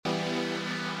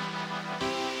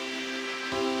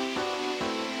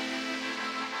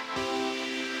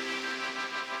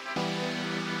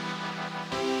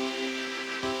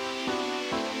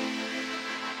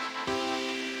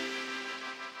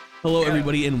Hello,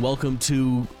 everybody, and welcome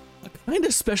to a kind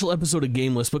of special episode of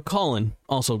GameList, but Kaulin.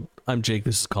 Also, I'm Jake.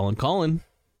 This is Kaulin.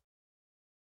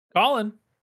 Kaulin.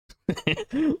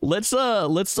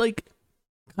 Let's like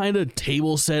kind of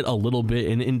table set a little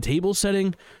bit, and in table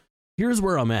setting, here's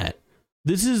where I'm at.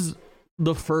 This is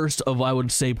the first of, I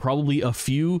would say, probably a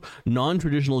few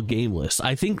non-traditional game lists.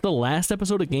 I think the last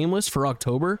episode of GameList for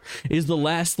October is the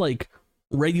last like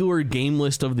regular game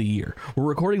list of the year. We're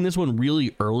recording this one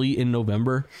really early in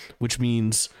November, which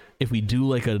means if we do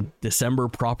like a December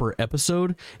proper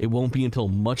episode, it won't be until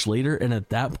much later, and at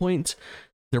that point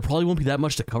there probably won't be that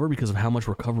much to cover because of how much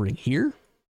we're covering here.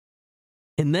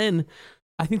 And then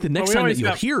I think the next time that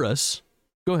you'll hear us,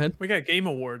 go ahead. We got Game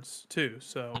Awards too,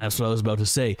 so that's what I was about to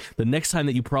say. The next time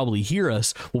that you probably hear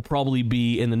us will probably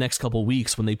be in the next couple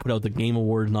weeks when they put out the Game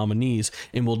Award nominees,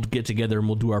 and we'll get together and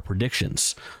we'll do our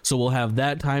predictions. So we'll have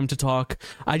that time to talk.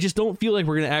 I just don't feel like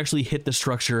we're going to actually hit the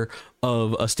structure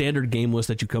of a standard game list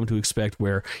that you come to expect,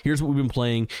 where here's what we've been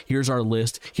playing, here's our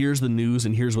list, here's the news,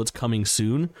 and here's what's coming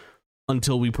soon,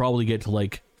 until we probably get to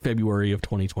like February of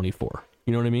 2024.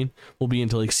 You know what I mean? We'll be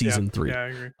into like season 3. Yeah, I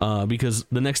agree. Because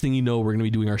the next thing you know, we're going to be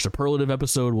doing our superlative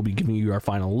episode. We'll be giving you our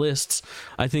final lists.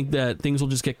 I think that things will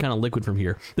just get kind of liquid from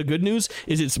here. The good news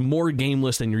is it's more game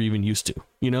list than you're even used to.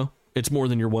 You know, it's more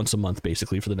than your once a month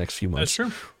basically for the next few months.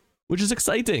 That's true. Which is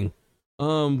exciting.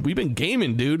 We've been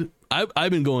gaming, dude.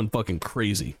 I've been going fucking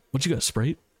crazy. What you got,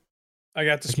 Sprite? I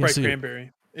got the Sprite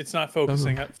Cranberry. It's not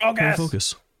focusing.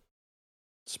 Focus.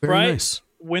 Sprite. Nice.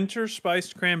 Winter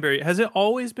spiced cranberry. Has it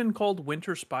always been called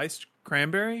winter spiced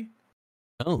cranberry?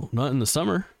 No, not in the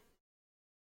summer.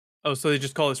 Oh, so they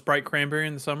just call it Sprite cranberry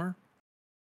in the summer?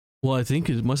 Well, I think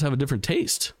it must have a different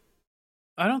taste.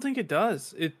 I don't think it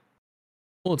does.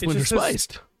 Well, it's winter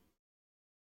spiced.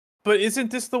 But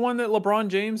isn't this the one that LeBron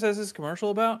James has his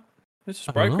commercial about? It's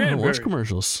Sprite cranberry. I don't watch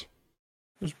commercials.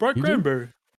 It's Sprite cranberry.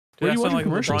 Did that sound like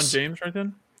commercials? LeBron James right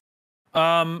then?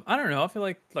 I don't know. I feel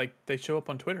like they show up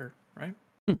on Twitter, right?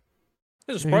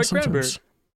 It's a Sprite cranberry.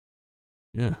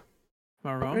 Yeah. Am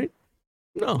I wrong? Right?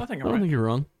 No, I think I don't think you're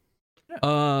wrong.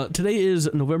 Yeah. Today is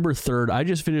November 3rd. I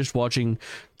just finished watching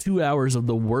 2 hours of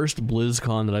the worst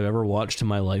BlizzCon that I've ever watched in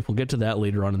my life. We'll get to that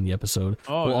later on in the episode.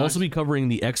 We'll also be covering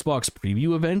the Xbox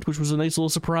preview event, which was a nice little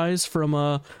surprise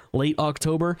from late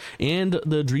October, and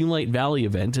the Dreamlight Valley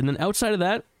event. And then outside of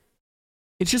that,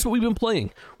 it's just what we've been playing,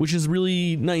 which is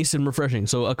really nice and refreshing.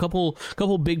 So a couple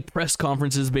big press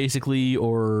conferences, basically,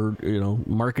 or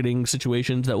marketing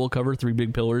situations that we'll cover, 3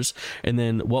 big pillars, and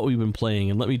then what we've been playing.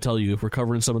 And let me tell you, if we're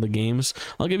covering some of the games,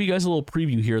 I'll give you guys a little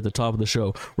preview here at the top of the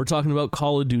show. We're talking about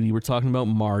Call of Duty, we're talking about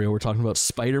Mario, we're talking about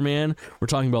Spider-Man, we're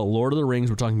talking about Lord of the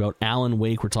Rings, we're talking about Alan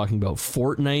Wake, we're talking about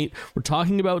Fortnite, we're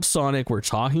talking about Sonic, we're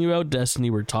talking about Destiny,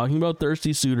 we're talking about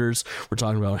Thirsty Suitors, we're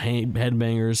talking about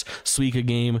Headbangers, Suika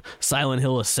game, Silent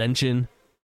Hill Ascension,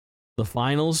 the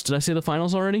finals. Did I say the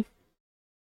finals already?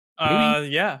 Maybe?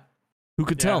 Yeah. Who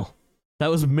could tell? That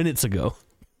was minutes ago.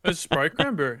 It's Sprite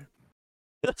cranberry.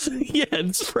 Yeah,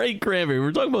 it's Sprite cranberry.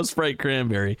 We're talking about Sprite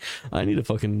cranberry. I need to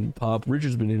fucking pop.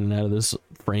 Richard's been in and out of this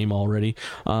frame already.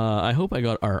 I hope I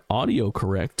got our audio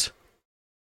correct.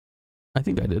 I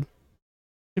think I did.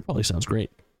 It probably sounds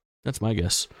great. That's my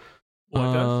guess.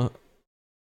 Our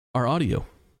audio.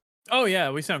 Oh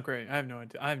yeah, we sound great. I have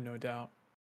no doubt.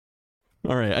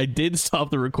 All right, I did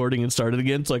stop the recording and start it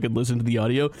again so I could listen to the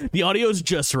audio. The audio's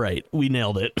just right. We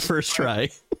nailed it. First try.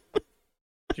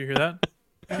 Did you hear that?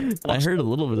 I heard a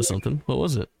little bit of something. What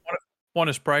was it?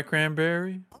 Want a Sprite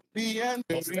cranberry? Want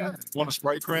a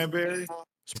Sprite cranberry?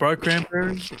 Sprite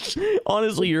cranberry?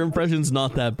 Honestly, your impression's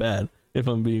not that bad, if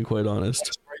I'm being quite honest.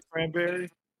 Sprite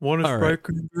cranberry? Want a Sprite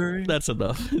cranberry? That's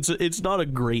enough. It's not a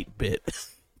great bit.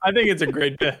 I think it's a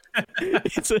great bit.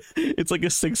 It's like a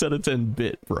 6 out of 10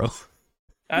 bit, bro.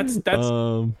 That's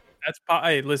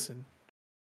hey, listen.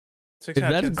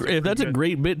 If that's a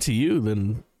great bit to you,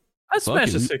 then I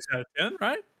smash a 6 out of 10,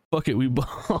 right? Fuck it,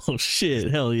 oh shit,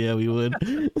 hell yeah, we would.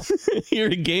 Here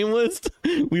at GameList,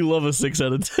 we love a 6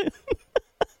 out of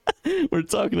 10. We're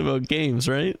talking about games,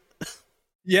 right?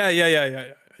 Yeah,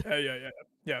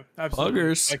 absolutely.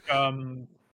 Buggers.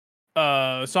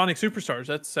 Like Sonic Superstars,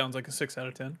 that sounds like a 6 out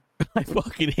of 10. I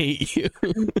fucking hate you.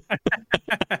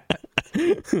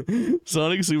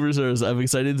 Sonic Superstars. I'm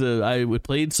excited I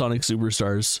played Sonic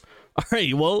Superstars All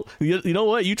right, well, you know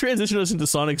what? You transitioned us into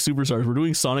Sonic Superstars. We're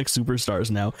doing Sonic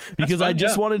Superstars now because fun, I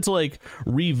just wanted to like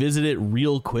revisit it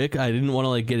real quick. I didn't want to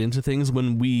like get into things.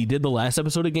 When we did the last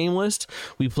episode of GameList,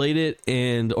 we played it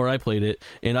I played it,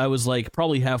 and I was like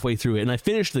probably halfway through it, and I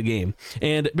finished the game.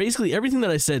 And basically everything that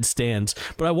I said stands,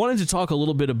 but I wanted to talk a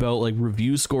little bit about like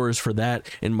review scores for that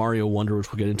and Mario Wonder,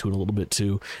 which we'll get into in a little bit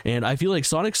too. And I feel like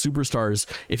Sonic Superstars,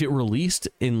 if it released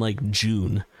in like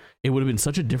June, it would have been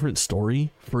such a different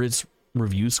story for its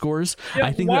review scores. Yeah,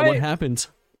 I think that what happened.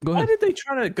 Go ahead. Why did they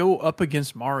try to go up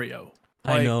against Mario?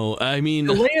 Like, I know. I mean,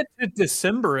 delay it to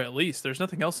December at least. There's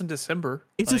nothing else in December.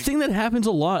 It's a thing that happens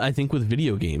a lot, I think, with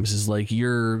video games. Is like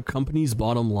your company's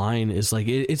bottom line is like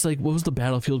it's like, what was the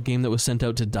Battlefield game that was sent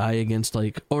out to die against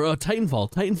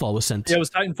Titanfall? Titanfall was sent. Yeah, it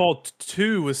was Titanfall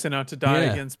 2 was sent out to die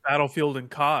against Battlefield and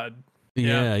COD.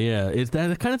 Yeah. It's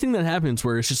that kind of thing that happens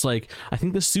where it's just like, I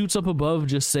think the suits up above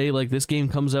just say like this game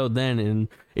comes out then, and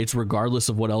it's regardless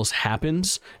of what else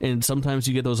happens. And sometimes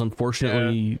you get those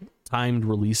unfortunately timed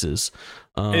releases.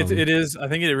 It is. I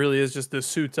think it really is just the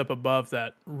suits up above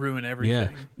that ruin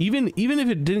everything. Yeah. Even if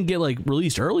it didn't get like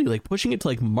released early, like pushing it to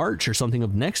like March or something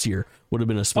of next year would have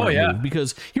been a smart move.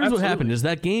 Because here's what happened: is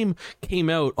that game came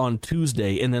out on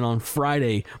Tuesday, and then on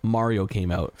Friday Mario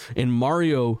came out, and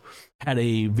Mario had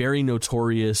a very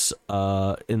notorious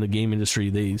in the game industry.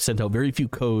 They sent out very few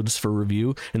codes for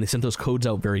review, and they sent those codes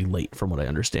out very late, from what I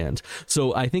understand.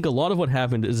 So I think a lot of what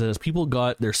happened is that as people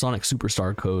got their Sonic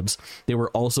Superstar codes, they were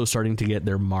also starting to get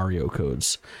their Mario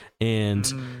codes.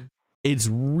 And it's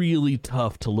really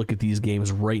tough to look at these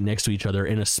games right next to each other,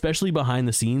 and especially behind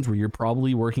the scenes where you're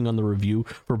probably working on the review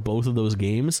for both of those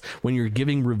games. When you're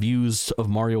giving reviews of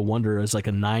Mario Wonder as like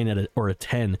a 9 or a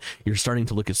 10, you're starting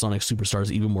to look at Sonic Superstars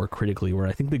even more critically, where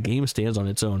I think the game stands on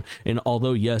its own. And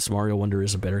although yes, Mario Wonder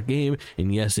is a better game,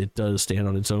 and yes, it does stand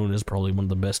on its own as probably one of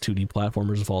the best 2D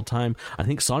platformers of all time, I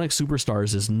think Sonic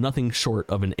Superstars is nothing short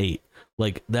of an 8.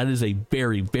 Like, that is a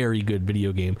very, very good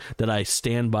video game that I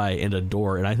stand by and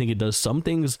adore, and I think it does some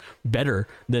things better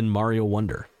than Mario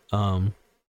Wonder.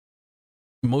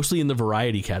 Mostly in the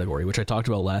variety category, which I talked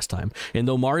about last time. And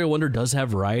though Mario Wonder does have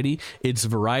variety, its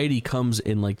variety comes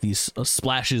in like these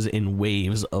splashes in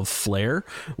waves of flair,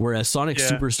 whereas Sonic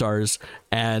Superstars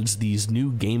adds these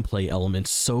new gameplay elements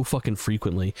so fucking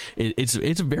frequently. It's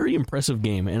a very impressive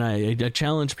game, and I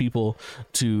challenge people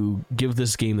to give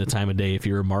this game the time of day. If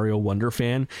you're a Mario Wonder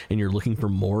fan and you're looking for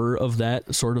more of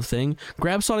that sort of thing,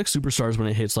 grab Sonic Superstars when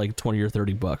it hits like $20 or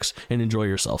 $30 and enjoy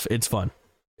yourself. It's fun.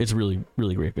 It's a really,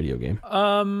 really great video game.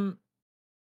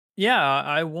 Yeah,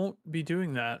 I won't be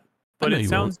doing that, but it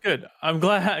sounds good. I'm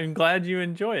glad you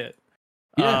enjoy it.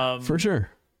 Yeah, for sure.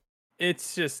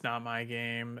 It's just not my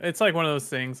game. It's like one of those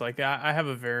things. Like I have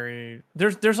a very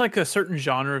there's like a certain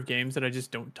genre of games that I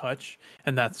just don't touch,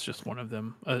 and that's just one of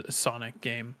them. A Sonic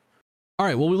game. All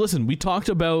right. Well, we talked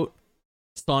about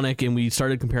Sonic and we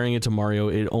started comparing it to Mario.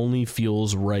 It only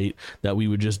feels right that we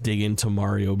would just dig into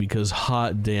Mario because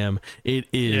hot damn, it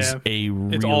is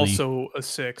it's also a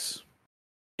 6.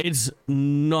 It's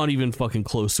not even fucking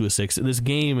close to a 6. This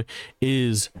game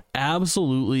is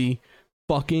absolutely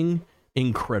fucking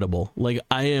incredible. Like,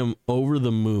 I am over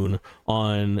the moon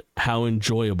on how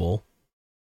enjoyable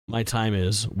my time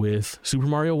is with Super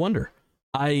Mario Wonder.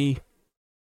 I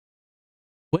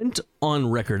went on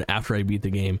record after I beat the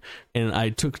game, and I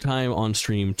took time on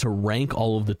stream to rank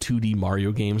all of the 2D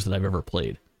Mario games that I've ever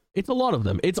played. It's a lot of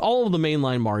them. It's all of the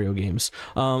mainline Mario games.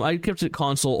 I kept it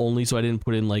console only, so I didn't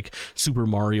put in like Super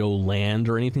Mario Land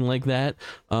or anything like that.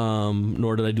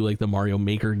 Nor did I do like the Mario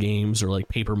Maker games or like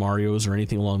Paper Marios or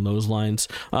anything along those lines.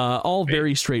 All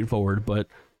very straightforward, but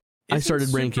I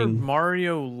started ranking Super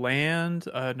Mario Land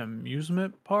an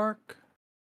amusement park.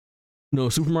 No,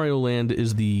 Super Mario Land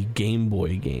is the Game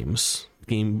Boy games.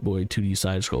 Game Boy 2D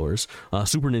side scrollers.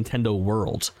 Super Nintendo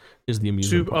World is the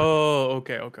amusement park. Oh,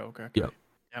 okay. Yeah.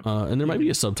 Yep. And there might be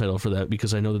a subtitle for that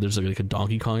because I know that there's like a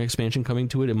Donkey Kong expansion coming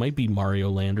to it. It might be Mario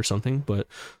Land or something, but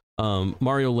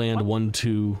Mario Land 1,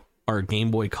 2 are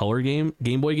Game Boy Color Game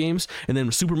Boy games, and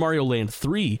then Super Mario Land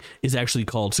 3 is actually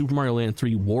called Super Mario Land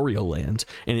 3 Wario Land,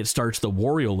 and it starts the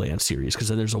Wario Land series because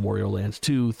then there's a Wario Land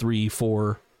 2, 3,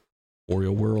 4,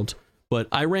 Wario World. But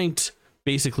I ranked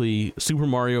basically Super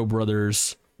Mario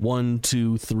Brothers 1,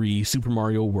 2, 3, Super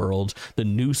Mario World, the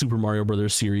new Super Mario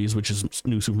Brothers series, which is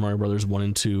New Super Mario Brothers 1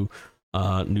 and 2,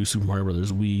 New Super Mario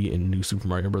Brothers Wii, and New Super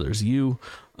Mario Brothers U,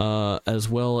 as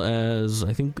well as,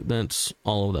 I think that's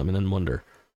all of them, and then Wonder.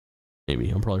 Maybe,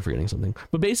 I'm probably forgetting something.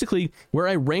 But basically, where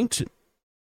I ranked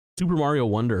Super Mario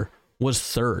Wonder was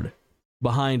third,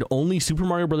 behind only Super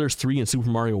Mario Brothers 3 and Super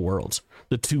Mario Worlds,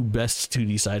 the two best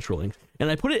 2D side-scrolling. And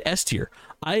I put it S tier.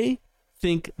 I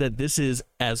think that this is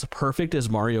as perfect as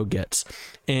Mario gets.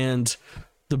 And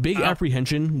the big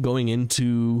apprehension going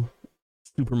into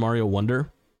Super Mario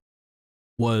Wonder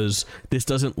was this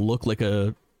doesn't look like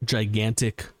a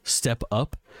gigantic step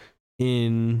up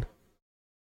in,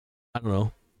 I don't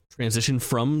know, transition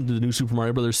from the new Super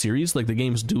Mario Brothers series. Like, the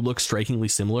games do look strikingly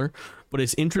similar, but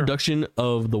its introduction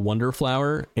of the Wonder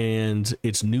Flower and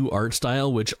its new art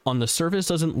style, which on the surface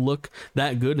doesn't look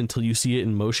that good until you see it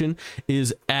in motion,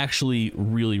 is actually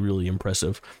really, really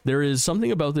impressive. There is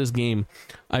something about this game,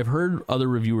 I've heard other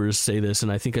reviewers say this,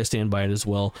 and I think I stand by it as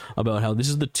well, about how this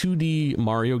is the 2D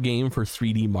Mario game for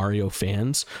 3D Mario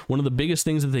fans. One of the biggest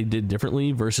things that they did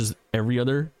differently versus every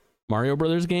other Mario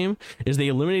Brothers game is they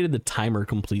eliminated the timer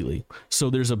completely. So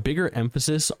there's a bigger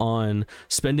emphasis on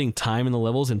spending time in the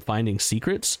levels and finding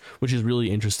secrets, which is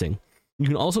really interesting. You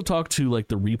can also talk to like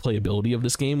the replayability of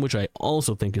this game, which I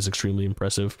also think is extremely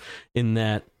impressive, in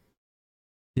that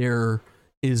there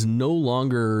is no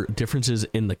longer differences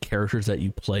in the characters that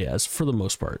you play as, for the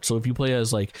most part. So if you play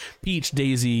as like Peach,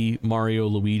 Daisy, Mario,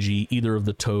 Luigi, either of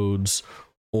the Toads,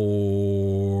 or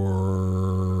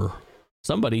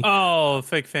somebody. Oh,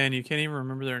 fake fan! You can't even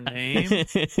remember their name.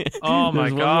 Oh my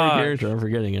god! One more character I'm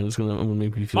forgetting. I'm gonna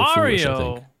make me feel Mario. Foolish, I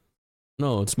think.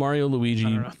 No, it's Mario,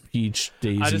 Luigi, Peach,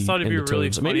 Daisy. I just thought it'd be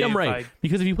really funny. Maybe I'm right,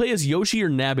 because if you play as Yoshi or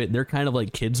Nabbit, they're kind of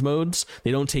like kids modes.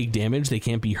 They don't take damage. They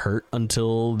can't be hurt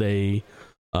until they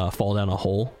fall down a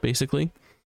hole, basically,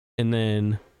 and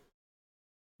then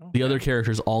the other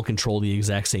characters all control the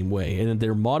exact same way, and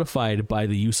they're modified by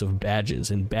the use of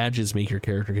badges, and badges make your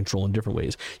character control in different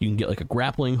ways. You can get like a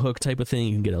grappling hook type of thing,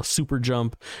 you can get a super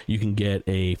jump, you can get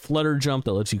a flutter jump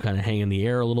that lets you kind of hang in the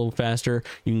air a little faster,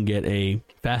 you can get a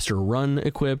faster run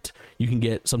equipped, you can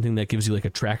get something that gives you like a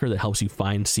tracker that helps you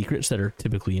find secrets that are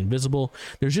typically invisible.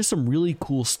 There's just some really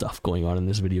cool stuff going on in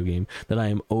this video game that I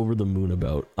am over the moon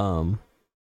about.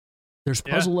 There's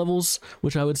puzzle levels,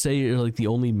 which I would say are like the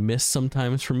only miss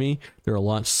sometimes for me. They're a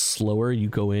lot slower. You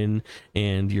go in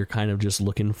and you're kind of just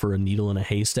looking for a needle in a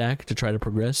haystack to try to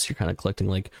progress. You're kind of collecting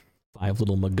like 5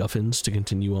 little MacGuffins to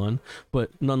continue on, but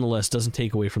nonetheless doesn't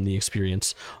take away from the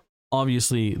experience.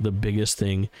 Obviously, the biggest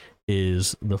thing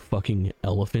is the fucking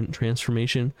elephant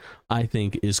transformation. I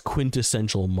think is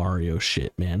quintessential Mario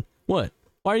shit, man. What?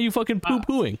 Why are you fucking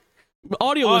poo-pooing?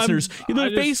 Audio listeners,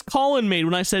 the face Kaulin made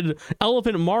when I said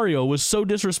Elephant Mario was so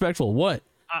disrespectful. What?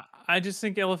 I just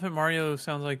think Elephant Mario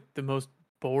sounds like the most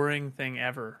boring thing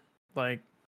ever. Like,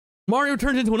 Mario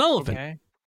turns into an elephant.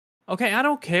 Okay, I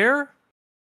don't care.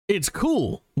 It's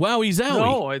cool. Wowie zowie.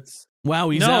 No, it's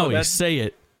Wowie zowie. Say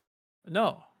it.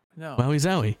 No. Wowie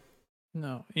zowie.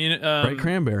 No. Sprite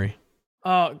Cranberry.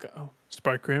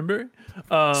 Sprite Cranberry.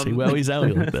 Say wowie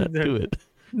zowie like that. Do it.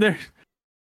 There.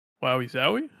 Wowie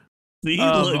zowie. See,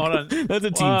 look, that's a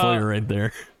team player right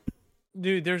there.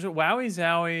 Dude, there's a Wowie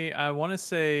Zowie. I want to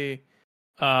say,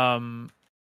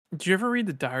 did you ever read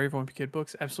the Diary of a Wimpy Kid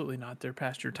books? Absolutely not. They're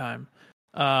past your time.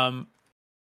 But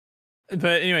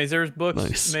anyways, there's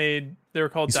books made. They were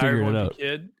called Diary of a Wimpy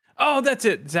Kid. Oh, that's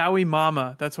it. Zowie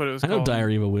Mama. That's what it was called. I know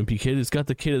Diary of a Wimpy Kid. It's got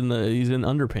the kid he's in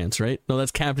underpants, right? No,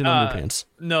 that's Captain Underpants.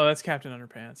 No, that's Captain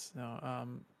Underpants. No.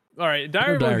 All right.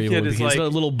 Diary of a Wimpy Kid is like a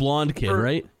little blonde kid,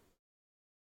 right?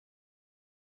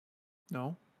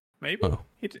 No, maybe. Oh.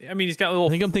 He's got little.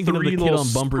 I think I'm thinking of the kid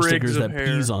on bumper stickers that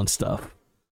pees on stuff.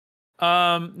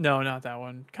 No, not that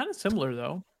one. Kind of similar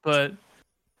though, but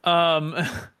Diary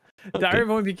of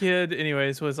a Wimpy Kid,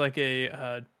 anyways, was like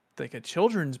a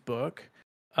children's book,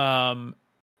 and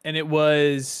it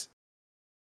was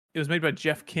made by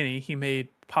Jeff Kinney. He made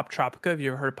Pop Tropica. Have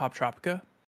you ever heard of Pop Tropica?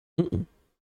 Mm-mm.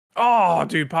 Oh,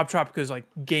 dude, Pop Tropica is like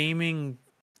gaming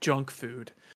junk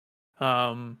food.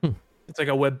 It's like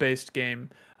a web-based game.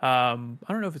 I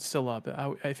don't know if it's still up.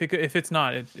 I think if it's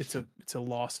not, it's a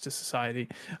loss to society.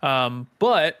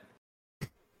 But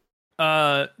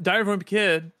Diary of a Wimpy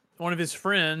Kid, one of his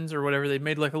friends or whatever, they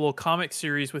made like a little comic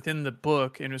series within the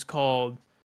book, and it was called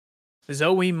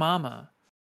Zoe Mama,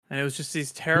 and it was just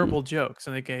these terrible jokes,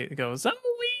 and they go Zoe,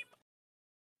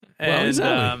 and it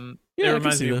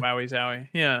reminds me of Wowie Zowie.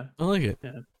 Yeah, I like it.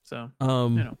 Yeah, so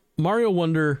Mario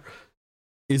Wonder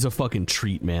is a fucking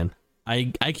treat, man.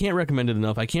 I can't recommend it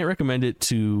enough. I can't recommend it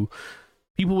to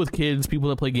people with kids, people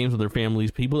that play games with their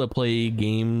families, people that play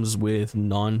games with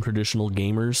non-traditional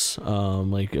gamers,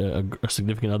 like a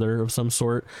significant other of some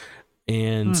sort.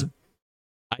 And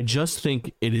I just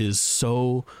think it is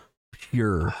so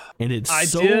pure, and it's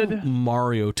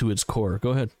Mario to its core. Go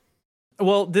ahead.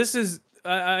 Well, this is,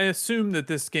 I assume that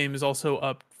this game is also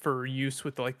up for use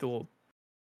with like the little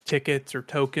tickets or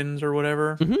tokens or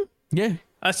whatever. Mm-hmm. Yeah.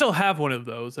 I still have one of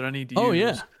those that I need to use. Oh,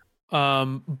 yeah.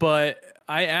 But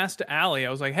I asked Allie,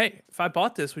 I was like, hey, if I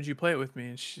bought this, would you play it with me?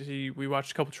 And we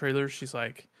watched a couple trailers. She's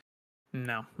like,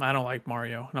 no, I don't like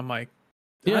Mario. And I'm like,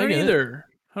 yeah, I don't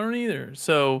either.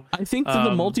 So I think that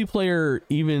the multiplayer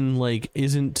even like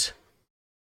isn't.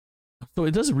 So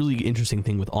it does a really interesting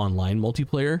thing with online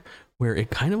multiplayer where it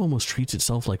kind of almost treats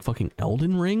itself like fucking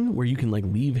Elden Ring, where you can like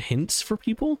leave hints for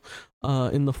people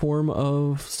in the form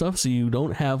of stuff. So you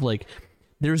don't have like,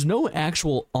 there's no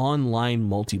actual online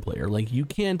multiplayer. Like you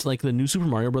can't, like the new Super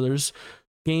Mario Brothers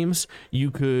games,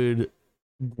 you could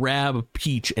grab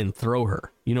Peach and throw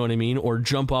her, you know what I mean, or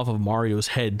jump off of Mario's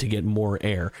head to get more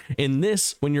air. In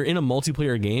this, when you're in a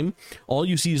multiplayer game, all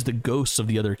you see is the ghosts of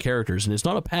the other characters, and it's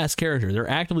not a past character. They're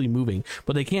actively moving,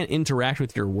 but they can't interact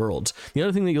with your worlds. The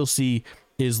other thing that you'll see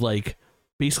is like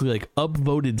basically like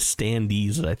upvoted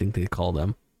standees, that I think they call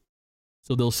them.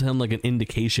 So they'll send like an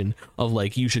indication of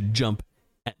like, you should jump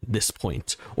at this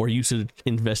point, or you should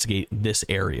investigate this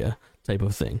area type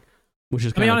of thing, which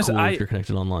is kind of cool if you're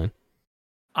connected online.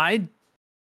 I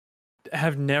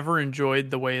have never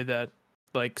enjoyed the way that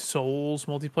like Souls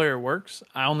multiplayer works.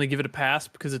 I only give it a pass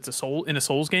because it's a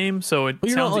Souls game. So it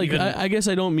sounds like I guess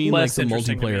I don't mean like the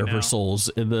multiplayer for Souls.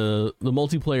 The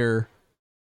multiplayer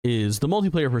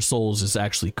for Souls is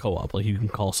actually co-op. Like you can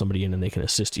call somebody in and they can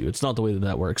assist you. It's not the way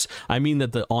that works. I mean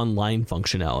that the online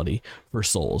functionality for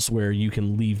Souls, where you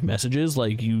can leave messages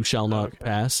like you shall not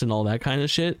pass and all that kind of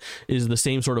shit, is the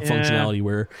same sort of functionality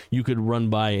where you could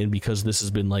run by, and because this has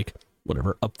been like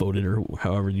whatever upvoted or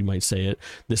however you might say it,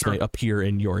 this might appear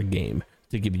in your game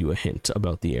to give you a hint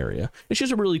about the area. It's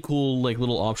just a really cool like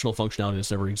little optional functionality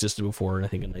that's never existed before, and I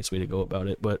think a nice way to go about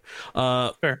it. But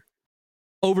fair.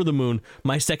 Over the Moon,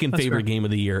 my second favorite game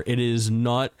of the year. It is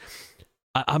not.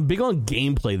 I'm big on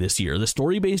gameplay this year. The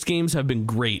story-based games have been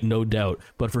great, no doubt,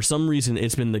 but for some reason,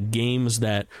 it's been the games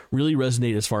that really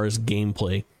resonate as far as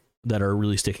gameplay that are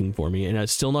really sticking for me. And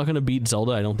it's still not going to beat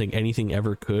Zelda. I don't think anything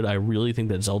ever could. I really think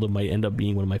that Zelda might end up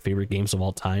being one of my favorite games of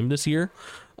all time this year.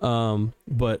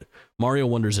 But Mario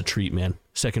Wonder's a treat, man.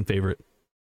 Second favorite.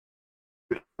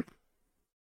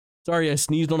 Sorry, I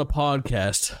sneezed on a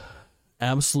podcast.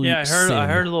 Absolute I heard sin. a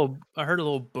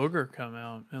little booger come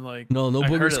out, and like no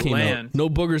boogers came out.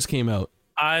 No boogers came out.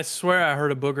 I swear I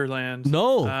heard a booger land.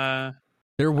 No,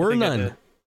 there were none.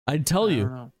 I'd tell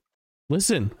you.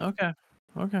 Listen. Okay.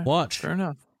 Watch. Fair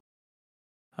enough.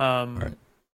 All right. I'm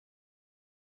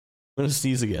gonna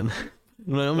sneeze again.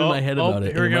 I'm in my head about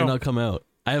it. It might not come out.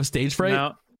 I have stage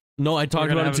fright. No, I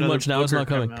talked about it too much. Now it's not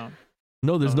coming.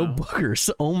 No, there's no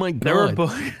boogers. Oh my god.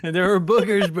 There were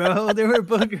boogers, bro. There were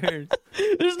boogers.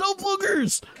 There's no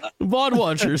boogers. VOD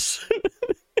watchers.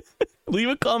 Leave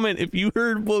a comment if you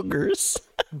heard boogers.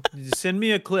 Send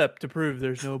me a clip to prove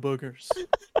there's no boogers.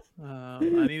 I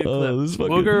need a clip. This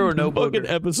booger or no booger? Fucking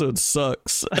episode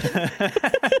sucks.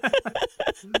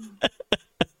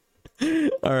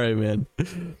 All right, man.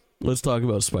 Let's talk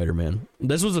about Spider-Man.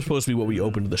 This was supposed to be what we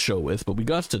opened the show with, but we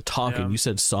got to talking. You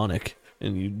said Sonic.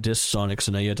 And you dissed Sonic,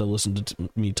 so now you have to listen to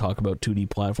me talk about 2D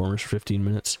platformers for 15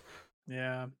 minutes.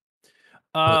 Yeah.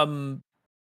 Well,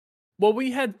 we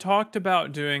had talked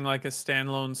about doing like a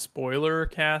standalone spoiler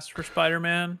cast for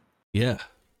Spider-Man. Yeah.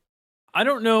 I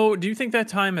don't know. Do you think that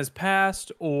time has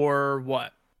passed or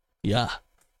what? Yeah.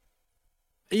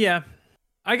 Yeah.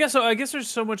 I guess so. I guess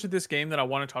there's so much of this game that I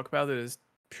want to talk about that is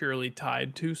purely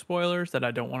tied to spoilers that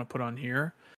I don't want to put on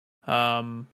here.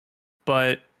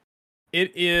 But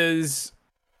it is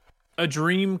a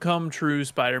dream come true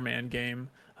Spider-Man game.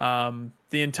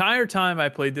 The entire time I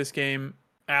played this game,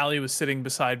 Allie was sitting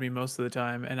beside me most of the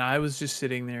time, and I was just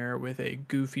sitting there with a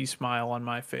goofy smile on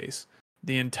my face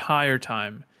the entire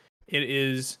time. It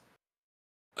is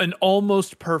an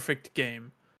almost perfect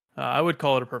game. I would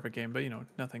call it a perfect game, but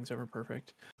nothing's ever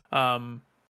perfect. Why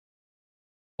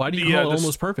do you call it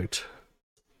almost perfect?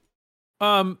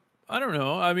 I don't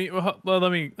know. I mean, well,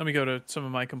 let me go to some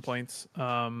of my complaints.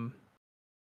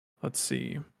 Let's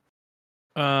see.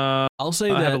 I'll say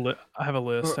that I have a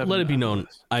list. Let it be known,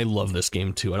 I love this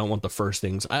game too. I don't want the first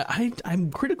things.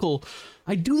 I'm critical.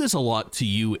 I do this a lot to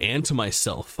you and to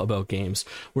myself about games,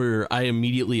 where I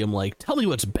immediately am like, tell me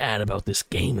what's bad about this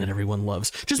game that everyone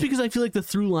loves, just because I feel like the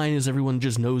through line is everyone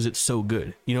just knows it's so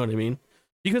good. You know what I mean?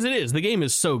 Because it is. The game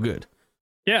is so good.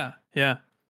 Yeah.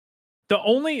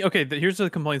 Here's the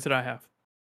complaints that I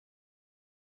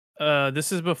have.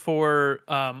 This is before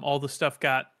all the stuff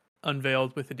got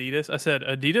unveiled with Adidas. I said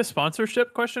Adidas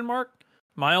sponsorship ?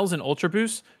 Miles and Ultra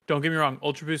Boost. Don't get me wrong,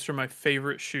 Ultra Boost are my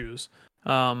favorite shoes.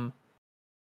 But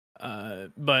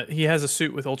he has a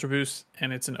suit with Ultra Boost,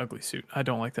 and it's an ugly suit. I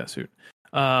don't like that suit.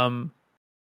 And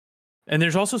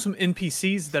there's also some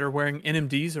NPCs that are wearing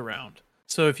NMDs around.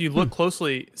 So if you look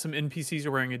closely, some NPCs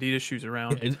are wearing Adidas shoes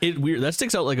around. It weird. That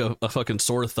sticks out like a fucking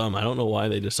sore thumb. I don't know why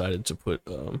they decided to put.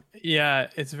 Yeah,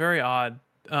 it's very odd.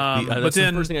 That's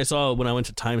the first thing I saw when I went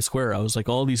to Times Square. I was like,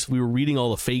 we were reading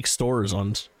all the fake stores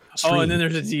on stream. Oh, and then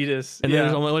there's Adidas. And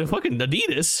then I'm like, fucking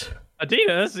Adidas.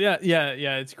 Adidas,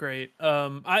 yeah, it's great.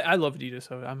 I love Adidas,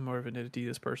 so I'm more of an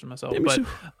Adidas person myself.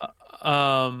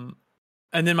 And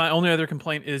then my only other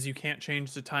complaint is you can't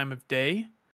change the time of day.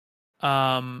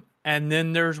 And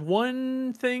then there's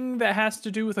one thing that has to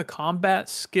do with a combat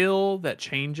skill that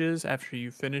changes after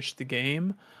you finish the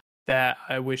game that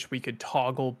I wish we could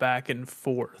toggle back and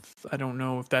forth. I don't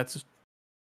know if that's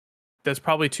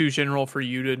probably too general for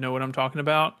you to know what I'm talking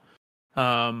about. But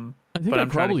I'm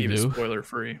trying to keep it spoiler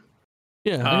free.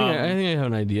 Yeah, I think I have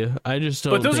an idea. I just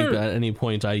don't think that at any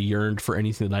point I yearned for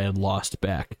anything that I had lost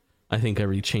back. I think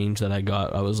every change that I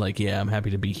got, I was like, yeah, I'm happy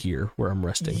to be here where I'm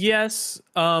resting. Yes,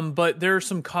 but there are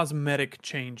some cosmetic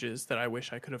changes that I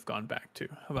wish I could have gone back to.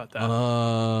 How about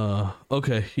that?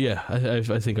 Okay, yeah,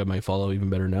 I think I might follow even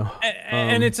better now.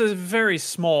 And it's a very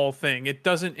small thing. It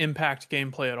doesn't impact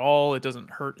gameplay at all. It doesn't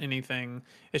hurt anything.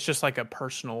 It's just like a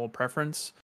personal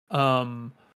preference.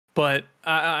 But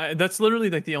that's literally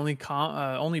like the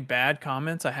only bad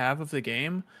comments I have of the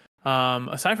game.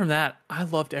 Aside from that, I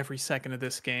loved every second of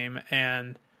this game,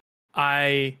 and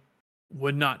I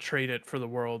would not trade it for the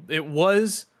world. It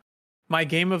was my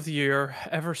game of the year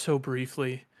ever so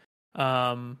briefly.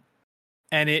 And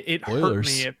it hurt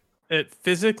me. It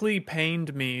physically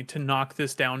pained me to knock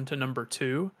this down to number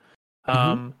 2.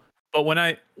 But when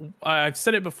I've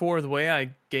said it before, the way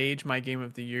I gauge my game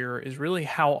of the year is really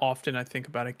how often I think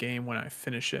about a game when I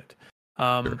finish it.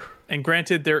 And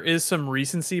granted, there is some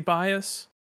recency bias.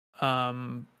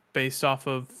 Based off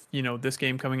of, this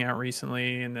game coming out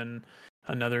recently and then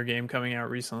another game coming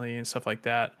out recently and stuff like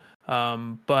that.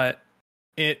 But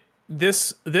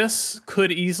this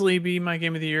could easily be my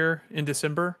game of the year in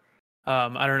December.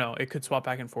 I don't know. It could swap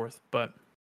back and forth, but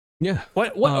yeah.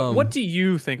 What do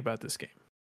you think about this game?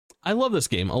 I love this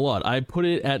game a lot. I put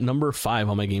it at number 5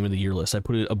 on my game of the year list. I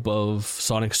put it above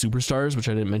Sonic Superstars, which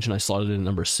I didn't mention. I slotted it at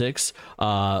number 6.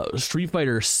 Street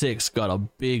Fighter 6 got a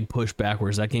big push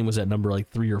backwards. That game was at number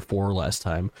 3 or 4 last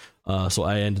time. So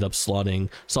I ended up slotting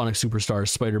Sonic Superstars,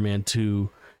 Spider-Man 2,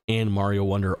 and Mario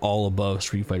Wonder all above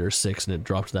Street Fighter 6, and it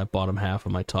dropped to that bottom half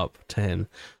of my top 10.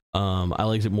 I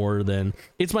liked it more than...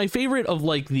 It's my favorite of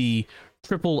the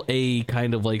triple A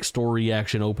kind of story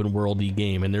action open worldy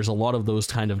game, and there's a lot of those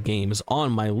kind of games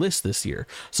on my list this year.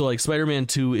 So Spider-Man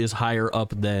 2 is higher up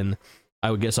than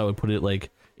I would put it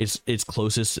it's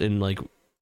closest in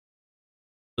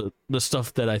the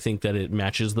stuff that I think that it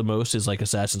matches the most is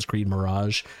Assassin's Creed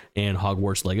Mirage and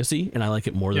Hogwarts Legacy, and I like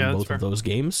it more than both of those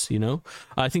games.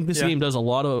 I think this game does a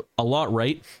lot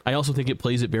right. I also think it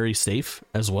plays it very safe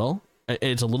as well.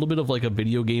 It's a little bit of a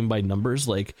video game by numbers.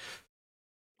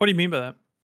 What do you mean by that?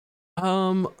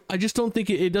 I just don't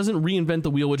think it doesn't reinvent the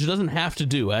wheel, which it doesn't have to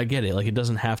do. I get it. It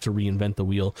doesn't have to reinvent the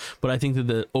wheel, but I think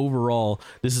that overall,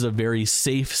 this is a very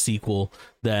safe sequel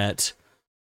that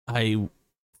I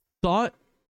thought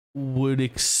would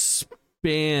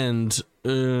expand.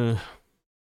 I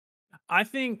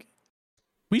think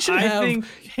we should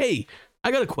Hey, I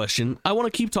got a question. I want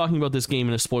to keep talking about this game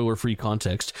in a spoiler-free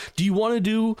context. Do you want to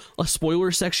do a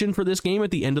spoiler section for this game at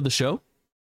the end of the show?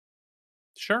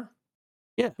 Sure.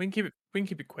 Yeah. We can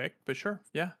keep it quick, but sure.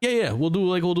 Yeah. Yeah. We'll do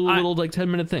a little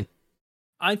 10-minute thing.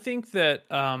 I think that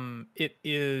it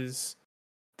is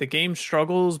the game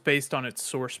struggles based on its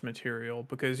source material,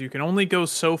 because you can only go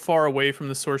so far away from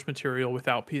the source material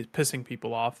without pissing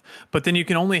people off, but then you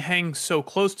can only hang so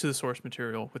close to the source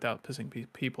material without pissing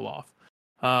people off.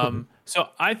 So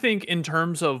I think in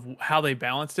terms of how they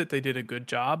balanced it, they did a good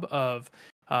job of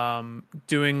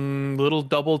doing little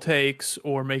double takes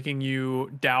or making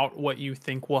you doubt what you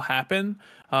think will happen.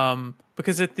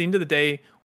 Because at the end of the day,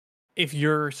 if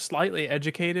you're slightly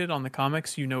educated on the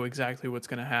comics, you know exactly what's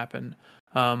going to happen.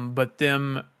 But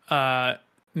them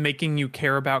making you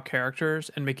care about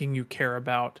characters and making you care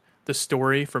about the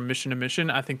story from mission to mission,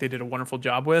 I think they did a wonderful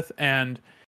job with. And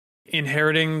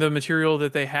inheriting the material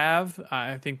that they have,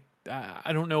 I think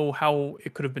I don't know how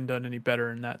it could have been done any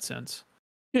better in that sense.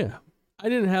 Yeah. I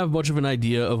didn't have much of an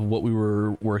idea of what we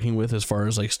were working with as far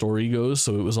as story goes,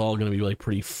 so it was all going to be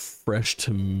pretty fresh to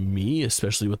me,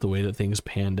 especially with the way that things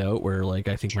panned out, where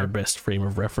I think my best frame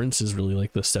of reference is really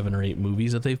the 7 or 8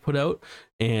 movies that they've put out,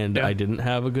 and I didn't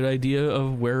have a good idea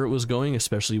of where it was going,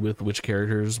 especially with which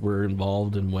characters were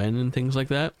involved and when and things like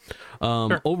that.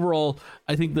 Overall,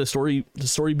 I think the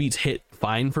story beats hit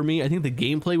fine for me. I think the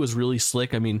gameplay was really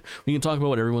slick. I mean, we can talk about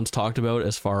what everyone's talked about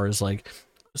as far as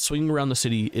swinging around the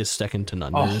city is second to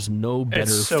none. Oh, there is no better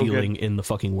so feeling good. in the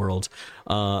fucking world.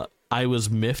 I was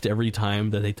miffed every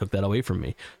time that they took that away from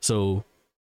me. So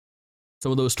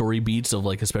some of those story beats of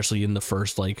like, especially in the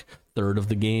first like third of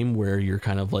the game where you're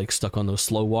kind of like stuck on those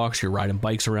slow walks, you're riding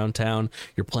bikes around town,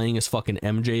 you're playing as fucking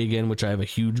MJ again, which I have a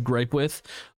huge gripe with.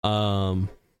 And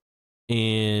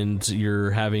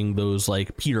you're having those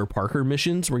like Peter Parker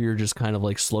missions where you're just kind of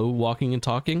like slow walking and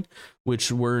talking,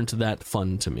 which weren't that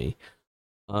fun to me.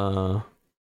 You want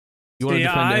to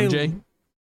defend MJ?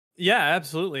 Yeah,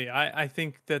 absolutely. I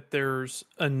think that there's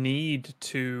a need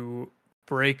to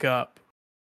break up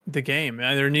the game,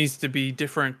 and there needs to be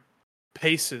different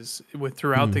paces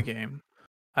throughout the game.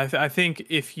 I think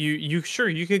if you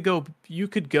could go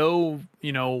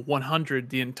 100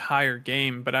 the entire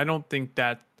game, but I don't think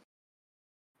that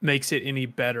makes it any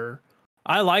better.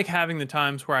 I like having the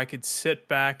times where I could sit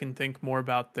back and think more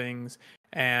about things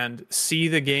and see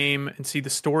the game and see the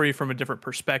story from a different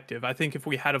perspective. I think if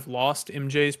we had have lost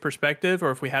MJ's perspective, or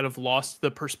if we had have lost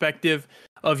the perspective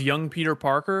of young Peter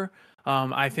Parker,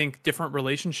 I think different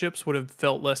relationships would have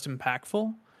felt less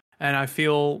impactful. And I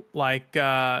feel like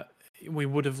we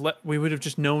would have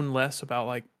just known less about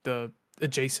like the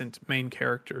adjacent main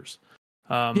characters.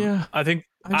 I think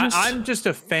I'm just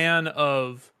a fan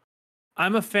of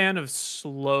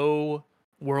slow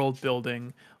world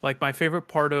building. Like my favorite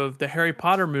part of the Harry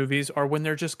Potter movies are when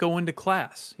they're just going to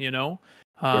class, Like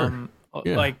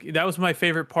that was my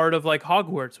favorite part of like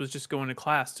Hogwarts, was just going to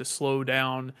class to slow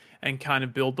down and kind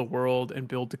of build the world and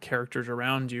build the characters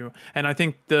around you. And I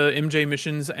think the MJ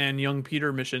missions and young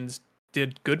Peter missions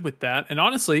did good with that. And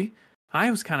honestly,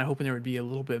 I was kind of hoping there would be a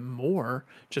little bit more,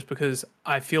 just because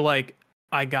I feel like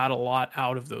I got a lot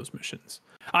out of those missions.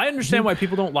 I understand why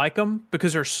people don't like them,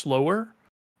 because they're slower.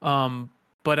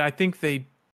 But I think they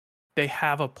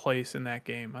have a place in that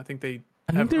game. I think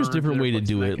there's a different way to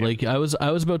do it. Like I was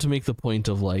about to make the point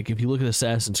of like, if you look at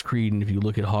Assassin's Creed and if you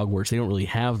look at Hogwarts, they don't really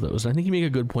have those. And I think you make a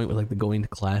good point with like the going to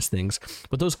class things,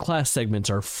 but those class segments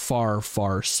are far,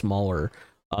 far smaller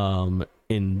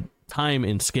in time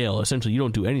and scale. Essentially, you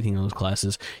don't do anything in those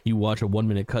classes. You watch a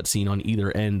 1-minute cutscene on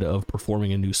either end of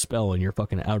performing a new spell, and you're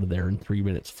fucking out of there in 3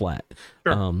 minutes flat.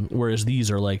 Sure. Whereas these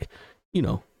are like,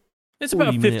 it's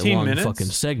about 15 minutes fucking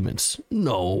segments.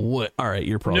 No, what? All right,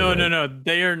 you're probably right. No.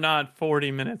 They are not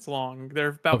 40 minutes long. They're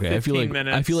about 15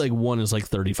 minutes. I feel like one is like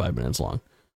 35 minutes long.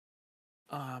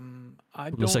 I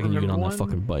don't the second you get on one. that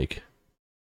fucking bike.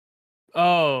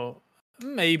 Oh,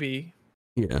 maybe.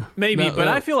 Yeah, maybe. But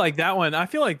I feel like that one. I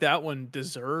feel like that one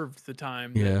deserved the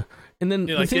time. Yeah, and then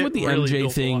the thing with the really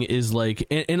MJ thing is like,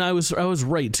 and I was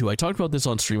right too. I talked about this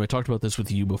on stream. I talked about this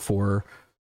with you before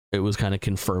it was kind of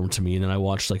confirmed to me, and then I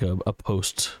watched like a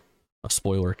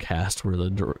spoiler cast where the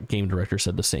game director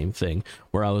said the same thing,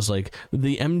 where I was like,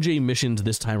 the MJ missions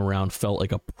this time around felt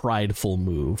like a prideful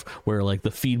move, where like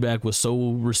the feedback was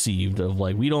so received of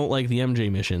like, we don't like the MJ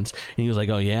missions, and he was like,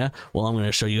 oh yeah, well I'm going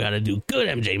to show you how to do good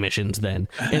MJ missions then.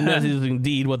 And that is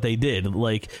indeed what they did.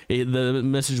 Like the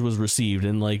message was received,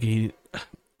 and like he's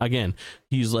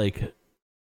like,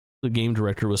 the game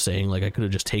director was saying like, I could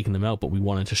have just taken them out, but we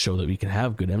wanted to show that we could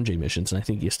have good MJ missions, and I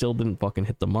think you still didn't fucking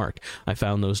hit the mark. I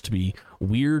found those to be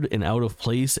weird and out of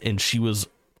place, and she was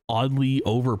oddly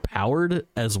overpowered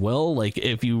as well. Like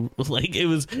if you like,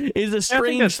 it's a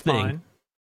strange thing.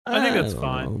 I think that's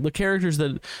fine. The characters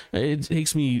that it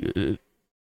takes me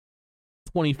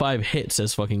 25 hits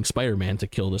as fucking Spider-Man to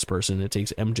kill this person. It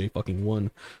takes MJ fucking 1.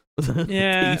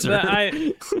 Yeah, but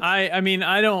I mean,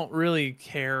 I don't really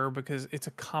care because it's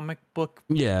a comic book.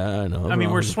 Yeah, I know. I mean,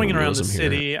 we're swinging around the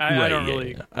city. I don't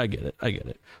really. Yeah. I get it.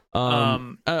 Again,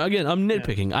 I'm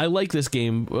nitpicking. I like this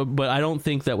game, but I don't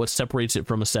think that what separates it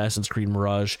from Assassin's Creed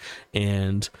Mirage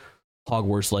and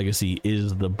Hogwarts Legacy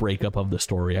is the breakup of the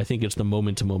story. I think it's the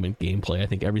moment-to-moment gameplay. I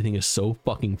think everything is so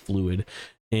fucking fluid,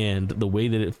 and the way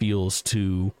that it feels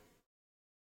to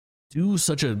do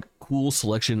such a cool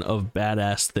selection of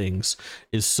badass things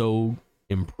is so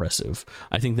impressive.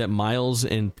 I think that Miles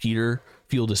and Peter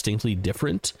feel distinctly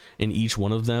different, and each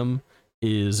one of them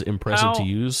is impressive to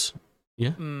use.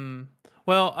 Yeah.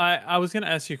 Well, I was going to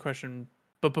ask you a question,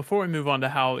 but before we move on to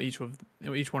how each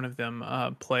one of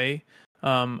them play,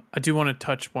 I do want to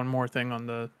touch one more thing on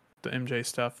the MJ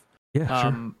stuff. Yeah,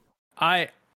 sure. I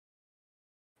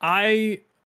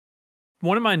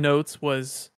one of my notes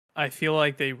was, I feel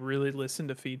like they really listen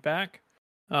to feedback.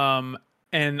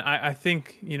 And I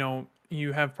think,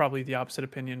 you have probably the opposite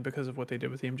opinion because of what they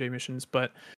did with the MJ missions.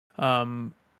 But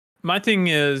my thing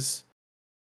is,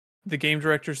 the game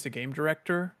director's the game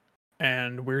director,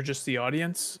 and we're just the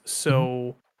audience.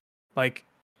 So, like,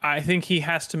 I think he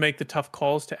has to make the tough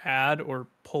calls to add or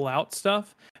pull out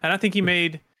stuff. And I think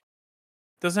he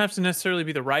doesn't have to necessarily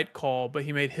be the right call, but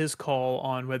he made his call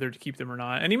on whether to keep them or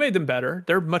not. And he made them better.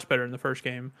 They're much better in the first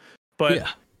game. But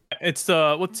it's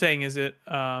what saying is it?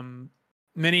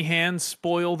 Many hands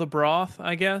spoil the broth,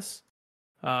 I guess.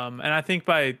 And I think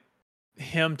by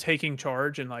him taking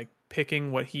charge and like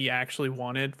picking what he actually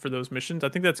wanted for those missions, I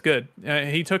think that's good.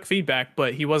 He took feedback,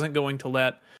 but he wasn't going to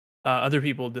let other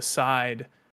people decide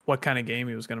what kind of game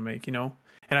he was going to make, you know?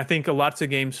 And I think lots of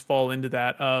games fall into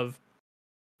that of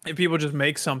if people just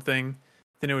make something,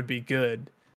 then it would be good.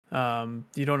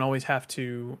 You don't always have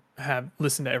to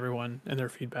listen to everyone and their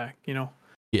feedback, you know?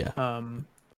 Yeah.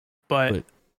 But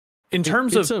in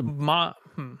terms of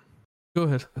Go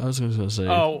ahead. I was going to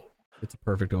say. It's a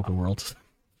perfect open world.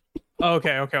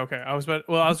 Okay. I was going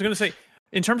to say,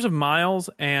 in terms of Miles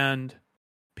and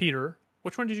Peter,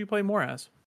 which one did you play more as?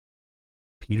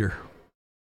 Peter.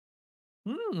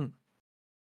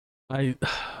 I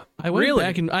went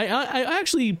back and I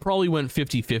actually probably went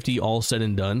 50-50 all said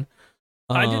and done.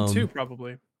 I did too,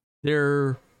 probably.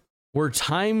 There were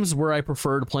times where I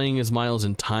preferred playing as Miles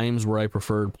and times where I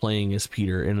preferred playing as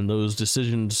Peter, and those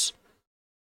decisions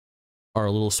are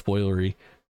a little spoilery.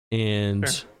 And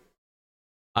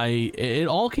Fair. It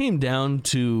all came down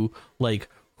to like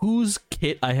whose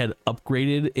kit I had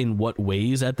upgraded in what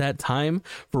ways at that time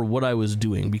for what I was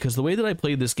doing, because the way that I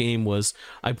played this game was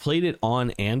I played it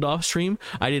on and off stream.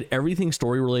 I did everything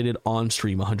story related on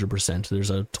stream 100%. There's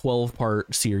a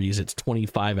 12-part series. It's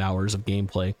 25 hours of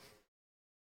gameplay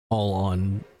all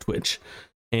on Twitch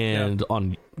and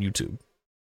on YouTube.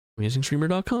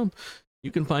 AmazingStreamer.com.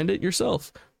 You can find it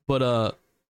yourself. But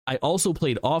I also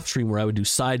played off stream where I would do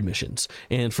side missions,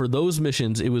 and for those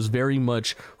missions it was very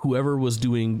much whoever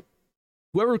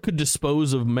could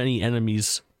dispose of many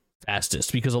enemies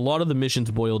fastest, because a lot of the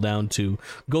missions boil down to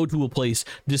go to a place,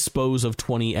 dispose of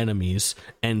 20 enemies,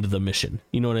 end the mission.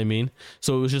 You know what I mean?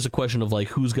 So it was just a question of like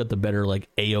who's got the better like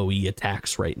AoE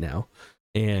attacks right now.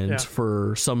 And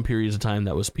for some periods of time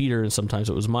that was Peter, and sometimes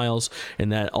it was Miles,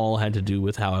 and that all had to do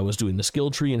with how I was doing the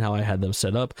skill tree and how I had them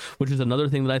set up, which is another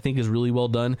thing that I think is really well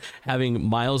done. Having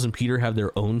Miles and Peter have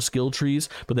their own skill trees,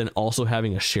 but then also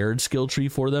having a shared skill tree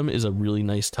for them is a really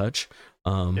nice touch.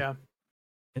 And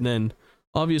then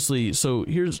obviously, so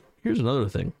here's another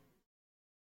thing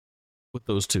with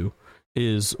those two,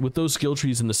 is with those skill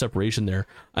trees and the separation there,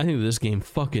 I think that this game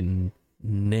fucking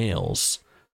nails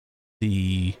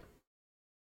the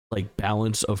like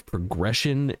balance of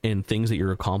progression and things that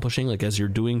you're accomplishing. Like as you're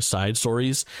doing side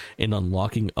stories and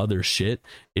unlocking other shit,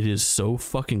 it is so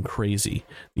fucking crazy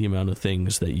the amount of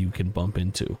things that you can bump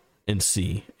into and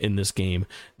see in this game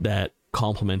that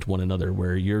complement one another,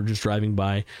 where you're just driving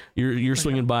by, you're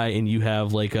swinging by and you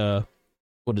have like a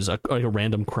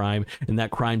random crime, and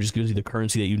that crime just gives you the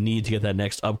currency that you need to get that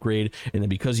next upgrade, and then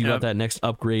because you got that next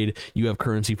upgrade, you have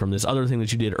currency from this other thing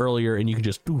that you did earlier, and you can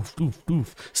just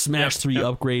smash three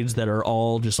upgrades that are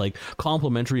all just like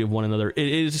complementary of one another. It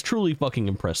is truly fucking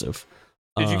impressive.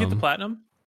 Did you get the platinum?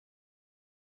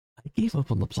 I gave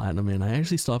up on the platinum, man. I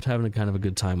actually stopped having a kind of a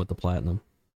good time with the platinum.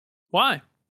 Why?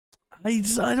 I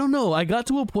don't know. I got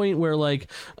to a point where like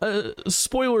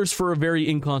spoilers for a very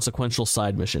inconsequential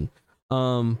side mission.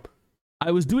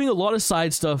 I was doing a lot of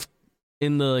side stuff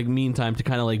in the like meantime to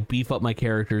kind of like beef up my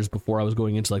characters before I was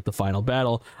going into like the final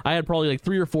battle. I had probably like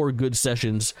 3 or 4 good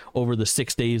sessions over the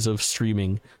 6 days of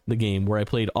streaming the game where I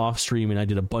played off stream and I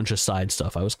did a bunch of side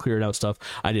stuff. I was clearing out stuff.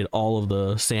 I did all of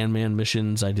the Sandman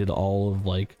missions. I did all of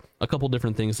like a couple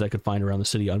different things that I could find around the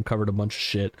city. Uncovered a bunch of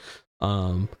shit.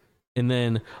 And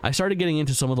then I started getting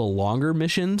into some of the longer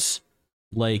missions.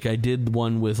 Like I did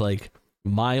one with like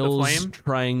Miles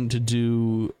trying to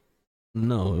do it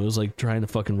was like trying to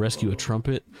fucking rescue a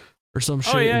trumpet or some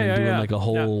shit, and doing like a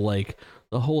whole like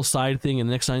the whole side thing, and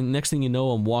next thing you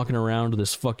know, I'm walking around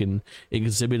this fucking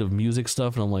exhibit of music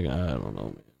stuff, and I'm like, I don't know,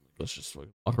 man. Let's just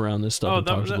walk around this stuff and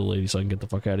talk to the lady so I can get the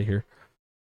fuck out of here.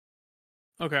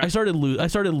 Okay. I started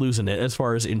losing it as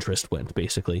far as interest went,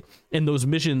 basically, and those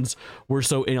missions were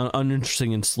so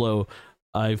uninteresting and slow.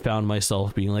 I found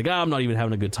myself being like, I'm not even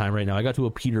having a good time right now. I got to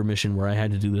a Peter mission where I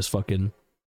had to do this fucking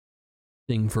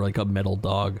thing for like a metal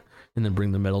dog, and then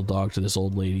bring the metal dog to this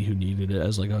old lady who needed it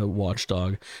as like a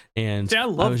watchdog. And see, I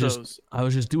love those. I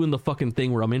was just doing the fucking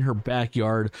thing where I'm in her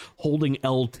backyard holding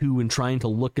L2 and trying to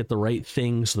look at the right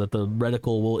thing so that the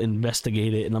reticle will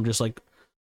investigate it. And I'm just like,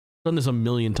 done this a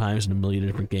million times in a million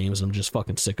different games. I'm just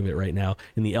fucking sick of it right now.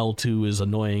 And the L2 is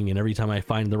annoying, and every time I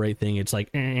find the right thing, it's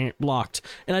like blocked.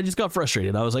 And I just got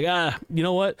frustrated. I was like, you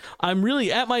know what? I'm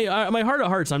really at my heart of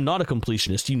hearts, I'm not a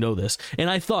completionist. You know this. And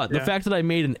I thought the fact that I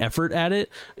made an effort at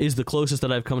it is the closest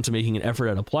that I've come to making an effort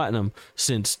at a platinum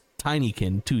since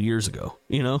Tinykin 2 years ago.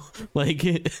 You know, like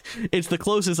it's the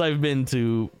closest I've been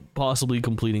to possibly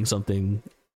completing something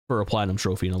for a platinum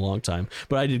trophy in a long time.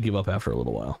 But I did give up after a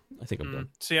little while. I think I'm done.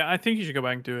 So yeah, I think you should go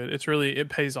back and do it. It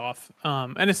pays off.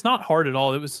 And it's not hard at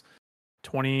all. It was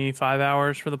 25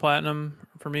 hours for the platinum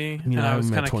for me. You know, and I was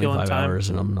kind of killing time.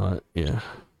 Hours and I'm not. Yeah.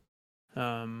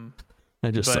 I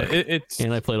just suck.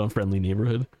 And I played on Friendly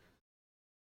Neighborhood.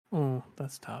 Oh,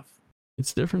 that's tough.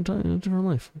 It's different time, different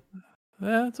life.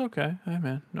 Yeah, it's okay. Hey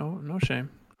man, no shame.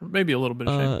 Maybe a little bit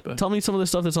of shame. But... Tell me some of the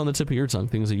stuff that's on the tip of your tongue,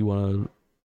 things that you want to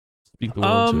speak the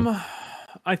world to.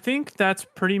 I think that's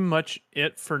pretty much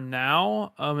it for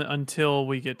now. Until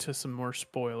we get to some more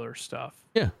spoiler stuff.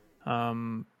 Yeah.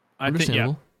 I think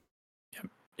yeah.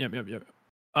 Yep.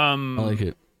 I like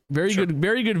it. Very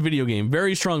good video game.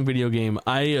 Very strong video game.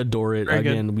 I adore it.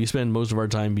 Again, we spend most of our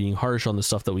time being harsh on the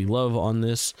stuff that we love on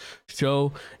this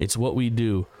show. It's what we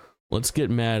do. Let's get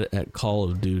mad at Call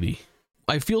of Duty.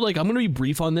 I feel like I'm going to be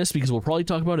brief on this because we'll probably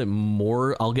talk about it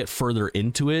more. I'll get further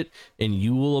into it, and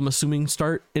you will, I'm assuming,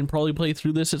 start and probably play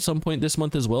through this at some point this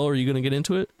month as well. Are you going to get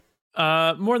into it?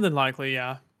 More than likely,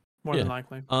 yeah. More than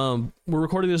likely. We're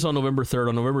recording this on November 3rd.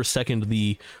 On November 2nd,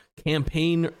 the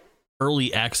campaign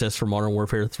early access for Modern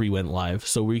Warfare 3 went live.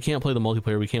 So we can't play the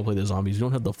multiplayer, we can't play the zombies. We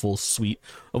don't have the full suite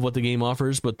of what the game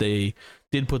offers, but they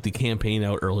did put the campaign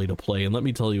out early to play. And let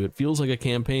me tell you, it feels like a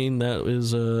campaign that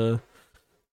is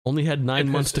only had 9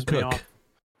 months to cook.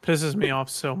 Pisses me off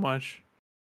so much.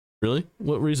 Really?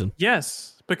 What reason?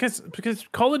 Yes, because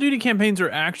Call of Duty campaigns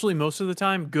are actually most of the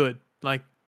time good. Like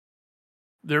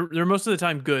they're most of the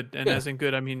time good, and as in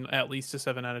good, I mean at least a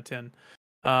 7 out of 10.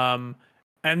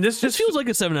 And this feels like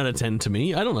a 7 out of 10 to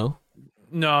me. I don't know.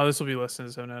 No, this will be less than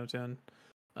a 7 out of 10.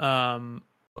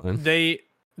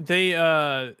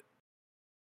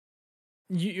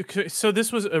 So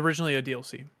this was originally a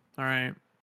DLC. All right,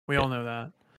 we all know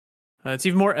that. It's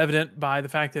even more evident by the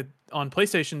fact that on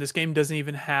PlayStation, this game doesn't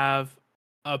even have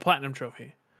a platinum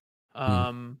trophy.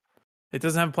 It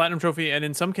doesn't have a platinum trophy, and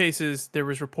in some cases, there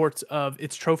was reports of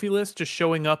its trophy list just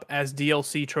showing up as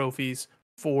DLC trophies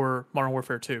for Modern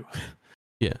Warfare 2.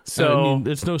 Yeah, so I mean,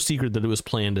 it's no secret that it was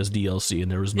planned as DLC,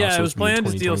 and there was not supposed to be a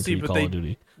 2023 Call of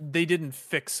Duty. They didn't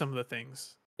fix some of the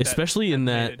things, especially in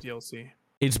that DLC.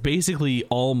 It's basically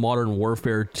all Modern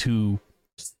Warfare 2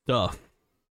 stuff.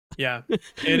 Yeah,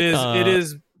 it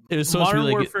is. It was supposed Modern to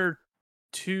be like Warfare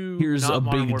 2. Here's a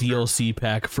big Warfare. DLC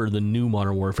pack for the new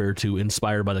Modern Warfare 2,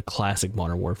 inspired by the classic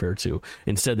Modern Warfare 2.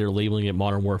 Instead, they're labeling it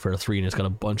Modern Warfare 3, and it's got a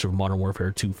bunch of Modern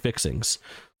Warfare 2 fixings.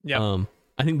 Yeah.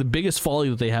 I think the biggest folly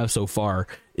that they have so far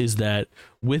is that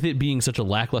with it being such a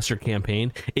lackluster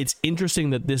campaign, it's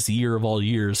interesting that this year of all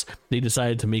years, they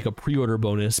decided to make a pre-order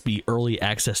bonus be early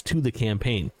access to the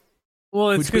campaign.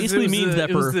 Well, which basically means that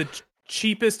it was the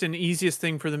cheapest and easiest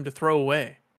thing for them to throw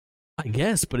away. I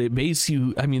guess, but it makes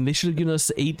you... I mean, they should have given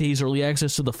us 8 days early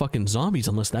access to the fucking zombies,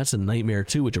 unless that's a nightmare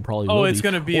too, which it probably will be. It's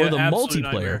going to be or the multiplayer.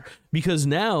 Nightmare. Because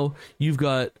now you've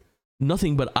got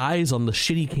nothing but eyes on the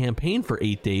shitty campaign for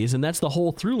 8 days, and that's the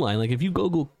whole through line. Like if you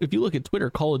look at Twitter,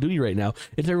 Call of Duty right now,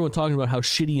 it's everyone talking about how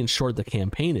shitty and short the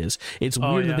campaign is. It's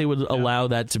weird that they would allow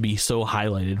that to be so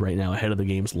highlighted right now ahead of the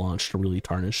game's launch to really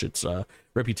tarnish its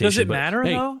reputation. Does it matter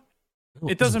though?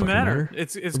 It doesn't matter.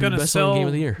 It's going to sell game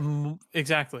of the year.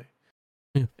 Exactly.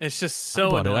 Yeah. It's just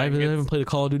so annoying. I haven't played a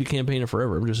Call of Duty campaign in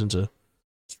forever. I'm just into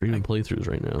streaming playthroughs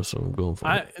right now, so I'm going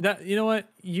for it. You know what?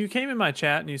 You came in my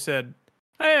chat and you said,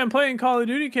 "Hey, I'm playing Call of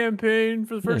Duty campaign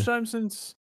for the first time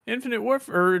since Infinite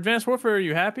Warfare or Advanced Warfare. Are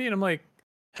you happy?" And I'm like,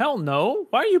 "Hell no!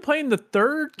 Why are you playing the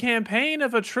third campaign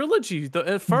of a trilogy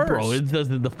at first?" Bro,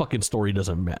 the fucking story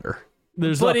doesn't matter.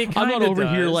 I'm not over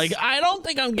here like, I don't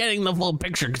think I'm getting the full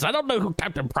picture because I don't know who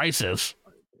Captain Price is.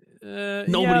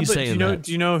 Nobody's saying that.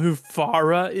 Do you know who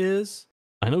Farah is?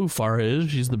 I know who Farah is.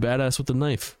 She's the badass with the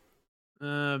knife.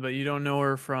 But you don't know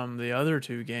her from the other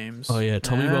two games. Oh yeah,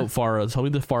 tell me about Farah. Tell me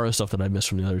the Farah stuff that I missed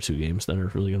from the other two games that are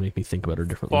really gonna make me think about her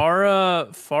differently.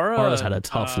 Farah's had a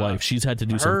tough life. She's had to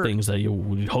do some things that you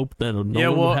would hope that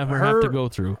no one would have to go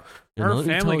through. And her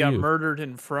family got murdered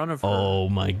in front of her. Oh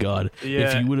my god!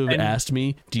 Yeah. If you would have asked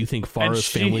me, do you think Farah's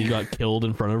family got killed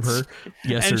in front of her?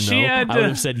 Yes or no? I would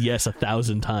have said yes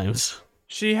 1,000 times.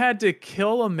 She had to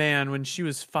kill a man when she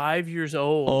was 5 years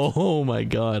old. Oh my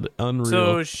god, unreal.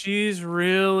 So she's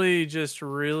really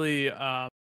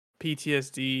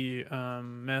PTSD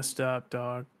messed up,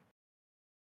 dog.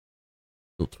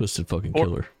 Little twisted fucking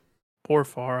killer. Poor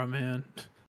Farah, man.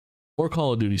 Or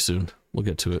Call of Duty soon. We'll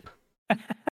get to it.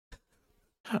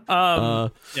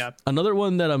 Yeah. Another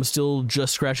one that I'm still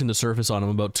just scratching the surface on. I'm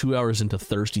about 2 hours into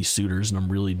Thirsty Suitors, and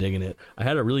I'm really digging it. I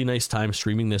had a really nice time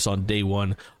streaming this on day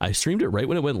one. I streamed it right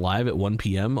when it went live at 1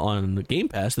 p.m. on Game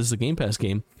Pass. This is a Game Pass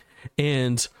game,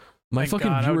 and my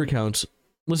viewer count.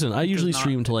 Listen, I usually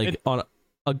stream to on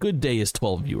a good day is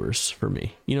 12 viewers for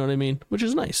me. You know what I mean? Which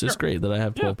is nice. It's great that I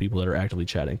have 12 people that are actively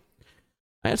chatting.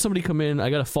 I had somebody come in, I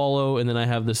got a follow, and then I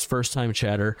have this first time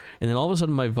chatter, and then all of a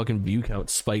sudden my fucking view count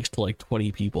spikes to like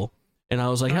 20 people. And I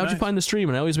was like, how'd you find the stream?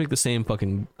 And I always make the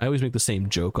same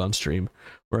joke on stream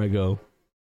where I go,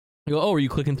 oh, are you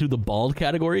clicking through the bald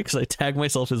category? Because I tag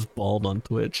myself as bald on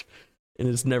Twitch. And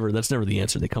that's never the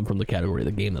answer. They come from the category of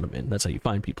the game that I'm in. That's how you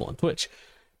find people on Twitch.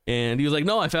 And he was like,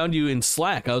 no, I found you in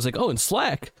Slack. I was like, oh, in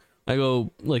Slack? I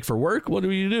go, like, for work? What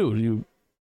do you do?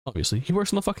 Obviously, he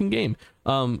works on the fucking game.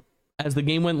 As the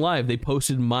game went live, they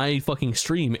posted my fucking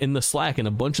stream in the Slack, and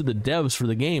a bunch of the devs for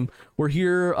the game were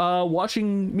here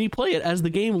watching me play it as the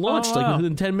game launched, like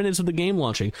within 10 minutes of the game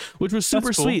launching, which was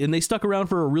super sweet. And they stuck around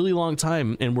for a really long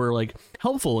time and were like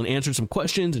helpful and answered some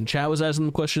questions, and chat was asking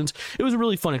them questions. It was a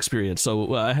really fun experience.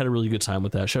 So I had a really good time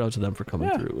with that. Shout out to them for coming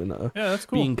through and that's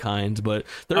cool. being kind. But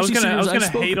I was gonna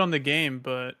hate on the game,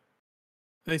 but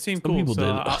they seem cool. People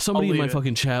so did. Somebody in my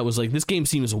fucking chat was like, "This game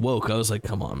seems woke." I was like,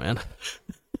 "Come on, man."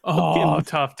 Oh,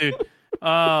 tough, dude.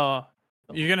 Oh,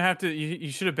 you're gonna have to. You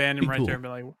should abandon him right cool. there and be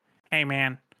like, "Hey,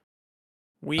 man,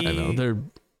 I know they're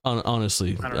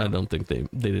honestly. I don't think they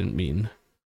didn't mean.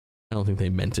 I don't think they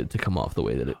meant it to come off the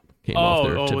way that it came off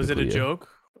there. Oh, was it a joke?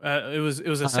 It was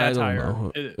a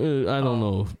satire. I don't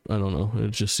know. I don't know.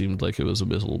 It just seemed like it was a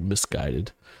little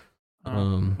misguided.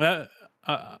 Well,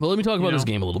 let me talk about this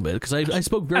game a little bit, because I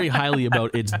spoke very highly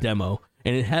about its demo,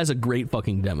 and it has a great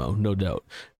fucking demo, no doubt.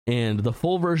 And the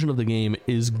full version of the game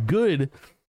is good,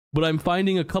 but I'm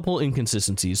finding a couple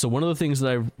inconsistencies. So one of the things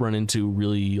that I've run into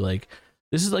really, like,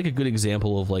 this is like a good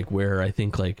example of like where I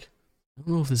think, like, I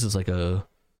don't know if this is like a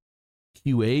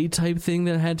QA type thing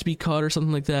that had to be caught or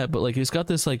something like that, but like it's got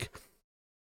this, like,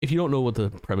 if you don't know what the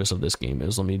premise of this game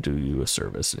is, let me do you a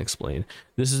service and explain.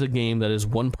 This is a game that is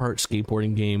one part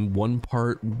skateboarding game, one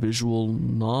part visual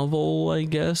novel, I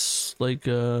guess, like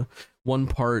one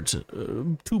part,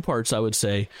 2 parts, I would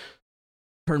say,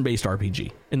 turn-based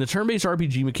RPG. And the turn-based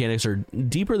RPG mechanics are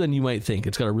deeper than you might think.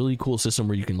 It's got a really cool system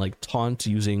where you can like taunt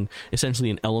using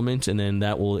essentially an element, and then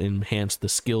that will enhance the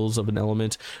skills of an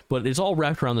element. But it's all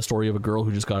wrapped around the story of a girl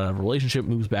who just got out of a relationship,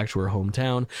 moves back to her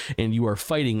hometown, and you are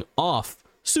fighting off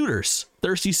suitors,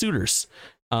 thirsty suitors.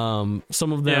 Some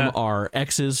of them are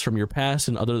exes from your past,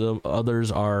 and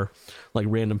others are like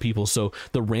random people. So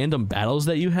the random battles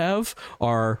that you have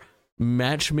are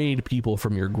match-made people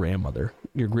from your grandmother.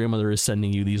 Your grandmother is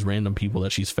sending you these random people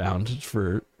that she's found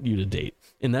for you to date,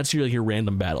 and that's your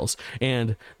random battles,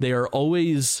 and they are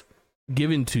always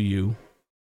given to you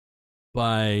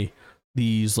by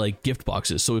these like gift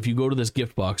boxes. So if you go to this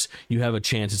gift box, you have a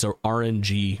chance. It's a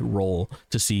RNG roll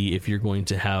to see if you're going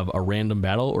to have a random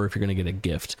battle or if you're going to get a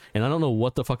gift. And I don't know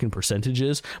what the fucking percentage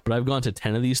is, but I've gone to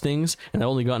 10 of these things, and I've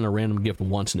only gotten a random gift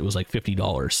once, and it was like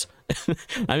 $50.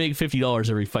 I make $50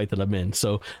 every fight that I'm in.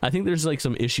 So I think there's like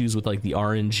some issues with like the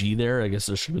RNG there. I guess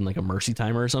there should have been like a mercy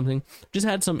timer or something. Just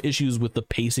had some issues with the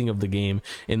pacing of the game,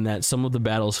 in that some of the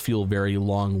battles feel very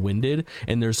long-winded,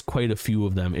 and there's quite a few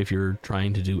of them if you're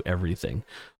trying to do everything.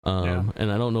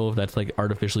 And I don't know if that's like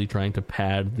artificially trying to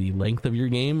pad the length of your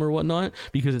game or whatnot,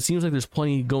 because it seems like there's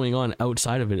plenty going on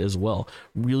outside of it as well.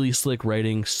 Really slick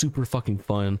writing, super fucking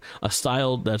fun, a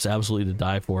style that's absolutely to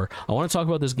die for. I want to talk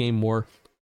about this game more.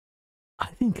 I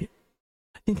think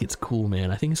it's cool, man.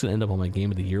 I think it's gonna end up on my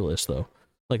game of the year list, though.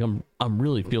 Like I'm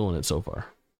really feeling it so far.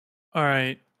 All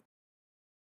right,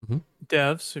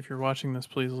 devs, if you're watching this,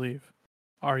 please leave.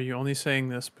 Are you only saying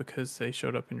this because they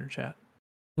showed up in your chat?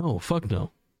 No, fuck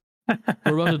no.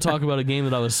 We're about to talk about a game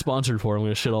that I was sponsored for. I'm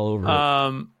gonna shit all over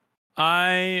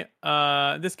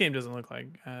it. This game doesn't look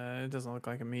like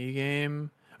a me game.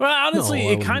 Well, honestly,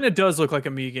 it kind of does look like a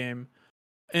me game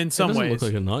in some ways. It doesn't look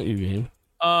like a not you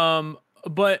game.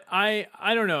 But I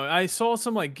don't know. I saw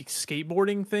some like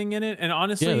skateboarding thing in it, and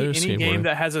honestly, any game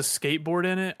that has a skateboard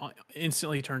in it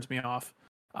instantly turns me off.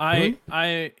 Really?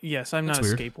 I'm not a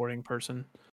skateboarding person.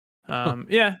 Huh.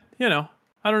 Yeah,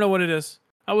 I don't know what it is.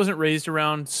 I wasn't raised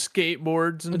around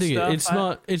skateboards and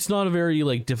stuff. It's not a very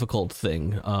like difficult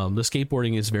thing. The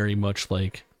skateboarding is very much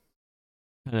like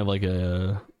kind of like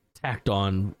a tacked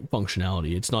on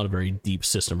functionality. It's not a very deep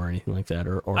system or anything like that.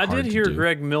 Or I did hear do.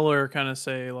 Greg Miller kind of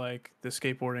say like the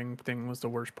skateboarding thing was the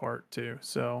worst part too.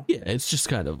 So yeah, it's just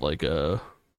kind of like a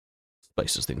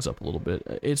spices things up a little bit.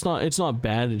 It's not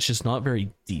bad. It's just not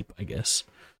very deep, I guess.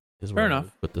 Is fair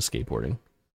enough. With the skateboarding,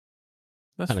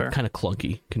 that's fair. Kind of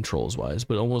clunky controls wise,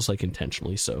 but almost like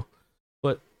intentionally so.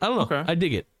 But I don't know. Okay. I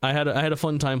dig it. I had a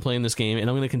fun time playing this game, and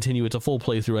I'm going to continue. It's a full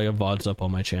playthrough. I have VODs up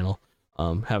on my channel.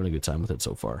 Having a good time with it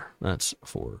so far. That's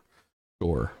for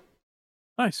sure.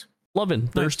 Nice. Loving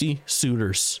Thirsty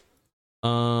Suitors.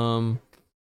 Let's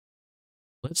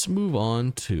move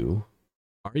on to.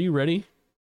 Are you ready?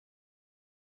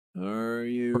 Are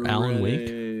you for Alan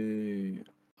ready? Wake?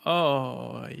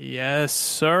 Oh, yes,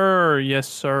 sir. Yes,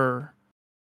 sir.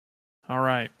 All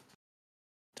right.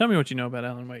 Tell me what you know about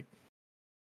Alan Wake.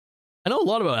 I know a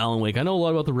lot about Alan Wake. I know a lot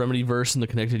about the Remedyverse and the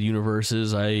connected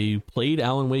universes. I played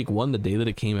Alan Wake 1 the day that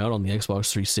it came out on the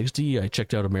Xbox 360. I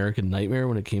checked out American Nightmare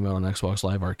when it came out on Xbox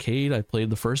Live Arcade. I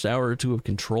played the first hour or two of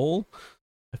Control.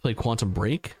 I played Quantum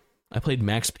Break. I played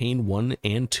Max Payne 1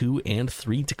 and 2 and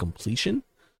 3 to completion.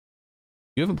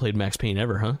 You haven't played Max Payne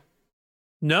ever, huh?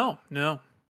 No. I'm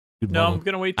going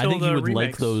to wait till the remakes. I think you would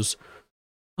like those.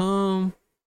 Yeah,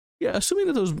 assuming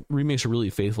that those remakes are really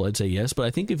faithful, I'd say yes. But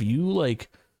I think if you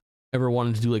ever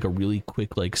wanted to do a really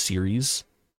quick series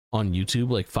on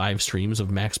YouTube, 5 streams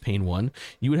of Max Payne 1,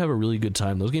 you would have a really good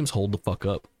time. Those games hold the fuck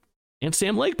up. And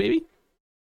Sam Lake, baby.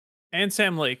 And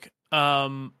Sam Lake.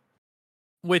 Okay,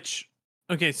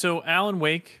 so Alan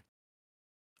Wake,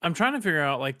 I'm trying to figure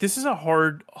out, this is a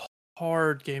hard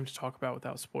game to talk about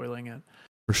without spoiling it.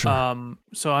 For sure.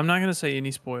 So I'm not going to say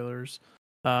any spoilers.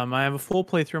 I have a full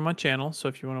playthrough on my channel, so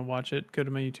if you want to watch it, go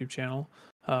to my YouTube channel.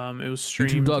 It was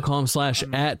streamed.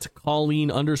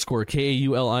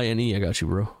 YouTube.com/@Kaulin_KAULINE. I got you,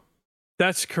 bro.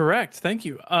 That's correct. Thank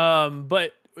you.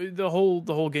 But the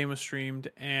whole game was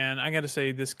streamed, and I got to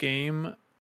say, this game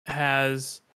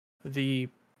has the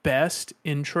best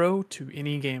intro to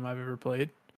any game I've ever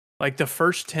played. The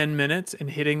first 10 minutes and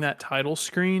hitting that title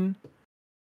screen,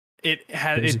 it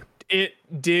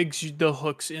digs the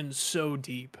hooks in so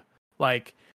deep.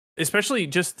 Especially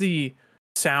just the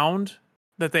sound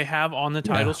that they have on the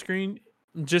title screen,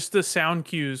 just the sound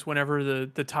cues whenever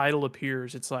the title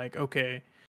appears. It's okay,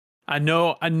 I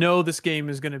know this game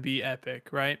is going to be epic,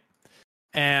 right?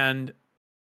 And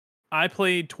I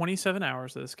played 27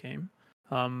 hours of this game.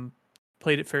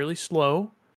 Played it fairly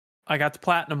slow. I got the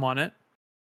platinum on it.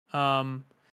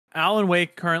 Alan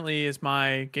Wake currently is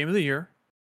my game of the year,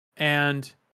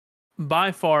 and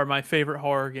by far my favorite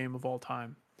horror game of all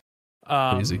time.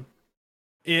 Crazy.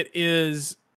 It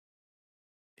is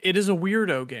a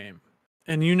weirdo game,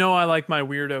 and I like my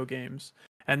weirdo games.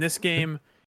 And this game,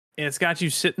 it's got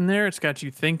you sitting there. It's got you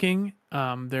thinking.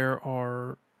 There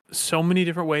are so many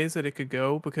different ways that it could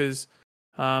go, because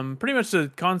pretty much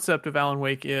the concept of Alan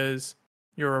Wake is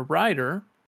you're a writer,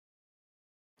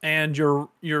 and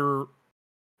your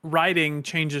writing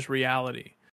changes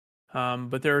reality.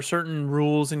 But there are certain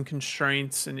rules and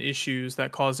constraints and issues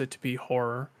that cause it to be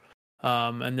horror.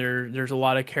 And there's a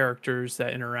lot of characters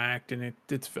that interact, and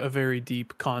it's a very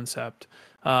deep concept.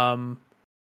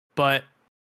 But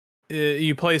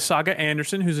you play Saga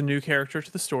Anderson, who's a new character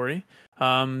to the story.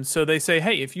 So they say,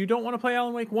 hey, if you don't want to play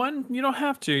Alan Wake 1, you don't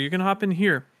have to. You can hop in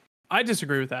here. I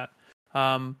disagree with that.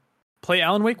 Play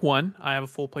Alan Wake 1. I have a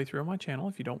full playthrough on my channel.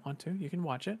 If you don't want to, you can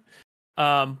watch it.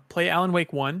 Play Alan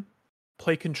Wake 1.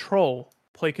 Play Control.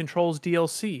 Play Control's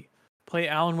DLC. Play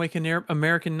Alan Wake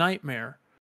American Nightmare.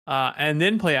 And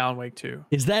then play Alan Wake 2.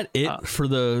 Is that it for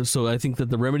the... So I think that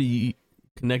the Remedy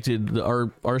connected, the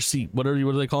RC... What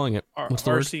are they calling it? What's the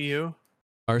RCU? Word?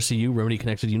 RCU, Remedy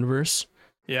Connected Universe.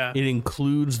 Yeah. It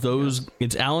includes those... Yes.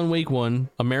 It's Alan Wake 1,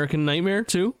 American Nightmare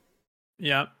 2.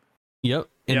 Yep.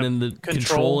 And then the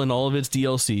Control and all of its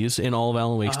DLCs, and all of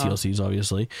Alan Wake's DLCs,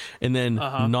 obviously. And then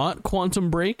not Quantum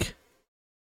Break?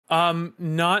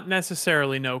 Not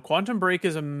necessarily, no. Quantum Break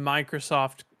is a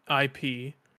Microsoft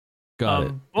IP. Got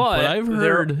it. But I've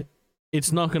heard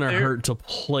it's not going to hurt to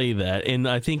play that. And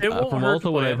I think from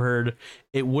also what I've heard,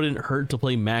 it wouldn't hurt to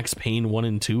play Max Payne 1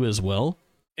 and 2 as well.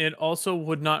 It also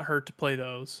would not hurt to play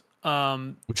those.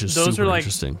 Which is super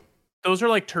interesting. Those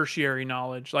are tertiary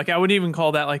knowledge. I wouldn't even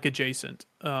call that adjacent.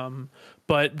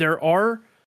 But there are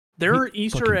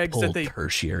Easter eggs that they...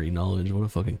 Tertiary knowledge. What a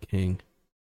fucking king.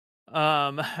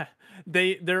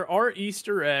 There are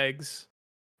Easter eggs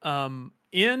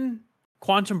in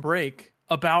Quantum Break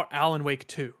about Alan Wake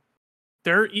 2.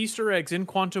 There are Easter eggs in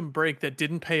Quantum Break that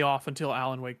didn't pay off until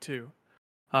Alan Wake 2.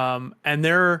 And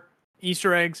there are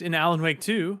Easter eggs in Alan Wake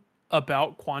 2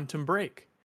 about Quantum Break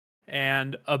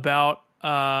and about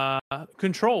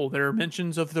Control. There are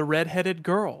mentions of the redheaded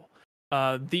girl.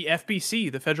 The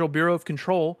FBC, the Federal Bureau of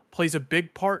Control, plays a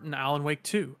big part in Alan Wake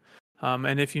 2.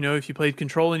 And if you played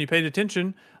Control and you paid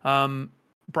attention,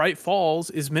 Bright Falls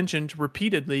is mentioned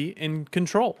repeatedly in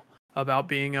Control about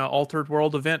being an altered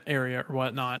world event area or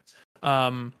whatnot.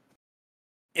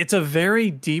 It's a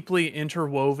very deeply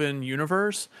interwoven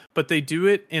universe, but they do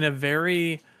it in a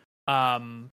very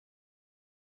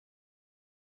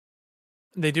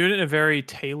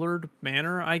tailored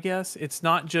manner, I guess. It's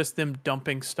not just them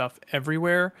dumping stuff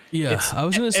everywhere. Yeah, I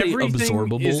was going to say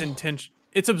absorbable.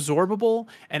 It's absorbable,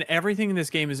 and everything in this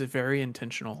game is very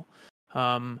intentional.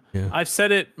 I've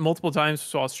said it multiple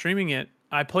times while streaming it.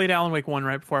 I played Alan Wake 1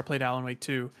 right before I played Alan Wake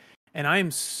 2, and I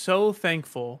am so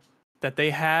thankful that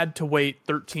they had to wait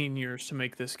 13 years to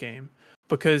make this game,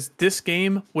 because this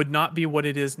game would not be what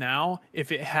it is now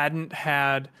if it hadn't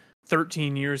had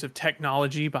 13 years of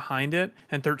technology behind it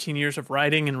and 13 years of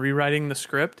writing and rewriting the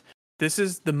script. This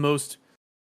is the most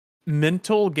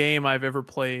mental game I've ever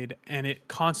played, and it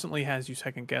constantly has you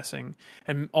second guessing.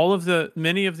 And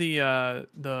many of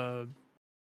the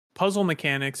puzzle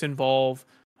mechanics involve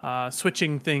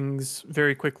switching things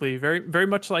very quickly, very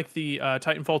much like the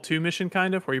Titanfall 2 mission,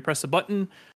 kind of, where you press a button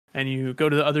and you go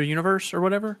to the other universe or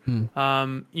whatever.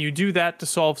 You do that to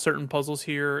solve certain puzzles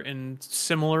here in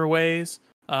similar ways.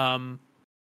 I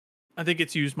think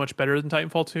it's used much better than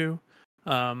Titanfall 2,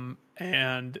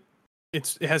 and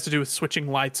it has to do with switching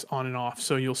lights on and off.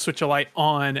 So you'll switch a light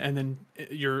on, and then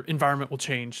your environment will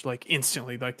change like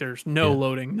instantly. Like there's no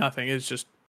loading, nothing. It's just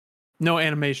no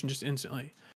animation, just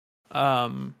instantly.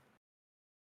 And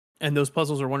those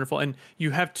puzzles are wonderful. And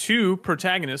you have two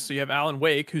protagonists. So you have Alan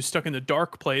Wake, who's stuck in the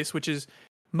dark place, which is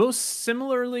most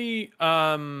similarly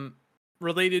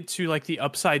related to like the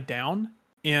Upside Down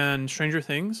in Stranger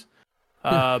Things.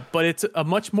 But it's a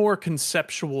much more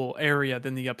conceptual area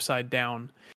than the Upside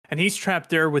Down. And he's trapped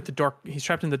there with he's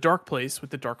trapped in the dark place with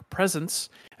the dark presence,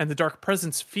 and the dark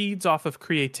presence feeds off of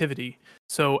creativity.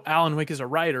 So Alan Wake is a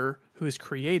writer who is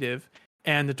creative,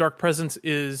 and the dark presence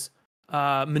is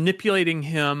manipulating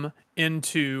him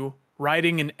into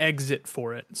writing an exit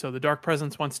for it. So the dark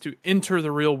presence wants to enter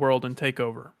the real world and take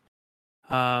over.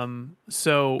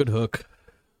 So good hook.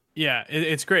 Yeah,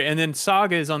 it's great. And then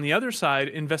Saga is on the other side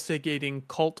investigating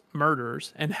cult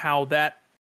murders and how that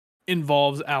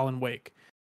involves Alan Wake.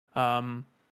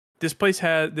 This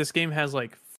game has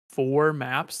like 4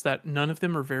 maps that none of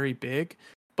them are very big,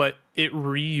 but it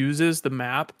reuses the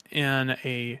map in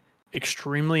a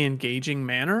extremely engaging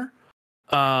manner.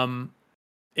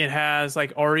 It has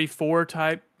like RE4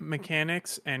 type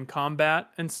mechanics and combat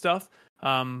and stuff.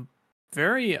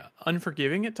 Very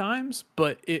unforgiving at times,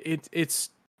 but it's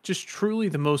just truly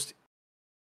the most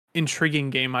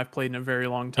intriguing game I've played in a very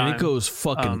long time. And it goes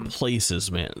fucking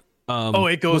places, man.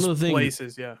 It goes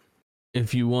places, yeah.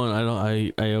 If you want,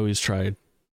 I always try.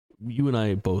 You and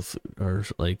I both are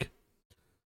like,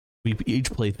 we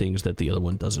each play things that the other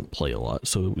one doesn't play a lot,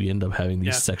 so we end up having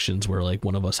these sections where like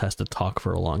one of us has to talk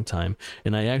for a long time.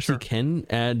 And I actually can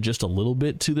add just a little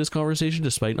bit to this conversation,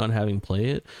 despite not having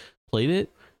played it.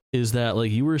 Is that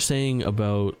like you were saying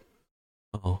about?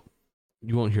 Oh,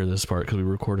 you won't hear this part because we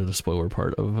recorded a spoiler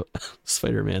part of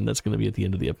Spider-Man that's going to be at the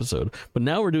end of the episode. But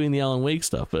now we're doing the Alan Wake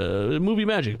stuff, movie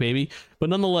magic, baby. But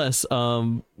nonetheless,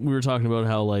 we were talking about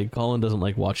how like Kaulin doesn't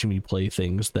like watching me play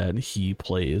things that he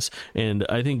plays, and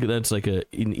I think that's like an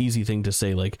easy thing to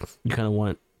say. Like you kind of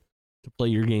want to play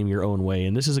your game your own way,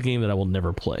 and this is a game that I will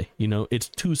never play. You know, it's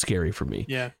too scary for me.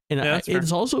 Yeah, and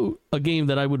it's also a game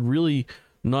that I would really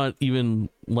not even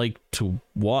like to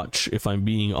watch if I'm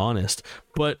being honest,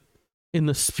 but in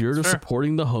the spirit of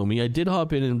supporting the homie, I did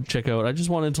hop in and check out. I just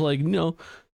wanted to, like, you know,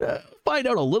 find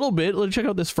out a little bit. Let's check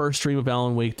out this first stream of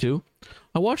Alan Wake 2.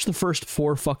 I watched the first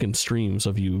 4 fucking streams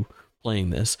of you playing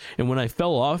this, and when I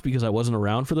fell off because I wasn't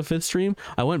around for the 5th stream,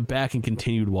 I went back and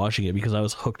continued watching it because I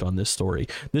was hooked on this story.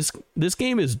 This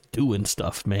game is doing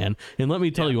stuff, man. And let me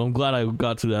tell you, I'm glad I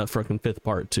got to that fucking 5th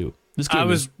part too. This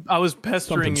game I was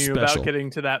pestering you about getting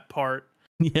to that part.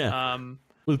 Yeah,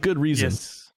 with good reason.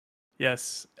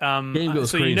 Yes. Game goes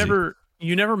so crazy.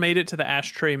 you never made it to the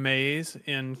ashtray maze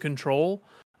in Control,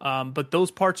 but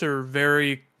those parts are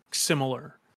very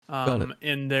similar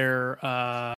in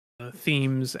their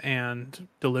themes and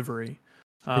delivery.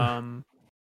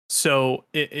 So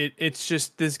it's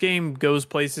just, this game goes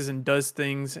places and does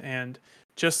things, and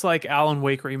just like Alan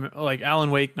Wake, not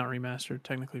remastered,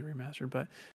 technically remastered, but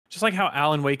just like how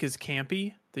Alan Wake is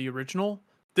campy, the original,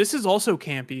 this is also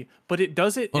campy, but it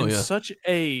does it in such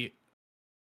a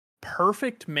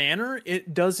perfect manner.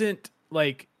 It doesn't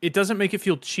make it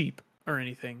feel cheap or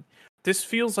anything. This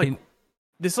feels like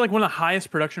this is like one of the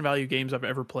highest production value games I've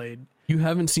ever played. You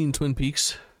haven't seen Twin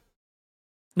Peaks?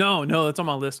 No, that's on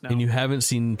my list now. And you haven't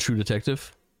seen True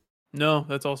Detective? No,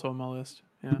 that's also on my list.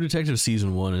 Yeah. Detective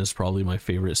Season 1 is probably my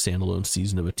favorite standalone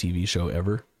season of a TV show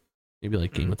ever. Maybe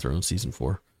like Game of Thrones Season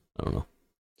 4. I don't know.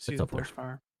 Season 4's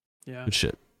fire. Yeah. Good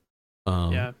shit.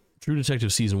 Yeah. True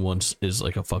Detective Season 1 is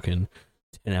like a fucking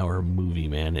 10-hour movie,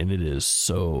 man, and it is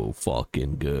so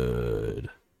fucking good.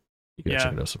 You gotta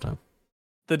check it out sometime.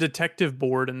 The detective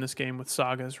board in this game with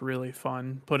Saga is really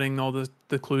fun. Putting all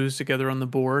the clues together on the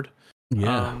board.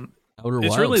 Yeah. Outer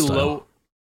Wild really style. Low.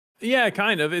 Yeah,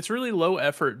 kind of. It's really low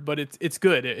effort, but it's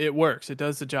good. It works. It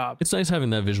does the job. It's nice having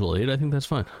that visual aid. I think that's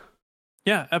fine.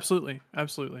 Yeah, absolutely.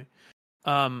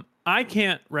 I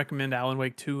can't recommend Alan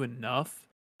Wake 2 enough.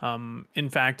 In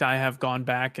fact, I have gone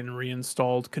back and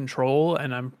reinstalled Control,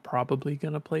 and I'm probably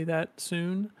gonna play that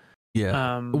soon.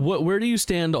 Yeah. Where do you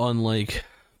stand on like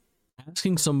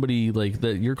asking somebody like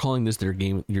that? You're calling this your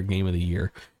game of the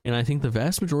year, and I think the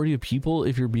vast majority of people,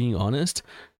 if you're being honest,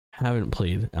 haven't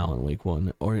played Alan Wake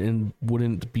 1 and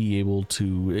wouldn't be able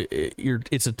to.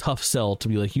 It's a tough sell to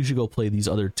be like, you should go play these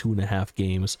other 2.5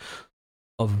 games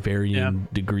of varying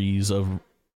degrees of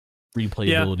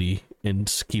replayability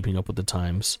and keeping up with the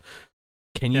times.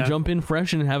 Can you jump in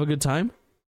fresh and have a good time?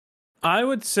 I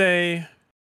would say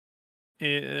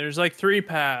there's like 3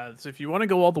 paths. If you want to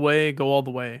go all the way, go all the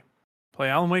way. Play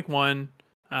Alan Wake 1,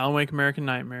 Alan Wake American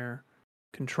Nightmare,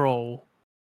 Control,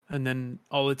 and then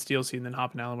all its DLC, and then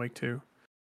hop in Alan Wake 2.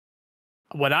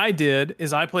 What I did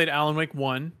is I played Alan Wake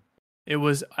 1. It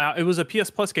was a PS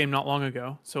Plus game not long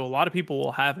ago, so a lot of people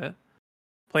will have it.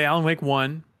 Play Alan Wake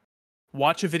 1,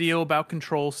 watch a video about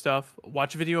Control stuff,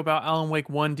 watch a video about Alan Wake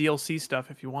 1 DLC stuff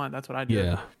if you want. That's what I did.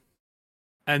 Yeah.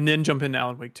 And then jump into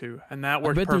Alan Wake 2. And that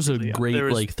worked perfectly. I bet there's a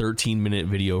great like 13-minute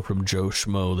video from Joe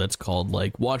Schmo that's called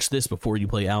like, watch this before you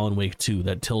play Alan Wake 2.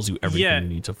 That tells you everything you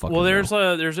need to fucking know.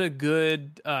 There's a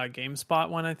good GameSpot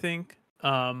one, I think.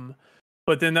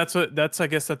 But then that's I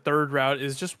guess the third route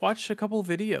is just watch a couple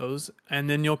videos and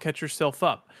then you'll catch yourself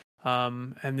up.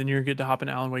 And then you're good to hop in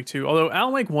Alan Wake 2. Although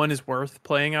Alan Wake 1 is worth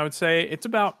playing, I would say. It's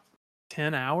about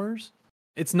 10 hours.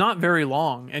 It's not very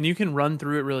long, and you can run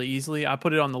through it really easily. I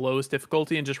put it on the lowest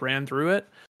difficulty and just ran through it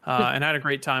and had a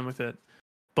great time with it.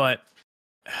 But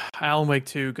Alan Wake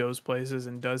 2 goes places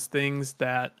and does things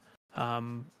that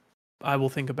I will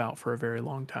think about for a very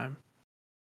long time.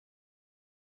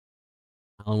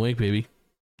 Alan Wake, baby.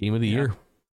 Game of the year.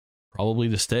 Probably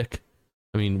the stick.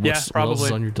 I mean, what else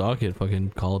is on your docket?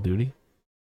 Fucking Call of Duty?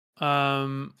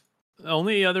 The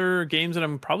only other games that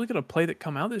I'm probably going to play that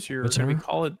come out this year are going to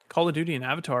be Call of Duty and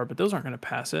Avatar, but those aren't going to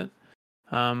pass it.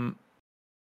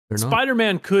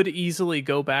 Spider-Man could easily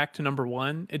go back to number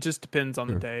 1. It just depends on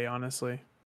the day, honestly.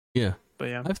 Yeah. But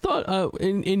yeah. I've thought,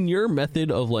 in your method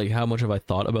of like how much have I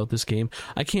thought about this game,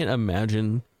 I can't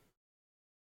imagine.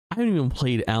 I haven't even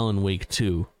played Alan Wake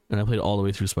 2, and I played all the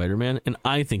way through Spider-Man, and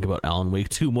I think about Alan Wake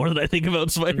 2 more than I think about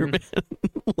Spider-Man.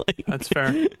 Like, that's fair.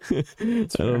 I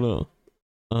don't know.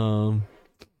 You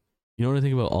know what I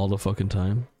think about all the fucking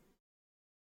time?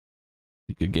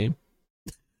 Good game.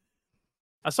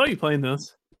 I saw you playing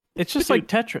this. It's just like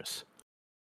Tetris.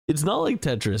 It's not like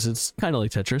Tetris. It's kind of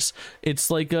like Tetris. It's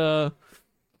like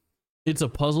it's a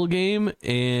puzzle game,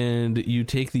 and you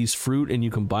take these fruit and you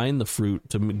combine the fruit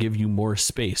to give you more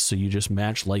space. So you just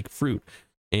match like fruit,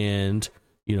 and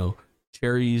you know.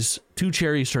 2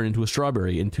 cherries turn into a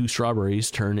strawberry, and 2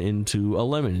 strawberries turn into a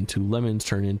lemon, and 2 lemons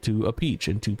turn into a peach,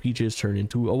 and 2 peaches turn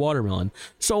into a watermelon,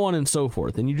 so on and so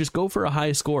forth. And you just go for a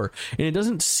high score, and it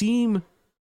doesn't seem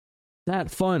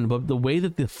that fun, but the way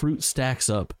that the fruit stacks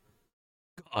up,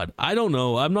 God, I don't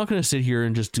know. I'm not going to sit here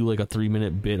and just do like a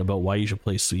 3-minute bit about why you should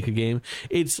play Suika game.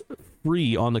 It's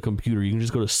free on the computer. You can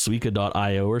just go to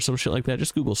suika.io or some shit like that.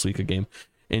 Just Google Suika game,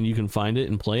 and you can find it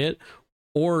and play it.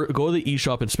 Or go to the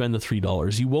eShop and spend the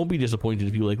 $3. You won't be disappointed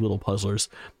if you like little puzzlers.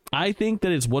 I think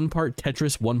that it's 1 part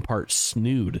Tetris, 1 part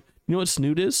Snood. You know what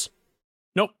Snood is?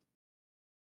 Nope.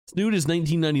 Snood is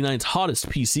 1999's hottest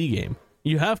PC game.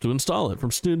 You have to install it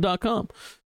from snood.com.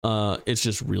 It's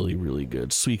just really, really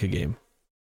good. Suika game.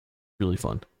 Really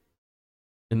fun.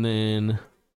 And then...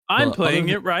 I'm playing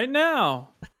it right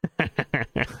now.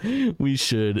 We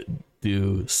should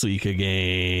do Suika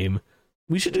game.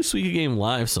 We should do Suika game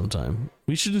live sometime.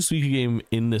 We should do Suika game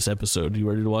in this episode. You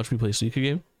ready to watch me play Suika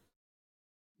game?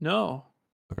 No. All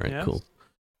right, cool.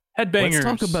 Headbangers.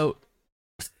 Let's talk about...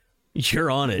 You're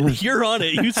on it. You're on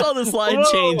it. You saw the slide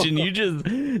change and you just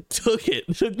took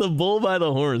the bull by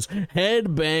the horns.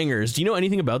 Headbangers. Do you know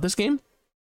anything about this game?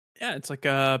 Yeah, it's like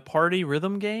a party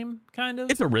rhythm game, kind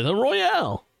of. It's a rhythm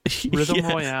royale. Rhythm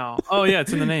Royale. Oh yeah,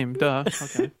 it's in the name. Duh.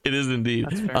 Okay. It is indeed.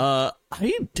 I'm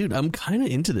kind of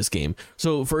into this game.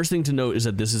 So first thing to note is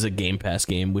that this is a Game Pass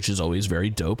game, which is always very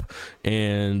dope,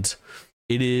 and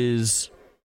it is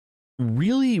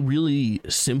really, really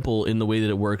simple in the way that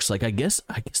it works. Like, I guess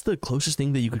the closest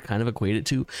thing that you could kind of equate it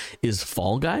to is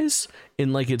Fall Guys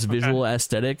in like its visual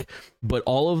aesthetic, but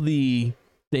all of the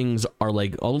things are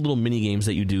like all the little mini games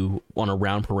that you do on a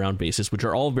round per round basis, which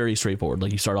are all very straightforward.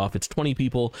 Like, you start off, it's 20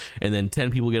 people, and then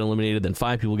 10 people get eliminated, then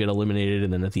 5 people get eliminated,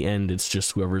 and then at the end it's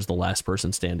just whoever's the last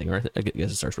person standing. Or I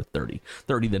guess it starts with 30,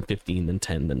 then 15, then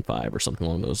 10, then 5, or something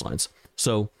along those lines.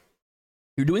 So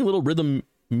you're doing little rhythm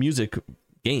music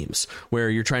games where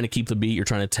you're trying to keep the beat, you're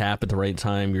trying to tap at the right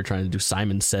time, you're trying to do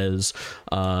Simon Says,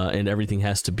 and everything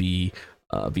has to be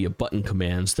via button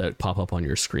commands that pop up on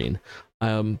your screen.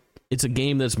 It's a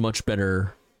game that's much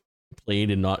better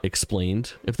played and not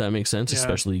explained, if that makes sense,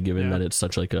 especially given that it's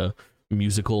such like a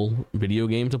musical video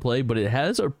game to play, but it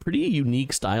has a pretty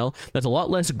unique style that's a lot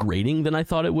less grating than I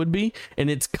thought it would be, and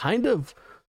it's kind of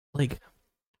like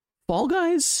Fall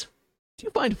Guys. Do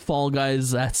you find Fall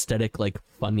Guys aesthetic like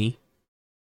funny?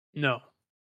 No.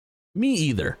 Me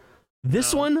either.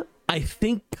 This one, I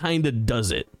think, kind of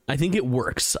does it. I think it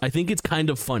works. I think it's kind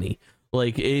of funny.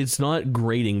 Like, it's not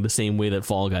grating the same way that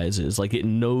Fall Guys is. Like, it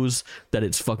knows that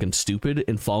it's fucking stupid,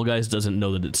 and Fall Guys doesn't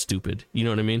know that it's stupid. You know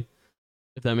what I mean?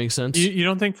 If that makes sense. You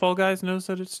don't think Fall Guys knows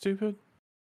that it's stupid?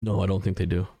 No, I don't think they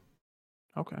do.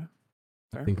 Okay.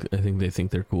 Fair. I think they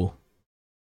think they're cool.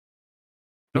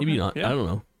 Maybe not. Yeah. I don't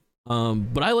know.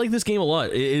 But I like this game a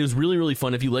lot. It is really, really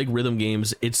fun. If you like rhythm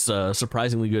games, it's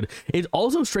surprisingly good. It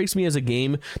also strikes me as a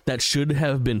game that should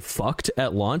have been fucked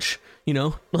at launch. You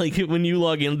know, like when you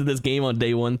log into this game on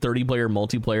day one, 30-player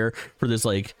multiplayer for this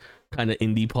like kind of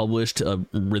indie published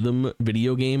rhythm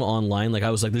video game online. Like,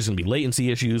 I was like, there's gonna be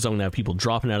latency issues. I'm gonna have people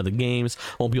dropping out of the games.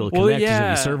 I won't be able to connect. There's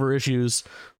gonna be server issues.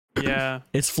 Yeah,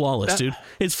 it's flawless, dude.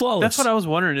 It's flawless. That's what I was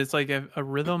wondering. It's like an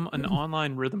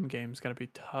online rhythm game's gotta be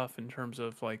tough in terms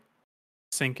of like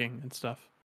syncing and stuff.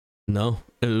 No,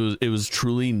 it was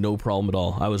truly no problem at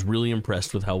all. I was really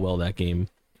impressed with how well that game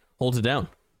holds it down.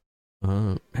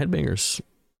 Headbangers,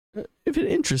 if it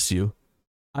interests you,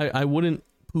 I wouldn't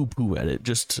poo at it.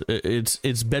 Just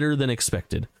it's better than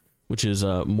expected, which is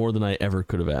more than I ever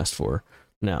could have asked for.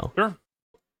 Now, sure,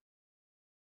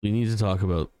 we need to talk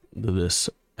about this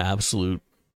absolute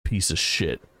piece of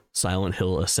shit, Silent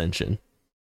Hill Ascension.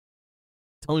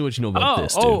 Tell me what you know about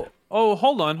this, dude.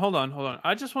 Hold on.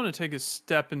 I just want to take a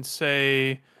step and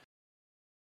say,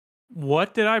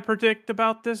 what did I predict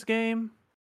about this game?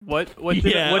 What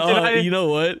did I? You know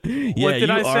what? Yeah, what did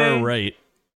you I say? are right.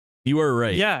 You are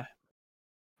right. Yeah,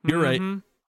 you're right.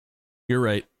 You're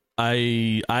right.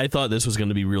 I thought this was going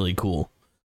to be really cool,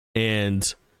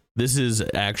 and this is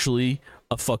actually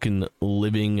a fucking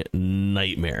living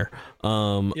nightmare.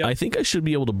 Yep. I think I should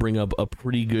be able to bring up a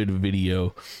pretty good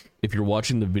video if you're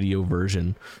watching the video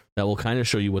version that will kind of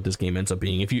show you what this game ends up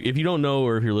being. If you don't know,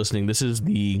 or if you're listening, this is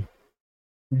the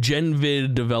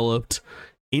GenVid developed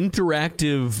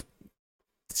interactive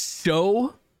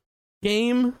show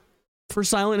game for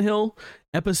Silent Hill.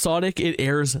 Episodic. It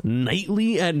airs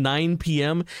nightly at 9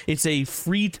 p.m. It's a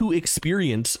free to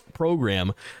experience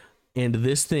program, and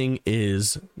this thing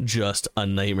is just a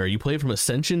nightmare. You play it from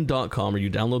Ascension.com, or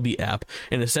you download the app,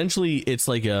 and essentially it's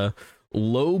like a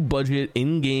low budget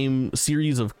in-game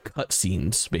series of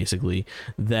cutscenes, basically,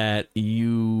 that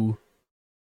you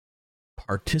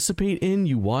participate in,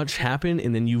 you watch happen,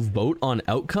 and then you vote on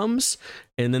outcomes.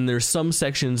 And then there's some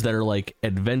sections that are like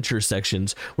adventure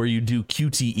sections where you do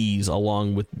QTEs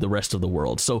along with the rest of the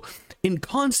world. So in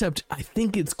concept, I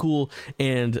think it's cool.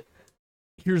 And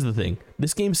here's the thing,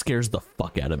 this game scares the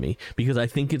fuck out of me, because I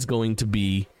think it's going to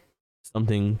be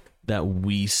something that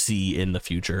we see in the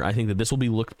future. I think that this will be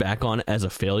looked back on as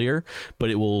a failure, but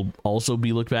it will also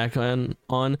be looked back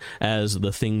on as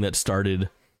the thing that started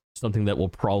something that will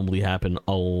probably happen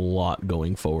a lot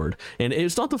going forward. And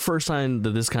it's not the first time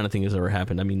that this kind of thing has ever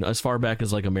happened. I mean, as far back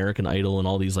as like American Idol and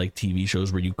all these like TV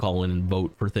shows where you call in and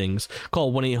vote for things.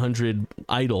 Call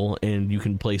 1-800-IDOL and you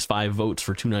can place 5 votes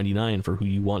for $2.99 for who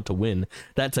you want to win.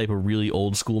 That type of really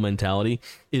old school mentality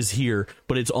is here,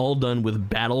 but it's all done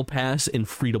with battle pass and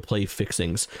free to play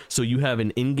fixings. So you have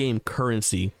an in-game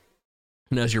currency,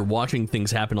 and as you're watching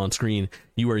things happen on screen,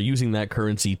 you are using that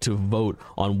currency to vote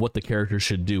on what the characters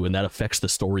should do, and that affects the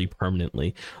story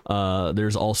permanently.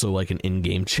 There's also like an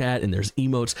in-game chat, and there's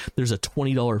emotes. There's a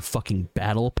 $20 fucking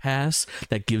battle pass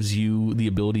that gives you the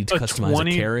ability to customize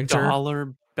a character.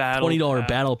 $20 $20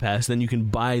 battle pass, then you can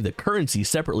buy the currency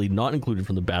separately, not included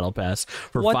from the battle pass,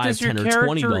 for $5, $10, or $20. What does your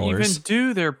character even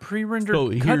do? They're pre-rendered So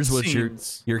here's what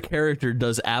cutscenes. your character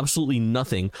does: absolutely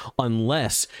nothing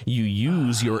unless you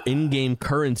use your in-game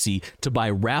currency to buy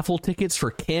raffle tickets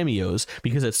for cameos,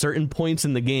 because at certain points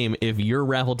in the game, if your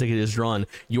raffle ticket is drawn,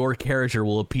 your character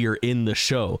will appear in the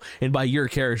show. And by your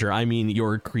character, I mean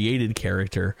your created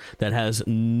character that has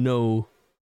no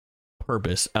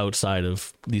purpose outside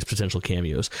of these potential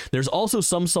cameos. There's also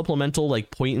some supplemental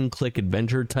like point and click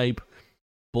adventure type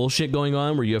bullshit going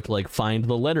on where you have to like find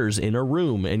the letters in a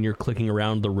room and you're clicking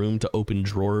around the room to open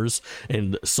drawers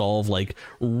and solve like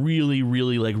really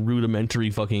like rudimentary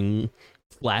fucking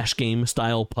flash game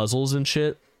style puzzles and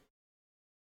shit.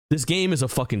 This game is a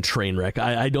fucking train wreck.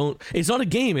 It's not a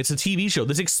game, it's a TV show.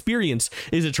 This experience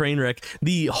is a train wreck.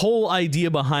 The whole idea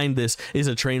behind this is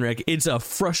a train wreck. It's a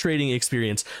frustrating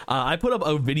experience. I put up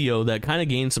a video that kind of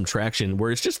gained some traction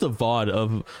where it's just the VOD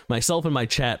of myself and my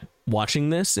chat watching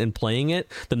this and playing it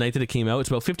the night that it came out. It's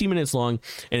about 50 minutes long,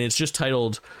 and it's just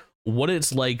titled "What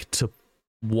It's Like to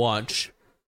Watch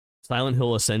Silent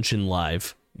Hill Ascension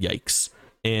Live." Yikes.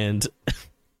 And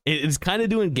it's kind of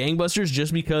doing gangbusters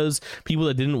just because people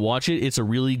that didn't watch it, it's a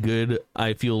really good,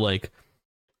 I feel like,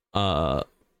 I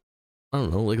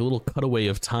don't know, like a little cutaway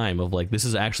of time of like, this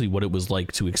is actually what it was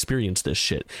like to experience this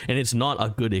shit. And it's not a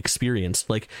good experience.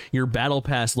 Like, your battle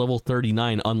pass level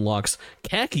 39 unlocks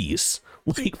khakis,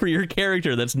 like, for your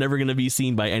character that's never going to be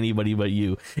seen by anybody but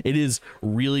you. It is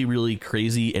really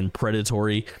crazy and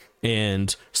predatory,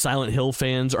 and Silent Hill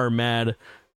fans are mad.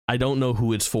 I don't know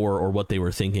who it's for or what they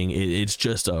were thinking. It's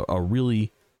just a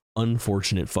really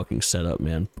unfortunate fucking setup,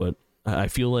 man. But I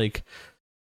feel like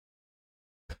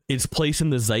its place in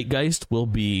the zeitgeist will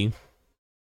be,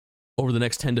 over the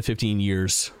next 10 to 15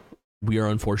 years, we are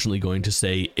unfortunately going to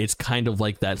say it's kind of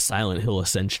like that Silent Hill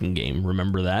Ascension game.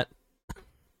 Remember that?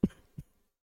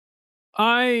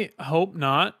 I hope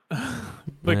not.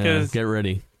 Because get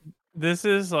ready. This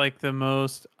is like the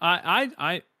most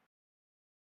I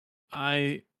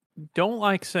don't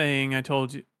like saying I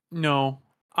told you. No,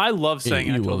 I love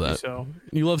saying I told you so.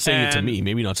 You love saying it to me,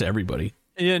 maybe not to everybody.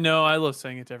 Yeah, no, I love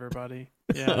saying it to everybody.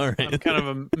 Yeah, all right. I'm kind of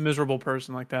a miserable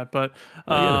person like that. But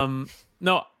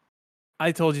no,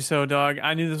 I told you so, dog.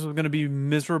 I knew this was going to be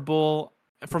miserable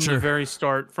from the very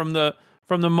start. From the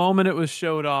moment it was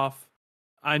showed off,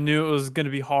 I knew it was going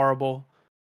to be horrible.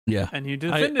 Yeah, and you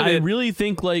defended it. I really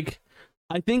think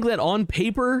I think that on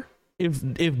paper,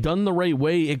 if done the right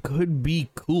way, it could be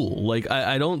cool. Like,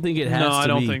 I don't think it has to be. No, I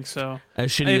don't think so.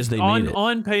 As shitty as they made it.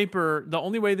 On paper, the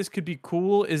only way this could be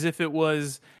cool is if it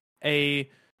was a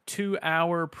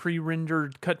 2-hour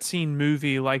pre-rendered cutscene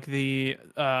movie like the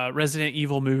Resident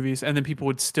Evil movies, and then people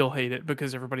would still hate it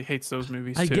because everybody hates those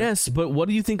movies too. I guess, but what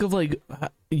do you think of, like,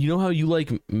 you know how you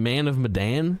like Man of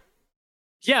Medan?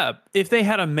 Yeah, if they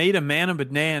had made a Man of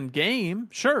Medan game,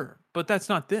 sure, but that's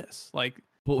not this. Like,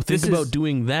 well, think about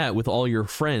doing that with all your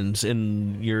friends,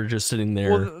 and you're just sitting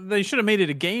there. Well, they should have made it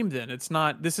a game then. It's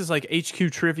not. This is like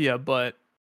HQ Trivia, but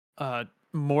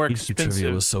more expensive. HQ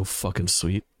Trivia was so fucking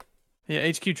sweet. Yeah,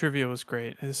 HQ Trivia was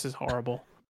great. This is horrible.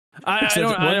 One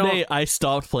day I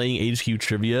stopped playing HQ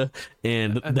Trivia,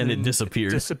 and then it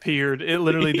disappeared. It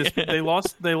literally they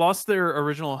lost their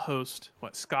original host.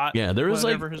 What, Scott? Yeah, there was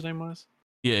whatever his name was.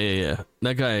 Yeah.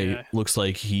 That guy looks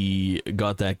like he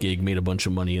got that gig, made a bunch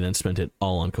of money, and then spent it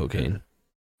all on cocaine.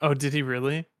 Oh, did he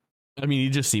really? I mean, he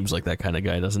just seems like that kind of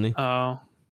guy, doesn't he? Oh,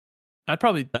 I'd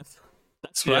probably. That's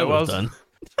what I would have done.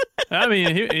 I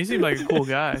mean, he seemed like a cool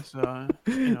guy, so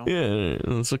you know. Yeah,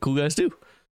 that's what cool guys do.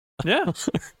 Yeah.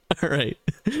 All right.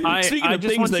 Speaking of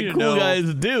things that cool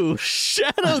guys do,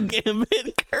 Shadow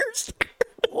Gambit Cursed.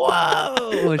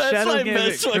 Whoa, that's Shadow my Gambit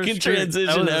best fucking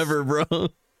transition ever, bro.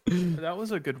 That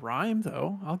was a good rhyme,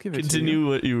 though. I'll give it. Continue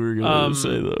what you were going to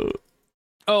say, though.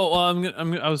 Oh,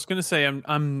 I was going to say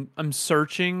I'm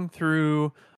searching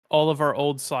through all of our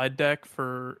old slide deck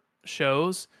for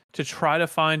shows to try to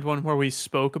find one where we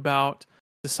spoke about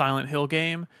the Silent Hill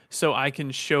game, so I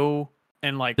can show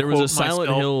and like. There was a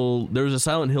Silent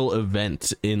Hill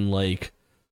event in like.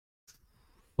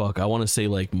 Fuck, I want to say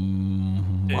like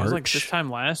March. It was like this time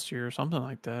last year or something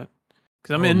like that.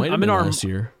 Because I'm in our last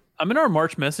year. I'm in our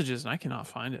March messages and I cannot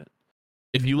find it.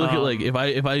 If you look at like if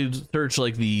I search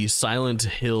like the Silent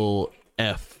Hill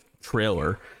F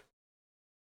trailer,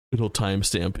 it'll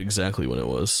timestamp exactly when it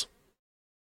was.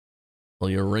 I'll tell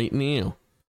you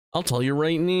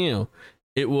right now.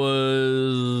 It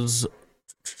was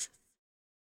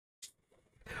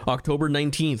October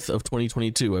 19th of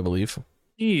 2022, I believe.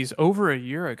 Jeez, over a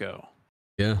year ago.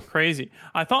 Yeah. Crazy.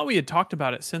 I thought we had talked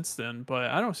about it since then,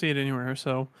 but I don't see it anywhere.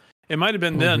 So It might have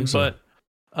been then, but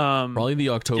probably the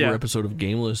October episode of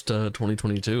GameList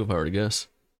 2022, if I were to guess.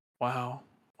 Wow,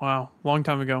 long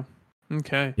time ago.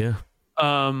 Okay. Yeah.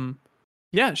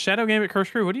 Shadow Gambit Curse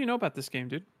Crew. What do you know about this game,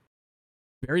 dude?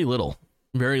 Very little.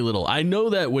 I know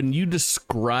that when you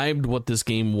described what this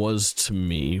game was to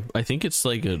me, I think it's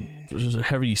like a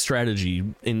heavy strategy,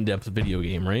 in-depth video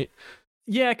game, right?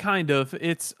 Yeah, kind of.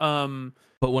 It's But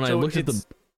when I looked at the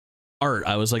art,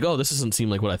 I was like, oh, this doesn't seem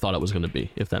like what I thought it was going to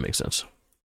be, if that makes sense.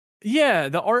 Yeah,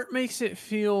 the art makes it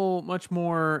feel much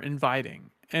more inviting.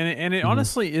 And it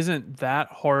honestly isn't that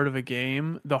hard of a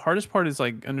game. The hardest part is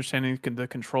like understanding the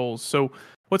controls. So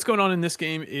what's going on in this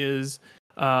game is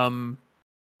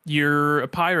you're a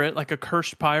pirate, like a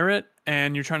cursed pirate,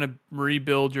 and you're trying to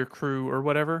rebuild your crew or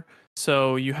whatever.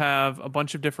 So you have a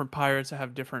bunch of different pirates that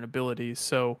have different abilities.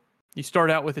 So you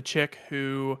start out with a chick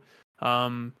who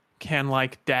can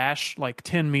like dash like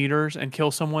 10 meters and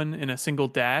kill someone in a single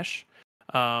dash.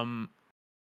 And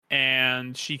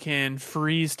she can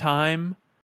freeze time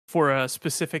for a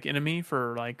specific enemy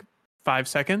for like 5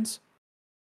 seconds.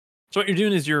 So what you're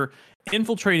doing is you're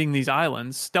infiltrating these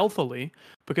islands stealthily,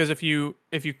 because if you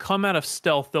come out of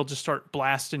stealth, they'll just start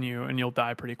blasting you and you'll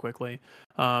die pretty quickly.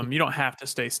 You don't have to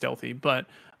stay stealthy, but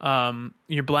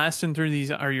you're blasting through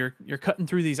these, or you're cutting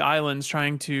through these islands,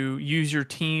 trying to use your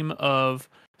team of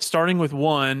starting with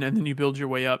 1, and then you build your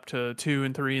way up to 2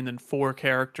 and 3 and then 4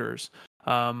 characters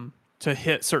to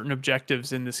hit certain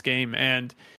objectives in this game.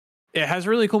 And it has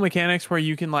really cool mechanics where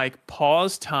you can like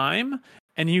pause time,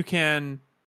 and you can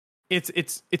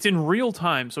it's in real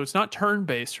time, so it's not turn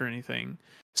based or anything.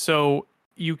 So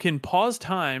you can pause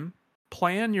time,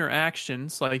 plan your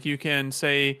actions. Like you can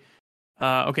say,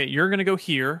 okay, you're gonna go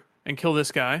here and kill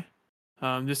this guy.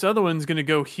 This other one's gonna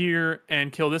go here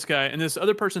and kill this guy, and this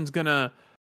other person's gonna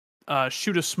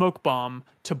shoot a smoke bomb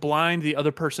to blind the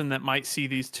other person that might see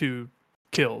these 2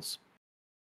 kills.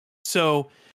 So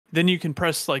then you can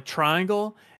press like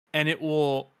triangle, and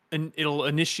it'll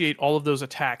initiate all of those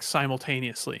attacks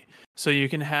simultaneously. So you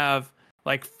can have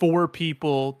like 3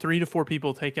 to 4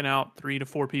 people taking out 3 to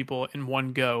 4 people in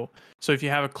one go. So if you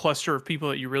have a cluster of people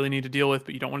that you really need to deal with,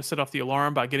 but you don't want to set off the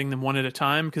alarm by getting them one at a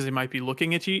time because they might be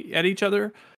looking at each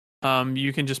other,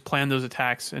 you can just plan those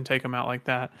attacks and take them out like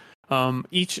that.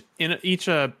 Each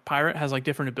pirate has like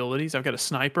different abilities. I've got a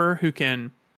sniper who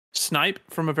can snipe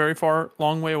from a very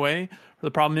long way away. The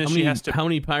problem is how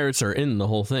many pirates are in the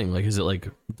whole thing? Like, is it like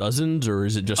dozens, or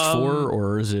is it just 4,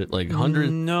 or is it like 100?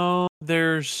 No,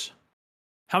 there's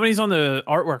how many's on the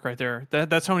artwork right there?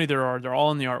 That's how many there are. They're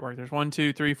all in the artwork. There's 1,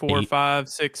 2, 3, 4, 8. 5,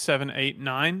 6, 7, 8,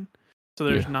 9. So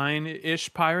there's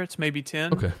 9-ish pirates, maybe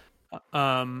 10. Okay.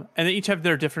 And they each have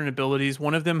their different abilities.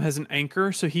 One of them has an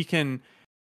anchor, so he can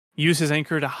use his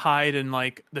anchor to hide in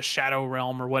like the shadow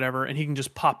realm or whatever, and he can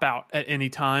just pop out at any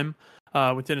time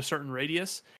within a certain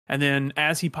radius. And then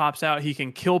as he pops out, he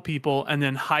can kill people and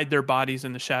then hide their bodies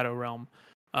in the shadow realm.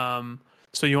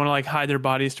 So you want to like hide their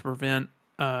bodies to prevent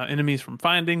enemies from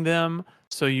finding them,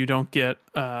 so you don't get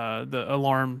the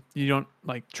alarm. You don't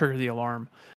like trigger the alarm.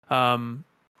 I'm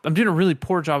doing a really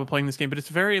poor job of playing this game, but it's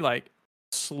a very like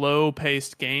slow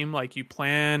paced game. Like you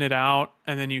plan it out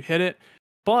and then you hit it.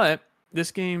 But this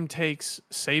game takes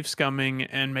save scumming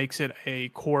and makes it a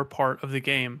core part of the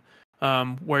game,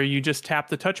 where you just tap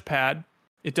the touchpad.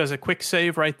 It does a quick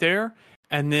save right there,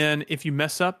 and then if you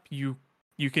mess up, you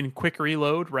can quick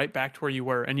reload right back to where you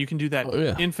were, and you can do that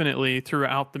infinitely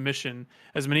throughout the mission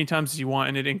as many times as you want.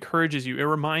 And it encourages you. It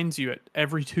reminds you at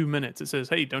every 2 minutes. It says,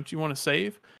 "Hey, don't you want to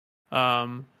save?"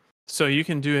 So you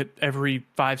can do it every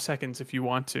 5 seconds if you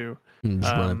want to.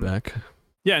 Just run it back.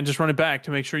 Yeah, and just run it back to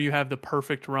make sure you have the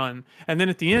perfect run. And then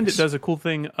at the end, it does a cool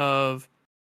thing of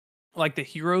like the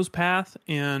hero's path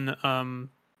in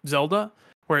Zelda,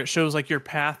 where it shows like your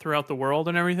path throughout the world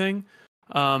and everything.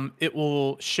 It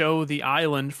will show the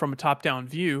island from a top-down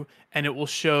view, and it will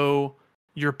show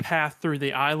your path through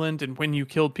the island and when you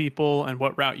killed people and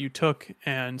what route you took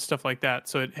and stuff like that.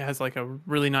 So it has like a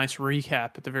really nice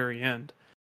recap at the very end.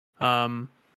 The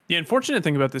unfortunate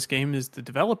thing about this game is the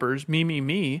developers,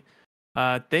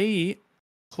 they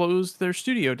closed their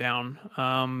studio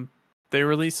down. They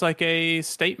released like a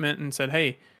statement and said,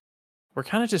 "Hey, we're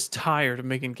kind of just tired of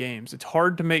making games. It's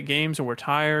hard to make games, and we're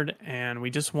tired, and we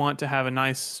just want to have a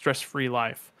nice, stress-free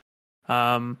life."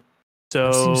 That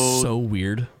seems so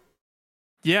weird.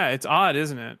 Yeah, it's odd,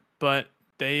 isn't it? But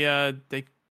they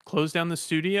closed down the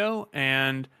studio,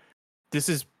 and this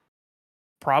is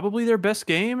probably their best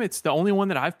game. It's the only one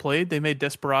that I've played. They made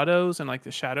Desperados and like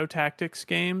the Shadow Tactics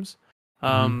games.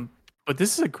 But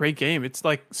this is a great game. It's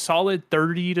like solid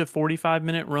 30 to 45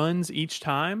 minute runs each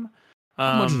time.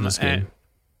 How much is this game?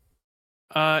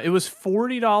 It was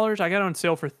 $40. I got it on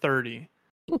sale for $30.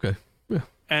 Okay. Yeah.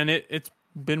 And it's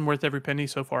been worth every penny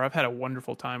so far. I've had a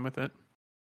wonderful time with it.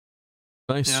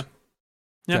 Nice.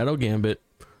 Yeah. Shadow Gambit,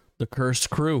 The Cursed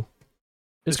Crew.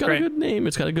 It's got great. A good name.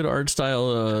 It's got a good art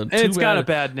style. It's got a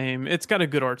bad name. It's got a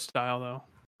good art style, though.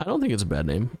 I don't think it's a bad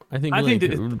name. I think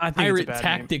Pirate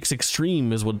Tactics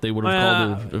Extreme is what they would have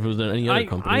called it if it was any other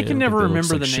company. I can never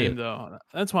remember the name, though.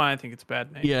 That's why I think it's a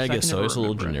bad name. Yeah, I guess so. It's a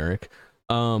little generic.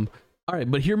 All right,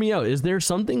 but hear me out. Is there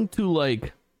something to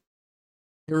like...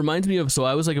 It reminds me of... So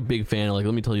I was like a big fan. Like,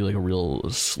 let me tell you like a real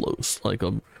slow... Like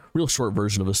a real short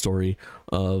version of a story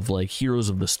of like Heroes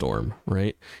of the Storm,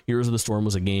 right? Heroes of the Storm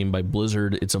was a game by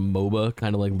Blizzard. It's a MOBA,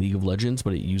 kind of like League of Legends,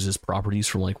 but it uses properties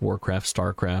from like Warcraft,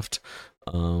 StarCraft,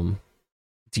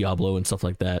 Diablo and stuff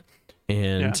like that.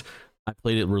 And I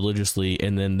played it religiously,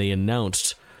 and then they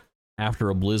announced after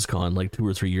a BlizzCon like 2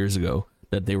 or 3 years ago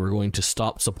that they were going to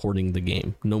stop supporting the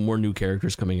game. No more new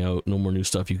characters coming out, no more new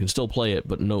stuff. You can still play it,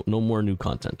 but no more new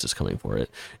content is coming for it.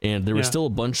 And there was still a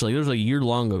bunch, like there's like a year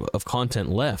long of content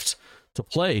left to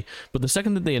play. But the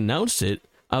second that they announced it,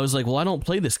 I was like, well, I don't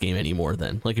play this game anymore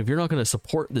then. Like if you're not going to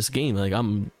support this game, like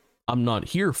I'm not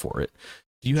here for it.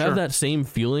 Do you have that same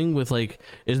feeling with like,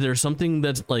 is there something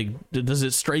that's like, does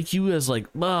it strike you as like,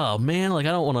 oh man, like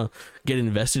I don't want to get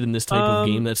invested in this type of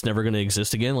game that's never going to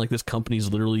exist again? Like this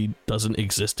company's literally doesn't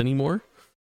exist anymore.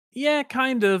 Yeah,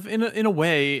 kind of. In a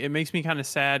way, it makes me kind of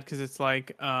sad because it's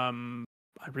like, I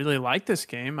really like this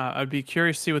game. I'd be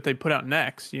curious to see what they put out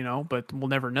next, you know, but we'll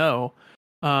never know.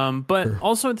 But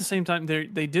also at the same time,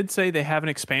 they did say they have an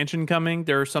expansion coming.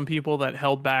 There are some people that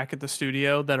held back at the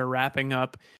studio that are wrapping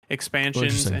up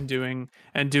expansions and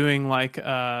doing like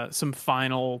some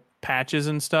final patches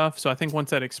and stuff. So I think once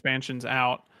that expansion's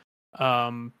out,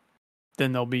 then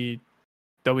they'll be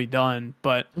done.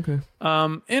 But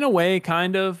in a way,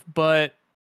 kind of. But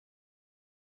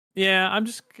yeah, I'm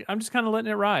just kind of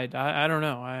letting it ride. I don't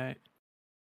know. I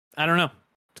don't know.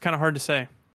 It's kind of hard to say.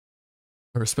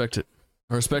 I respect it.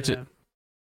 it.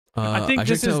 I think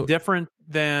this is different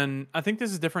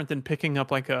than picking up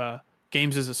like a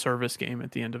games as a service game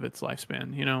at the end of its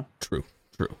lifespan, you know? True,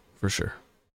 for sure.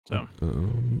 So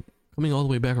coming all the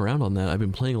way back around on that, I've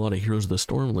been playing a lot of Heroes of the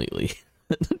Storm lately.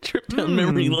 Trip down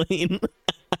memory lane.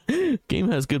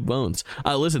 Game has good bones.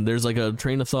 Listen, there's like a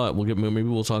train of thought. Maybe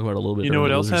we'll talk about it a little bit. You know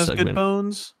what else has good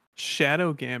bones?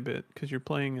 Shadow Gambit, because you're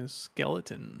playing as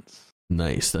skeletons.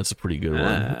 Nice, that's a pretty good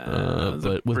one.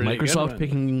 But with Microsoft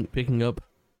picking up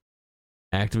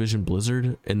Activision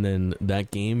Blizzard, and then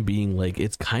that game being like,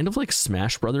 it's kind of like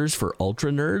Smash Brothers for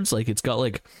ultra nerds. Like it's got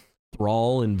like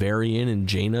Thrall and Varian and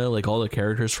Jaina, like all the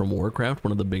characters from Warcraft,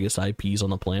 one of the biggest IPs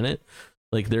on the planet.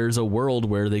 Like there's a world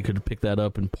where they could pick that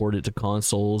up and port it to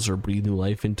consoles or breathe new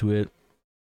life into it.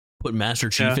 Put Master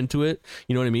Chief into it,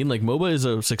 you know what I mean? Like MOBA is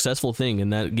a successful thing,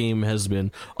 and that game has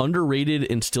been underrated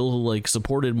and still like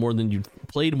supported more than you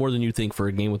think for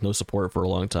a game with no support for a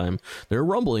long time. There are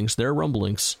rumblings.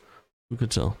 Who could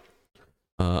tell?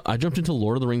 I jumped into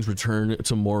Lord of the Rings Return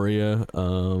to Moria.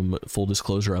 Full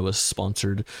disclosure, I was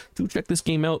sponsored to check this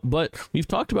game out, but we've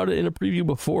talked about it in a preview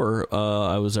before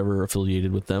I was ever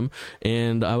affiliated with them,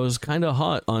 and I was kind of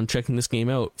hot on checking this game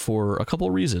out for a couple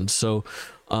of reasons. So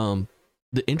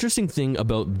the interesting thing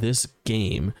about this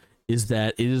game is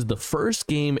that it is the first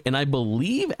game, and I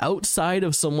believe outside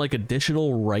of some like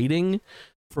additional writing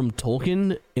from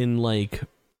Tolkien in like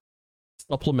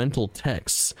supplemental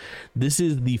texts, this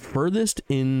is the furthest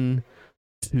in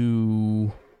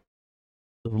to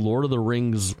the Lord of the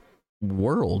Rings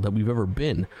world that we've ever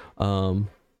been.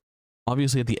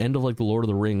 Obviously at the end of like the Lord of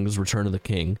the Rings Return of the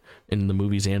King in the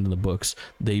movies and in the books,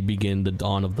 they begin the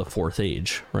dawn of the Fourth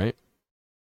Age, right?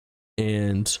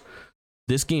 And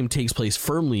this game takes place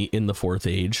firmly in the Fourth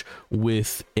Age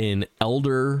with an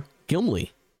elder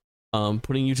Gimli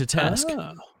putting you to task.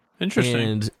 Interesting.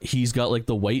 And he's got like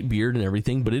the white beard and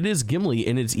everything, but it is Gimli,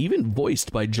 and it's even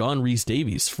voiced by John Rhys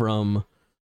Davies from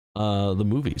the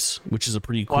movies, which is a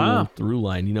pretty cool through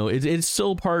line. You know, it's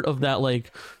still part of that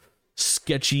like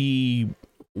sketchy,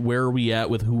 where are we at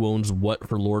with who owns what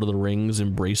for Lord of the Rings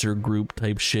Embracer Group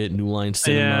type shit, New Line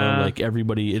Cinema, like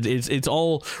everybody, it's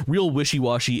all real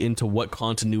wishy-washy into what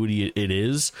continuity it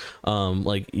is.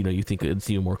 Like, you know, you think it's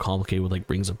even more complicated with like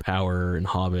Rings of Power and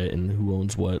Hobbit and who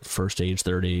owns what, First Age,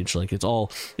 Third Age, like it's all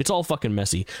fucking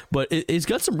messy, but it's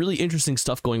got some really interesting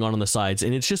stuff going on the sides,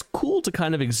 and it's just cool to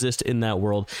kind of exist in that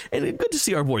world, and it's good to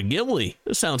see our boy Gimli.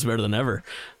 This sounds better than ever.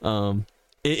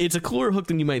 It's a cooler hook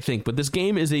than you might think, but this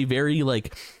game is a very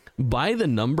like by the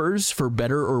numbers, for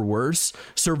better or worse,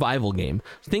 survival game.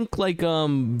 Think like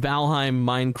Valheim,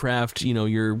 Minecraft. You know,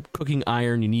 you're cooking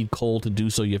iron, you need coal to do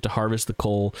so, you have to harvest the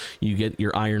coal, you get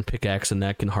your iron pickaxe, and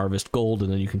that can harvest gold,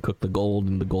 and then you can cook the gold,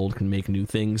 and the gold can make new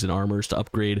things and armors to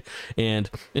upgrade. And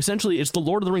essentially it's the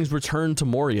Lord of the Rings Return to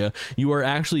Moria. You are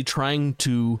actually trying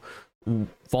to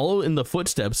follow in the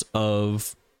footsteps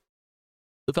of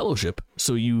the Fellowship.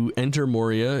 So you enter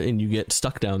Moria and you get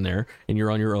stuck down there and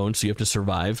you're on your own, so you have to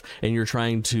survive, and you're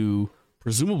trying to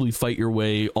presumably fight your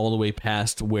way all the way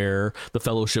past where the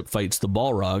Fellowship fights the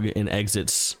Balrog and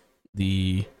exits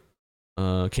the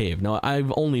cave. Now,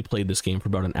 I've only played this game for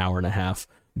about an hour and a half,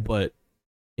 but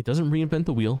it doesn't reinvent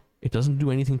the wheel. It doesn't do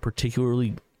anything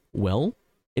particularly well.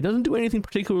 It doesn't do anything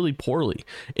particularly poorly.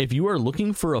 If you are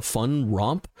looking for a fun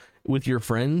romp with your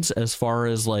friends, as far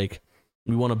as like,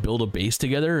 we want to build a base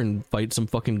together and fight some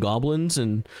fucking goblins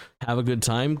and have a good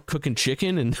time cooking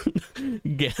chicken and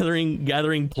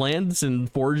gathering plants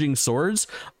and forging swords,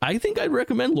 I think I'd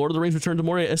recommend Lord of the Rings Return to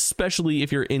Moria, especially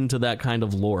if you're into that kind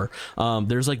of lore.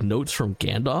 There's like notes from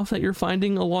Gandalf that you're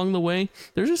finding along the way.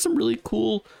 There's just some really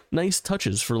cool, nice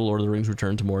touches for the Lord of the Rings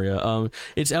Return to Moria.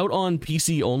 It's out on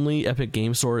PC only, Epic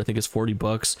Game Store. I think it's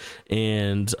 $40,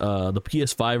 and the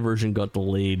PS5 version got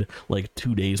delayed like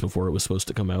 2 days before it was supposed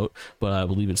to come out, but I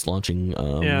believe it's launching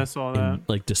I saw that. in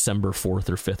like December 4th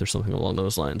or 5th or something along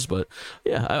those lines. But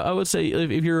yeah, I would say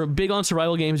if you're big on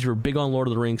survival games, you're big on Lord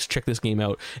of the Rings, check this game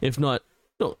out. If not,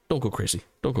 don't go crazy.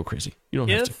 Don't go crazy. You don't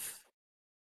have to.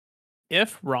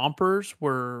 If rompers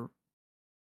were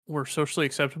socially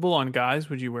acceptable on guys,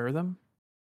 would you wear them?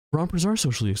 Rompers are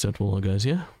socially acceptable on guys,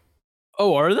 yeah.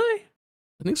 Oh, are they?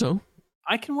 I think so.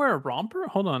 I can wear a romper?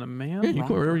 Hold on, a man. Yeah, you can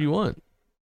wear whatever you want.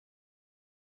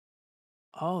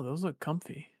 Oh, those look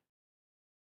comfy.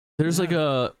 There's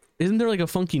isn't there like a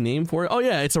funky name for it? Oh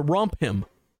yeah, it's a romp him.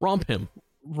 Romp him.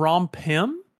 Romp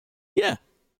him? Yeah.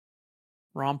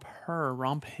 Romp her.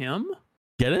 Romp him?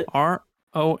 Get it?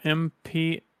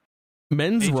 ROMP.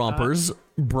 Men's rompers,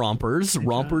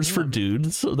 rompers for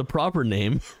dudes. So the proper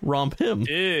name, romp him.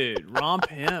 Dude, romp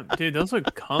him. Dude, those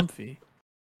look comfy.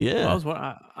 Yeah.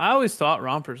 I always thought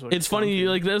rompers looked It's funny,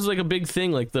 like that's like a big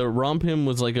thing. Like the romp him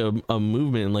was like a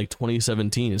movement in like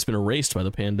 2017. It's been erased by the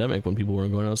pandemic when people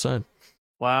weren't going outside.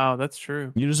 Wow, that's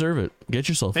true. You deserve it. Get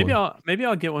yourself one. Maybe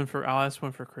I'll get one I'll ask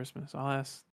one for Christmas. I'll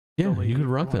ask. Yeah, you could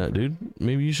rock that, dude.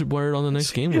 Maybe you should wear it on the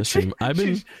next GameList stream.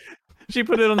 She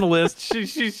put it on the list.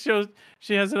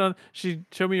 She has it on. She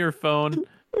showed me her phone.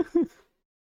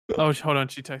 Oh, hold on.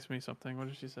 She texted me something. What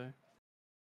did she say?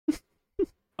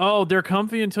 Oh, they're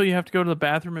comfy until you have to go to the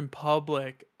bathroom in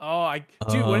public. Oh,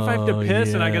 dude, what if I have to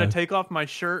piss and I gotta take off my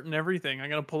shirt and everything? I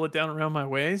gotta pull it down around my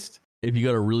waist. If you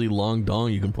got a really long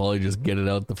dong, you can probably just get it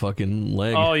out the fucking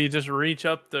leg. Oh, you just reach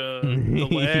up the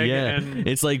leg. Yeah, and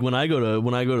it's like when I go to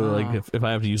like if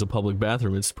I have to use a public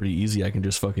bathroom, it's pretty easy. I can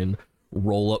just fucking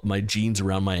roll up my jeans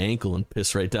around my ankle and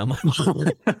piss right down my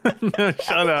No,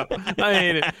 shut up. I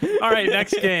hate it. All right,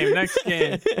 next game.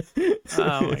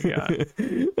 Oh my god.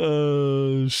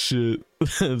 Oh shit.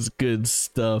 That's good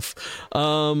stuff.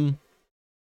 I'm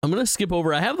gonna skip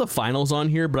over. I have the finals on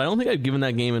here, but I don't think I've given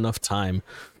that game enough time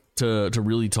to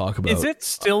really talk about. Is it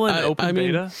still in open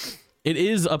beta? It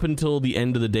is up until the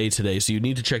end of the day today, so you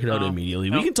need to check it out immediately.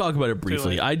 We can talk about it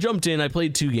briefly. I jumped in, I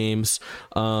played 2 games.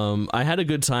 I had a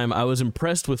good time. I was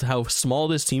impressed with how small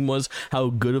this team was,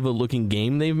 how good of a looking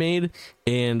game they've made,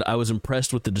 and I was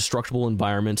impressed with the destructible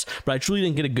environments, but I truly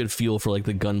didn't get a good feel for like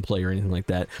the gunplay or anything like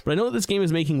that. But I know that this game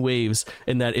is making waves,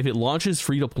 and that if it launches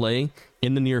free to play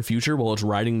in the near future while it's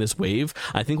riding this wave,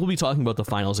 I think we'll be talking about the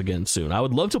finals again soon. I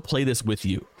would love to play this with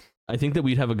you. I think that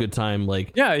we'd have a good time,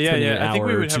 like yeah. I think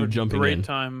we would have a great in.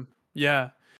 time. Yeah,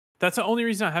 that's the only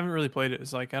reason I haven't really played it.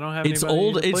 Is like I don't have. It's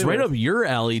old. It's right up your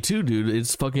alley too, dude.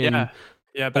 It's fucking yeah.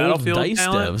 Battlefield old dice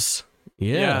talent. devs.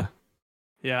 Yeah.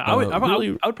 I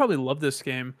would probably love this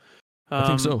game. I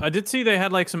think so. I did see they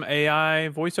had like some AI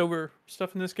voiceover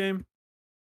stuff in this game.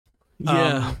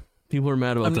 Yeah, people are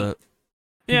mad about that.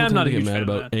 Yeah, I'm not a huge mad fan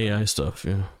about that, AI stuff.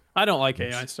 Yeah, I don't like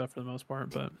AI stuff for the most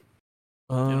part, but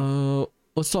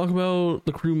let's talk about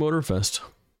the Crew Motorfest.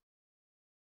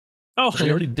 Oh, I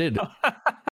already did.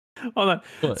 Hold on.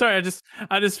 What? Sorry,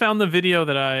 I just found the video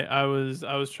that I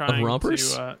was trying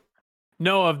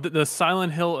to of the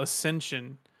Silent Hill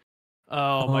Ascension.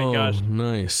 Oh my gosh.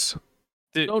 Nice.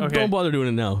 Don't bother doing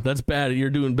it now. That's bad. You're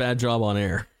doing bad job on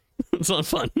air. It's not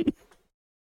fun.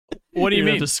 What do you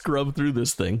mean? Have to scrub through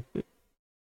this thing.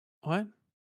 What?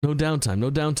 No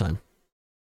downtime.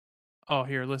 Oh,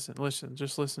 here, listen.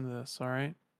 Just listen to this, all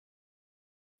right?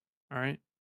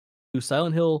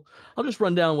 Silent Hill. I'll just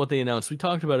run down what they announced. We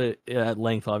talked about it at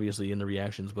length, obviously, in the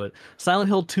reactions. But Silent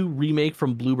Hill 2 remake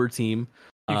from Bloober Team.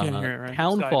 You can hear it, right?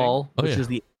 Townfall, which is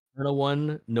the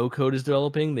one No Code is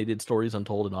developing. They did Stories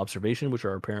Untold and Observation, which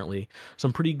are apparently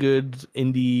some pretty good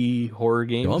indie horror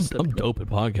games. I'm dope at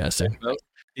podcasting.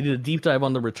 They did a deep dive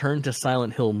on the Return to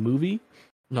Silent Hill movie.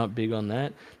 Not big on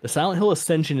that. The Silent Hill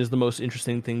Ascension is the most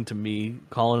interesting thing to me.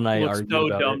 Kaulin and I argued about it.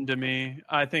 It's so dumb to me.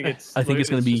 I think it's going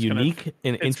to be unique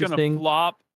and interesting. It's going to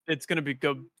flop. It's going to be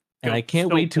go. And I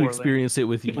can't wait to experience it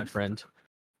with you, my friend.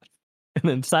 And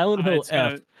then Silent Hill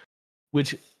F,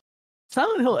 which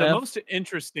Silent Hill the F. most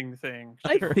interesting thing.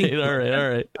 I think. All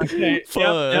right. Okay.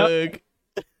 Fuck.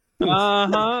 Here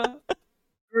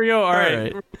we go. All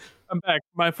right. I'm back.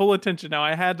 My full attention now.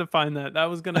 I had to find that. That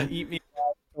was gonna eat me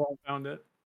out until I found it.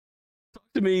 Talk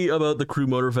to me about the Crew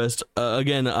Motorfest.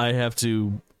 Again, I have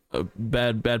to.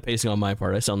 Bad pacing on my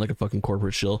part. I sound like a fucking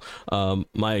corporate shill.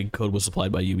 My code was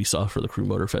supplied by Ubisoft for the Crew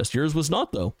Motorfest. Yours was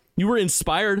not, though. You were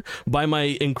inspired by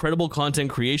my incredible content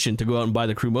creation to go out and buy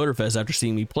the Crew Motorfest after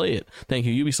seeing me play it. Thank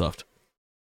you, Ubisoft.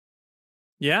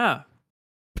 Yeah.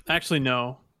 Actually,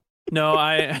 no.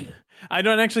 I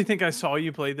don't actually think I saw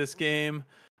you play this game.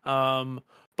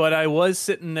 But I was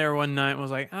sitting there one night and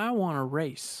was like, I want to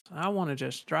race. I want to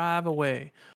just drive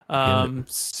away.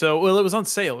 So it was on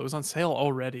sale. It was on sale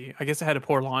already. I guess it had a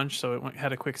poor launch, so it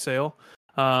had a quick sale.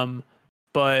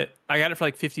 But I got it for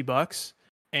like $50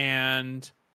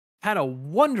 and had a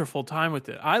wonderful time with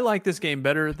it. I like this game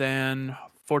better than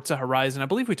Forza Horizon. I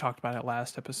believe we talked about it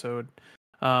last episode.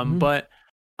 But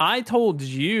I told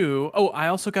you, I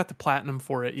also got the platinum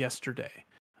for it yesterday.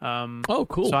 Oh,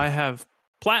 cool. So I have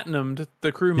platinumed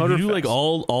the Crew Motorfest. Did you do like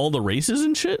all the races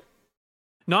and shit?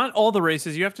 Not all the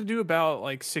races. You have to do about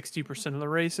like 60% of the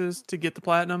races to get the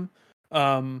platinum.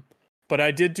 But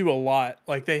I did do a lot.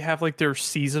 Like they have like their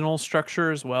seasonal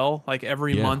structure as well. Like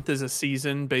every month is a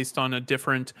season based on a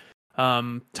different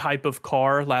type of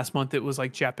car. Last month it was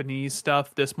like Japanese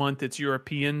stuff. This month it's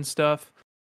European stuff.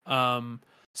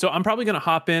 So I'm probably going to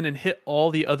hop in and hit all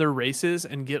the other races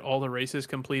and get all the races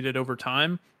completed over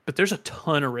time. But there's a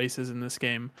ton of races in this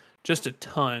game. Just a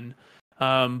ton.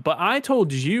 But I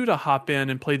told you to hop in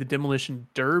and play the Demolition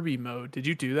Derby mode. Did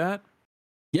you do that?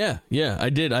 Yeah, I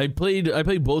did. I played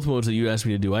both modes that you asked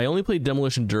me to do. I only played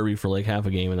Demolition Derby for like half a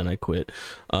game and then I quit.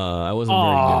 I wasn't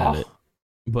very good at it.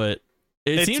 But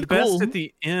it seemed best cool. At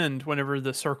the end whenever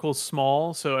the circle's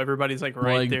small, so everybody's like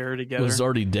there together. I was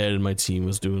already dead and my team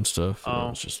was doing stuff.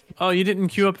 You didn't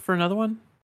queue up for another one?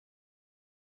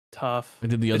 Tough. I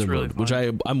did the other mode, which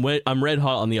I'm red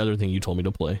hot on the other thing you told me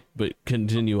to play, but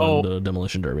continue on the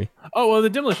Demolition Derby. Oh, well, the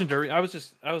Demolition Derby, I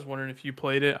was wondering if you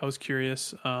played it. I was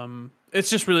curious.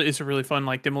 It's a really fun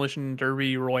like Demolition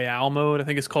Derby Royale mode. I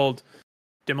think it's called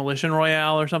Demolition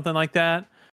Royale or something like that.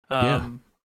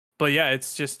 But yeah,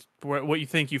 it's just what you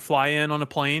think. You fly in on a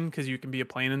plane because you can be a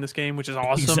plane in this game, which is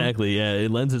awesome. Exactly. Yeah,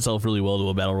 it lends itself really well to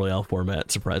a battle royale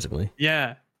format. Surprisingly.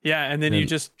 Yeah, and then you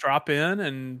just drop in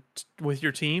and with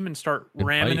your team and start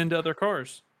ramming into other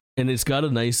cars. And it's got a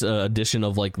nice addition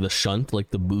of like the shunt, like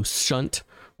the boost shunt,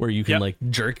 where you can like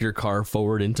jerk your car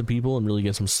forward into people and really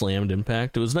get some slammed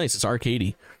impact. It was nice. It's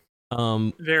arcadey.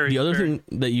 The other thing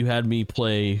that you had me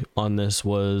play on this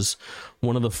was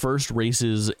one of the first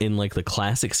races in like the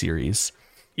classic series.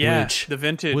 Yeah, which the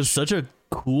vintage was such a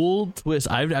cool twist.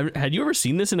 Had you ever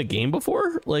seen this in a game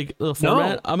before? Like the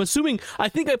format? No. I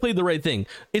think I played the right thing.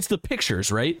 It's the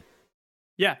pictures, right?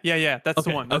 Yeah. That's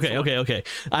the one. Okay.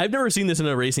 I've never seen this in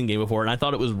a racing game before, and I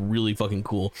thought it was really fucking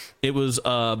cool. It was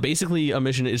basically a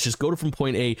mission. It's just go from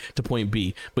point A to point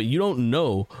B, but you don't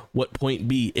know what point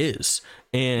B is.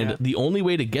 And the only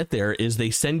way to get there is they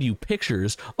send you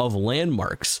pictures of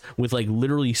landmarks with like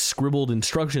literally scribbled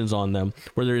instructions on them,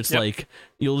 where it's like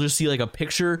you'll just see like a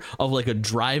picture of like a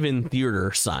drive-in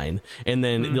theater sign, and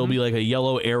then there'll be like a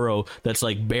yellow arrow that's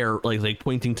like like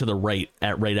pointing to the right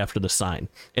after the sign,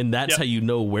 and that's how you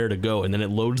know where to go. And then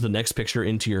it loads the next picture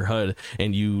into your HUD,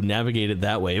 and you navigate it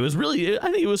that way. It was really, I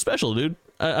think it was special, dude.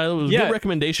 It was a good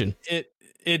recommendation.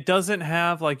 It doesn't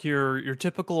have like your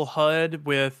typical HUD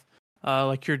with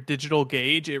like your digital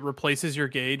gauge. It replaces your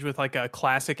gauge with like a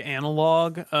classic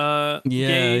analog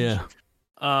gauge.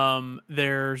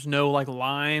 There's no like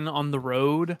line on the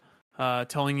road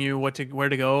telling you where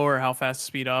to go or how fast to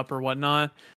speed up or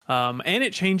whatnot. And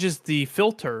it changes the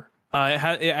filter.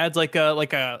 It adds like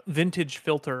a vintage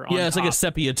filter on it's top. like a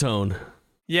sepia tone.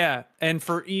 Yeah, and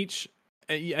for each,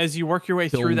 as you work your way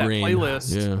through that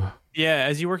playlist,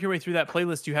 as you work your way through that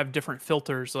playlist, you have different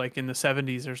filters. Like in the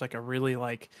 70s, there's like a really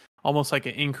like almost like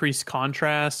an increased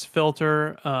contrast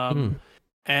filter,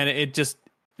 and it just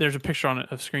there's a picture on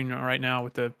a screen right now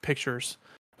with the pictures.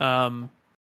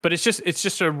 But it's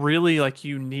just a really like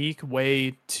unique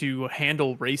way to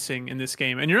handle racing in this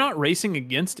game, and you're not racing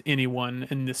against anyone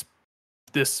in this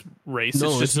race.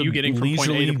 No, it's just you getting from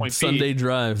point A to point B. Sunday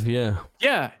drive, yeah,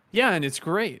 and it's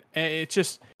great. I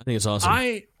think it's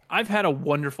awesome. I've had a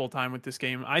wonderful time with this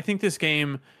game. I think this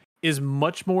game is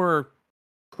much more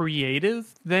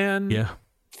creative than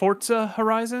Forza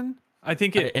Horizon. I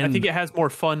think it has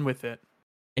more fun with it.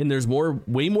 And there's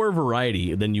way more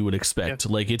variety than you would expect.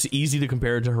 Like, it's easy to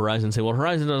compare it to Horizon and say, well,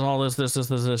 Horizon does all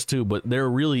this too, but there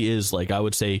really is, like, I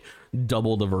would say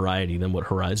double the variety than what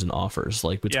Horizon offers,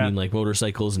 like between like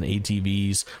motorcycles and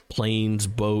ATVs, planes,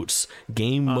 boats,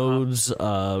 game modes, things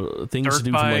Dirt to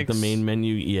do bikes. from like the main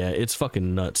menu. Yeah, it's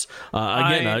fucking nuts.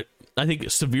 I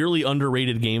think severely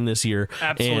underrated game this year.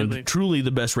 Absolutely. And truly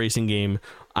the best racing game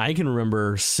I can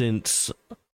remember since,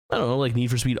 I don't know, like Need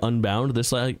for Speed Unbound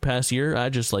this like past year. I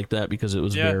just like that because it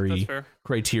was very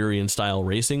Criterion style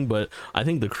racing, but I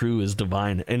think the crew is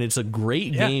divine, and it's a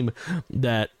great game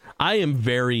that I am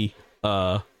very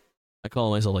I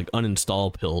call myself like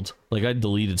uninstall pilled. Like, I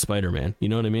deleted Spider-Man, you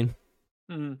know what I mean?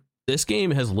 Mm-hmm. This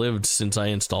game has lived since I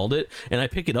installed it, and I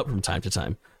pick it up from time to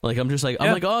time. Like, I'm just like,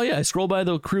 I'm like, oh yeah, I scroll by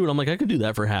the crew and I'm like, I could do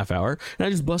that for a half hour, and I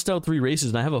just bust out 3 races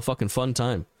and I have a fucking fun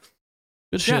time.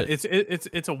 Good shit.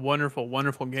 It's a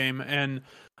wonderful game, and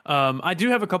I do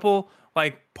have a couple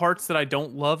like parts that I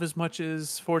don't love as much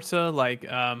as Forza. Like,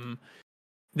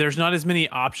 there's not as many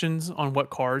options on what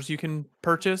cars you can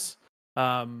purchase.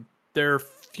 There are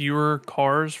fewer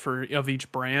cars of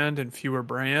each brand and fewer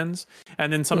brands,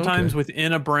 and then sometimes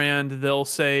within a brand they'll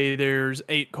say there's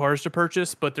 8 cars to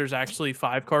purchase, but there's actually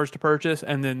 5 cars to purchase,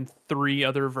 and then 3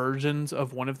 other versions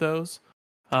of one of those.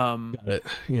 Got it.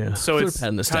 Yeah. So it's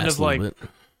kind of like,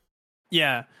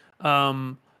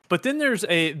 but then there's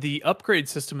the upgrade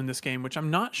system in this game, which I'm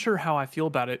not sure how I feel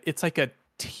about it. It's like a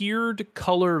tiered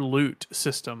color loot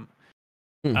system,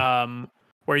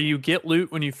 where you get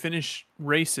loot when you finish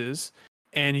races,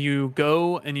 and you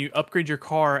go and you upgrade your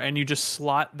car, and you just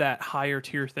slot that higher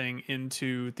tier thing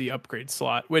into the upgrade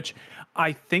slot, which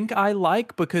I think I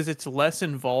like because it's less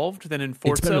involved than in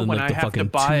Forza when I have to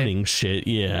buy tuning shit.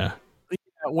 Yeah.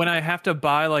 When I have to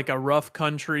buy like a rough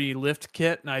country lift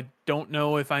kit, and I don't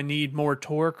know if I need more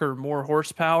torque or more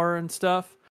horsepower and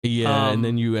stuff. Yeah, and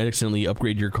then you accidentally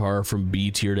upgrade your car from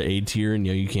B tier to A tier, and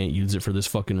you can't use it for this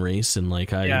fucking race. And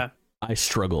like, I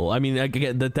struggle. I mean, I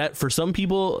get that for some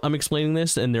people, I'm explaining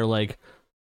this, and they're like,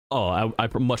 oh, I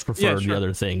much prefer the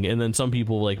other thing. And then some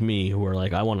people like me who are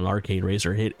like, I want an arcade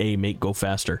racer, hit A, make go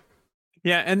faster.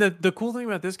 Yeah, and the cool thing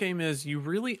about this game is you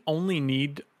really only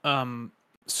need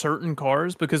certain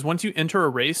cars, because once you enter a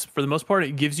race, for the most part,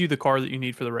 it gives you the car that you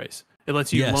need for the race. It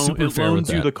lets you loans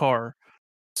you the car.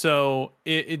 So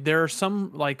there are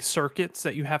some like circuits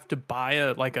that you have to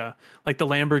buy like the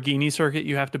Lamborghini circuit.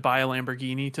 You have to buy a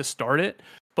Lamborghini to start it,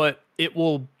 but it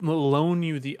will loan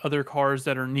you the other cars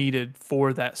that are needed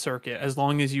for that circuit as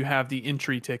long as you have the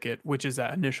entry ticket, which is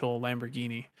that initial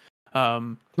Lamborghini.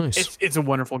 Nice. It's a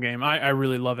wonderful game. I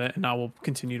really love it, and I will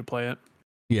continue to play it.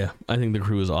 Yeah, I think the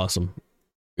crew is awesome.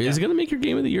 Is it going to make your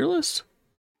game of the year list?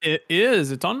 It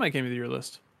is. It's on my game of the year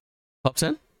list. Top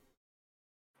 10?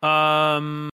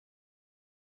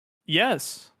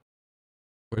 Yes.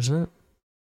 Where's that?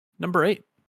 Number 8.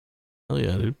 Oh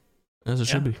yeah, dude. As it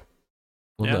should be.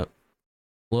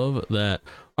 Love that.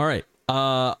 All right.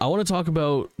 I want to talk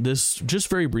about this just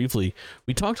very briefly.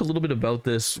 We talked a little bit about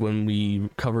this when we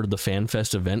covered the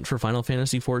FanFest event for Final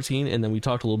Fantasy XIV, and then we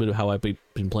talked a little bit of how I've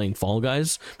been playing Fall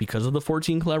Guys because of the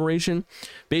 14 collaboration.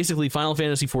 Basically, Final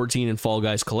Fantasy XIV and Fall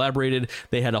Guys collaborated.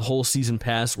 They had a whole season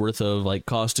pass worth of like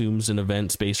costumes and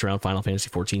events based around Final Fantasy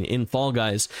XIV in Fall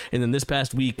Guys, and then this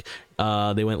past week,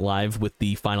 they went live with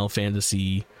the Final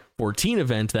Fantasy 14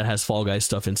 event that has Fall Guys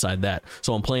stuff inside that.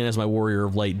 So I'm playing as my Warrior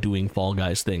of Light doing Fall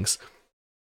Guys things.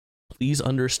 Please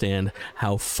understand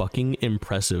how fucking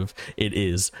impressive it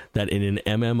is that in an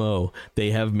MMO they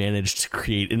have managed to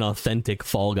create an authentic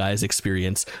Fall Guys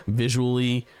experience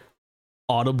visually,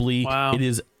 audibly. Wow. It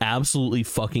is absolutely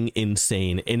fucking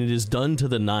insane, and it is done to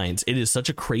the nines. It is such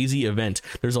a crazy event.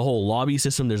 There's a whole lobby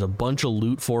system. There's a bunch of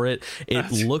loot for it.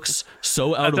 It looks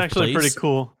so out of place. That's actually pretty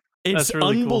cool. It's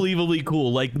really unbelievably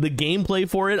cool. Like the gameplay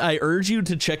for it, I urge you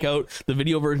to check out the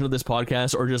video version of this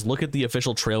podcast, or just look at the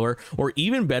official trailer, or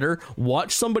even better,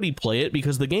 watch somebody play it,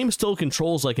 because the game still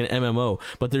controls like an MMO,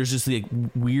 but there's just the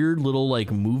weird little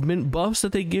like movement buffs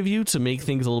that they give you to make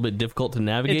things a little bit difficult to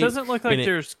navigate. It doesn't look like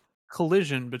there's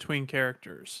collision between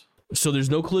characters. So there's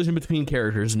no collision between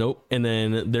characters, nope. And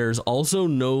then there's also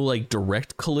no like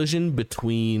direct collision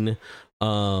between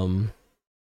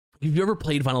if you ever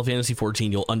played Final Fantasy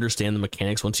 14, you'll understand the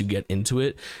mechanics once you get into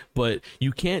it, but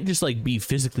you can't just like be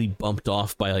physically bumped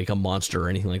off by like a monster or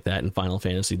anything like that in Final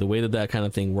Fantasy. The way that kind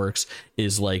of thing works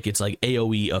is like it's like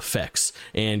AoE effects,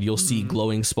 and you'll see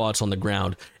glowing spots on the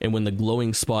ground, and when the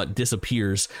glowing spot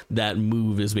disappears, that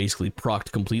move is basically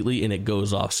procced completely and it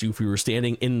goes off. So if you were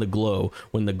standing in the glow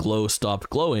when the glow stopped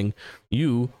glowing,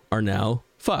 you are now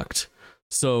fucked.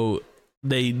 So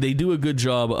they do a good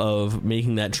job of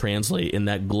making that translate, and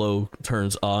that glow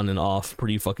turns on and off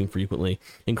pretty fucking frequently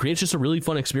and creates just a really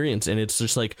fun experience. And it's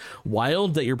just like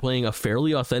wild that you're playing a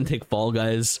fairly authentic Fall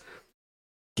Guys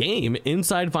game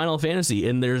inside Final Fantasy,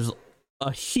 and there's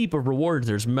a heap of rewards.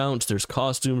 There's mounts, there's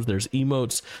costumes, there's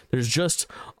emotes, there's just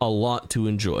a lot to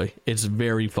enjoy. It's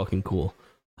very fucking cool.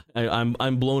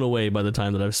 I'm blown away by the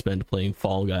time that I've spent playing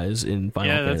Fall Guys in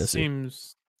Final Fantasy.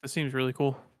 That seems really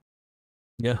cool.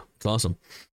 Yeah, it's awesome.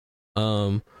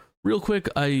 Real quick,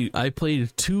 I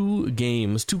played two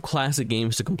classic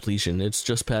games to completion. It's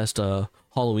just past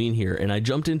Halloween here, and I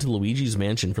jumped into Luigi's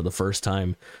Mansion for the first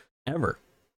time ever.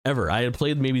 I had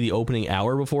played maybe the opening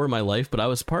hour before in my life, but I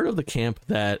was part of the camp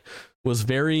that was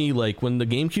very, like, when the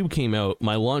GameCube came out,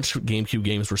 my launch GameCube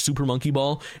games were Super Monkey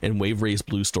Ball and Wave Race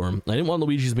Blue Storm. I didn't want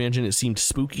Luigi's Mansion. It seemed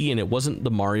spooky, and it wasn't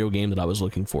the Mario game that I was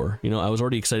looking for. You know, I was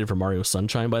already excited for Mario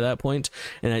Sunshine by that point,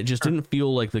 and it just didn't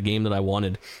feel like the game that I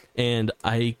wanted, and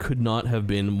I could not have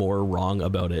been more wrong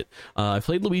about it. I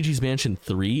played Luigi's Mansion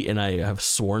 3, and I have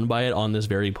sworn by it on this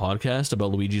very podcast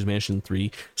about Luigi's Mansion 3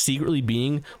 secretly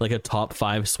being like a top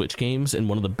 5 Switch games and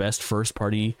one of the best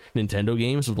first-party Nintendo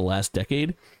games of the last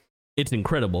decade. It's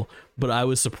incredible, but I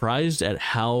was surprised at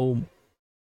how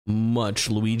much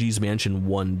Luigi's Mansion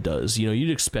 1 does. You know,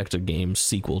 you'd expect a game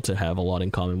sequel to have a lot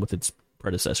in common with its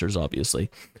predecessors,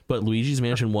 obviously, but Luigi's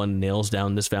Mansion 1 nails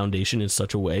down this foundation in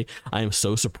such a way. I am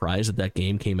so surprised that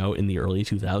game came out in the early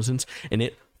 2000s, and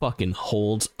it fucking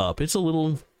holds up. It's a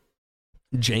little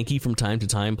janky from time to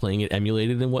time playing it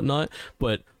emulated and whatnot,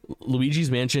 but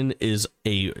Luigi's Mansion is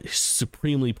a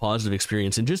supremely positive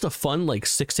experience and just a fun like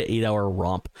 6 to 8 hour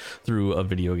romp through a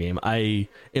video game. I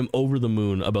am over the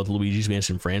moon about the Luigi's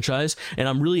Mansion franchise, and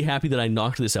I'm really happy that I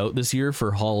knocked this out this year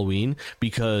for Halloween,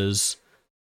 because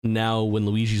now when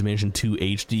Luigi's Mansion 2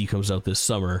 HD comes out this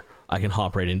summer, I can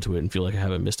hop right into it and feel like I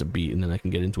haven't missed a beat, and then I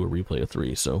can get into a replay of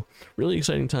 3. So really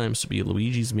exciting times to be a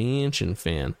Luigi's Mansion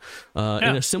fan.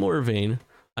 In a similar vein,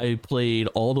 I played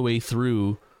all the way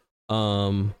through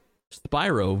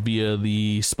Spyro via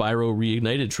the Spyro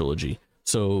Reignited trilogy.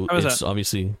 So it's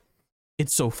obviously,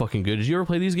 it's so fucking good. Did you ever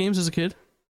play these games as a kid?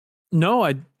 No,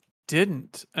 I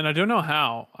didn't, and I don't know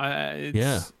how.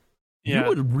 You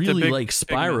would really like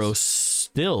Spyro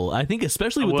still. I think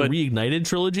especially with the Reignited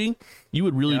trilogy, you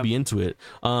would really be into it.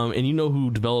 And you know who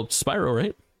developed Spyro,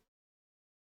 right?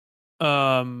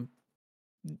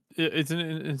 It's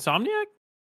an Insomniac?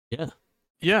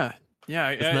 Yeah.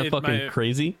 Isn't that fucking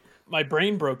crazy? My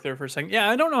brain broke there for a second. Yeah,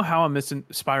 I don't know how I'm missing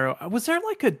Spyro. Was there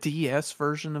like a DS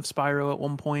version of Spyro at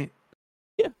one point?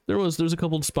 Yeah, there's a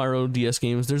couple of Spyro DS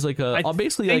games. There's like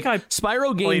basically like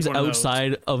Spyro games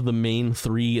outside of the main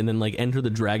 3, and then like Enter the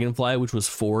Dragonfly, which was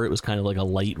 4. It was kind of like a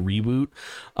light reboot.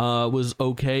 Was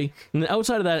okay. And then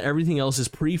outside of that, everything else is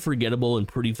pretty forgettable and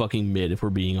pretty fucking mid, if we're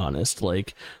being honest.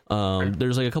 Like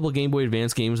there's like a couple of Game Boy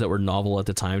Advance games that were novel at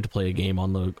the time to play a game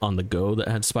on the go that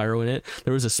had Spyro in it.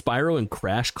 There was a Spyro and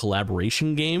Crash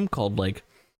collaboration game called like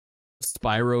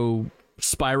Spyro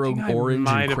Orange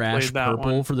and Crash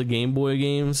Purple for the Game Boy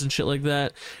games and shit like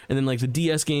that. And then like the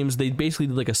DS games, they basically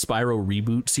did like a Spyro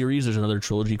reboot series. There's another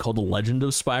trilogy called The Legend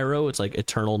of Spyro. It's like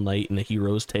Eternal Night and The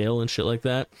Hero's Tale and shit like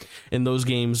that. And those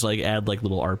games like add like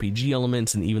little RPG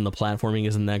elements, and even the platforming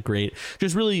isn't that great.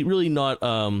 Just really not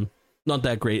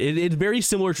that great. It's very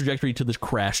similar trajectory to the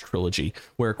Crash trilogy,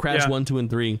 where Crash 1, 2, and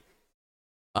 3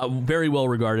 very well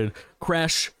regarded.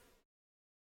 Crash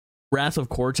Wrath of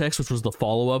Cortex, which was the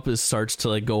follow-up, starts to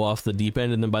like go off the deep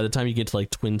end, and then by the time you get to like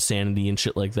Twin Sanity and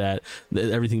shit like that,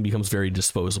 everything becomes very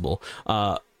disposable.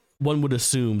 One would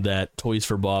assume that Toys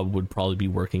for Bob would probably be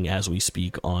working as we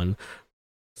speak on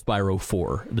Spyro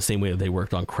 4, the same way that they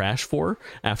worked on Crash 4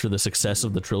 after the success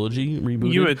of the trilogy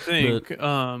reboot. You would think,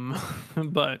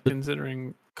 but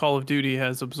considering Call of Duty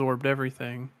has absorbed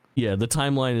everything. Yeah, the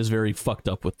timeline is very fucked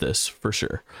up with this, for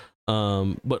sure.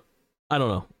 But I don't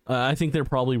know. I think they're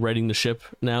probably righting the ship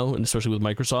now, and especially with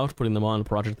Microsoft putting them on a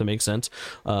project that makes sense.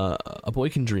 A boy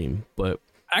can dream, but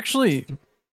actually,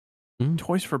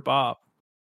 Toys for Bob.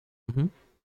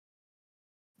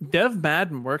 Dev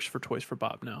Madden works for Toys for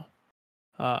Bob now.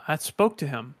 I spoke to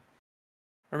him.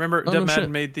 Remember, Dev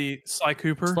Madden made the Sly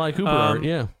Cooper art,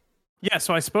 yeah. Yeah,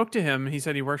 so I spoke to him. He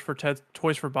said he works for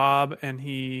Toys for Bob, and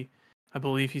he I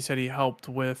believe he said he helped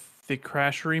with the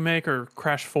Crash remake or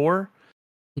Crash 4,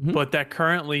 but that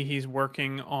currently he's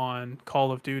working on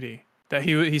Call of Duty. That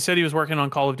he said he was working on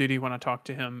Call of Duty when I talked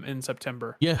to him in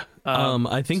September. Yeah.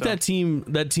 I think that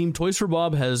team Toys for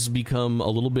Bob has become a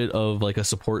little bit of like a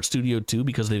support studio too,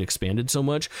 because they've expanded so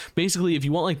much. Basically, if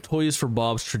you want like Toys for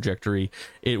Bob's trajectory,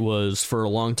 it was for a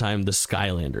long time the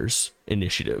Skylanders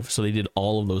initiative. So they did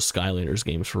all of those Skylanders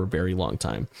games for a very long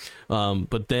time.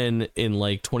 But then in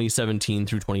like 2017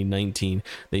 through 2019,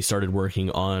 they started working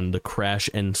on the Crash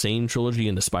Insane trilogy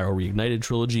and the Spyro Reignited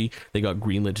trilogy. They got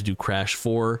greenlit to do Crash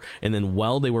 4, and then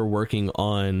while they were working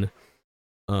on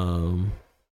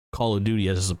Call of Duty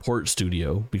as a support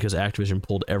studio, because Activision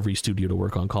pulled every studio to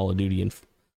work on Call of Duty and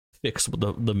fix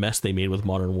the mess they made with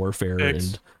Modern Warfare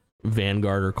and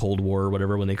Vanguard or Cold War or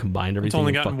whatever, when they combined everything. It's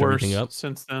only and gotten fucked worse everything up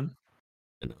since then.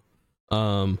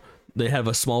 They have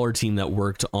a smaller team that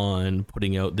worked on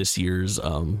putting out this year's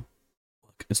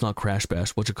it's not Crash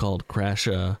Bash, what's it called? Crash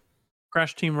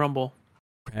Team Rumble.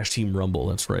 Crash Team Rumble,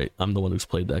 that's right. I'm the one who's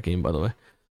played that game, by the way.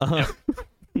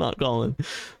 Not Kaulin.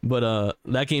 But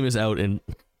that game is out and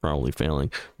probably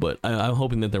failing. But I'm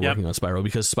hoping that they're working on Spyro,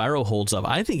 because Spyro holds up.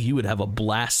 I think you would have a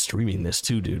blast streaming this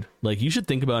too, dude. Like, you should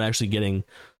think about actually getting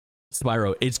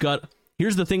Spyro.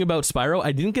 Here's the thing about Spyro.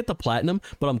 I didn't get the platinum,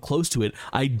 but I'm close to it.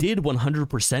 I did 100%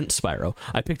 Spyro.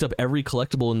 I picked up every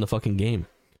collectible in the fucking game,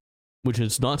 which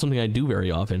is not something I do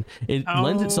very often. It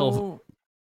lends itself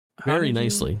very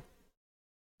nicely.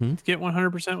 Get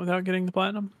 100% without getting the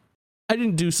platinum? I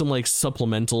didn't do some like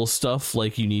supplemental stuff,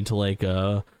 like you need to like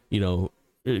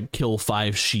kill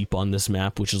 5 sheep on this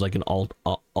map, which is like an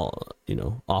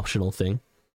optional thing.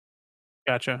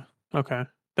 Gotcha. Okay,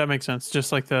 that makes sense.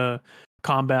 Just like the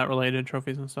combat related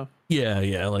trophies and stuff.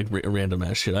 Yeah, like random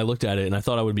ass shit. I looked at it and I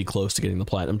thought I would be close to getting the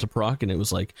platinum to proc, and it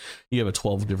was like you have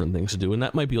 12 different things to do, and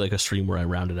that might be like a stream where I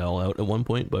round it all out at one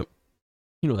point, but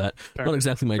you know that. Fair. Not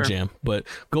exactly my jam, but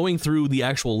going through the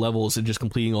actual levels and just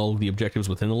completing all of the objectives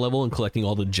within the level and collecting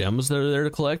all the gems that are there to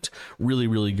collect, really,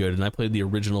 really good. And I played the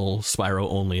original Spyro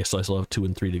only, so I still have 2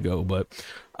 and 3 to go, but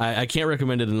I can't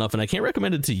recommend it enough, and I can't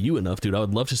recommend it to you enough, dude. I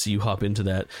would love to see you hop into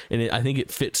that, and I think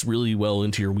it fits really well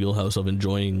into your wheelhouse of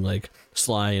enjoying like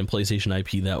Sly and PlayStation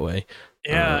IP that way.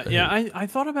 I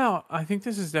thought about, I think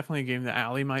this is definitely a game that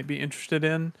Allie might be interested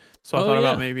in, so I thought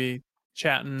about maybe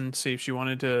chatting, see if she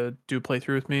wanted to do a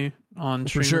playthrough with me on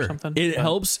stream or something.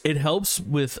 It helps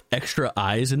with extra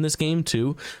eyes in this game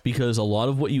too, because a lot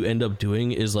of what you end up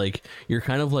doing is like you're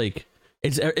kind of like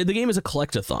the game is a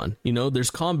collectathon, you know.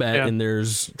 There's combat and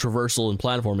there's traversal and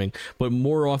platforming, but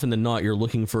more often than not you're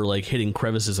looking for like hitting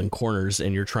crevices and corners,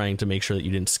 and you're trying to make sure that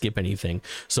you didn't skip anything.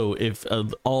 So if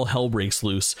all hell breaks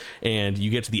loose and you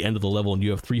get to the end of the level and you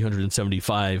have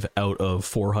 375 out of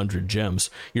 400 gems,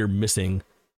 you're missing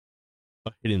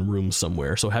a hidden room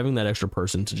somewhere. So having that extra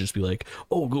person to just be like,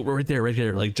 oh, go right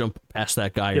there, like jump past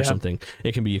that guy or something,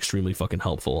 it can be extremely fucking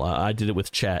helpful. I did it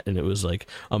with chat, and it was like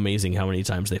amazing how many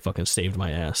times they fucking saved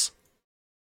my ass.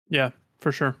 Yeah,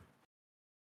 for sure.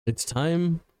 It's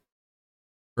time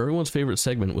for everyone's favorite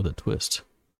segment with a twist.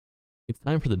 It's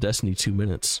time for the Destiny 2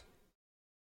 minutes.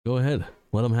 Go ahead,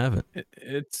 let them have it.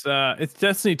 It's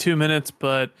Destiny 2 minutes,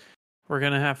 but we're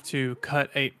going to have to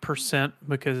cut 8%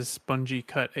 because Bungie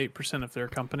cut 8% of their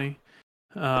company.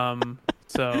 So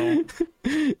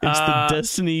it's the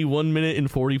Destiny 1 minute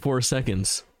and 44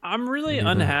 seconds. I'm really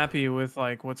unhappy with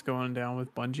like what's going down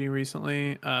with Bungie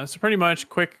recently. So pretty much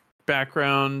quick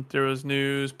background. There was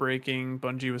news breaking.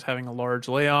 Bungie was having a large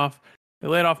layoff. They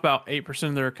laid off about 8%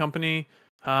 of their company,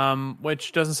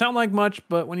 which doesn't sound like much,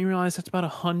 but when you realize that's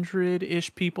about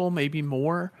 100-ish people, maybe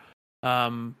more,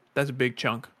 that's a big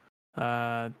chunk.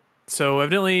 So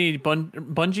evidently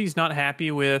Bungie's not happy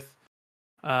with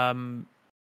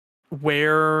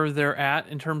where they're at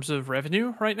in terms of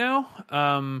revenue right now.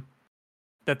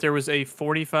 That there was a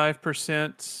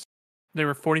 45%, they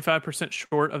were 45%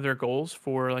 short of their goals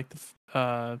for like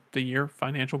the year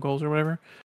financial goals or whatever.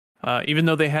 Even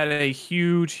though they had a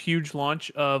huge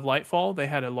launch of Lightfall, they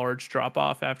had a large drop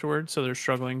off afterwards, so they're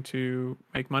struggling to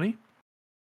make money.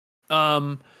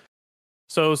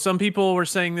 So some people were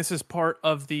saying this is part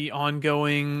of the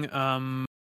ongoing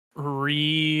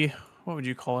what would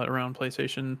you call it around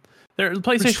PlayStation?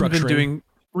 PlayStation's been doing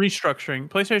restructuring.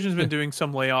 PlayStation's been doing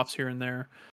some layoffs here and there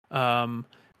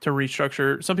to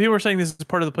restructure. Some people were saying this is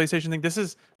part of the PlayStation thing. This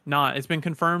is not. It's been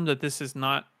confirmed that this is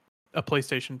not a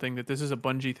PlayStation thing, that this is a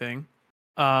Bungie thing.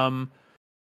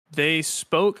 They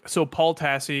spoke. So Paul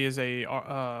Tassi is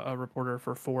a reporter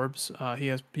for Forbes.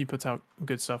 He puts out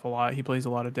good stuff a lot. He plays a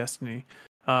lot of Destiny.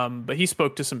 But he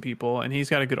spoke to some people, and he's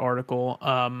got a good article.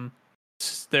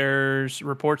 There's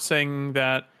reports saying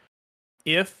that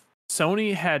if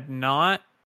Sony had not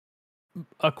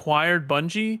acquired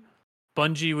Bungie,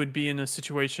 Bungie would be in a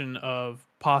situation of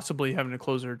possibly having to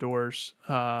close their doors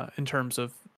in terms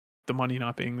of the money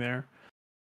not being there.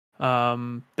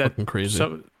 That fucking crazy.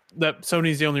 So that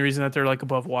Sony's the only reason that they're like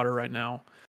above water right now.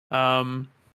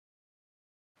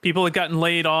 People had gotten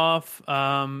laid off.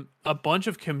 A bunch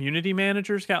of community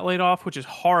managers got laid off, which is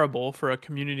horrible for a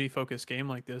community-focused game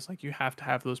like this. Like, you have to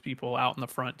have those people out in the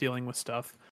front dealing with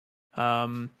stuff.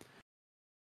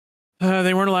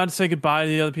 They weren't allowed to say goodbye to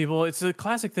the other people. It's a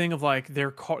classic thing of like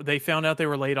they found out they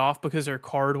were laid off because their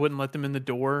card wouldn't let them in the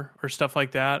door or stuff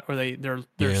like that, or their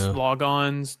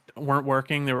logons weren't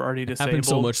working. They were already disabled. Happened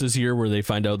so much this year where they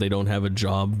find out they don't have a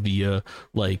job via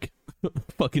like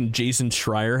fucking Jason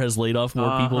Schreier has laid off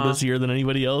more people this year than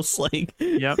anybody else. Like,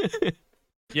 yep.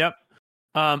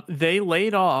 They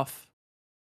laid off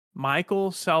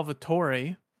Michael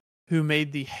Salvatore, who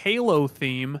made the Halo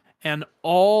theme and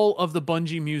all of the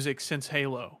Bungie music since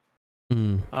Halo.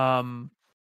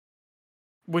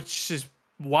 Which is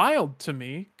wild to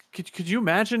me. Could you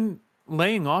imagine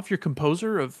laying off your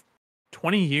composer of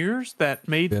 20 years that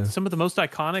made some of the most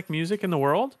iconic music in the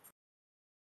world?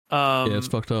 Yeah, it's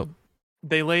fucked up.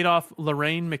 They laid off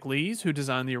Lorraine McLeese, who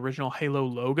designed the original Halo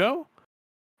logo.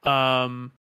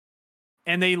 And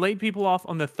they laid people off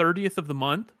on the 30th of the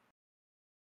month.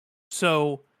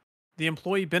 So the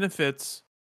employee benefits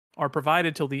are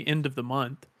provided till the end of the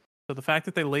month. So the fact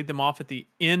that they laid them off at the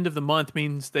end of the month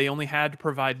means they only had to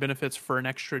provide benefits for an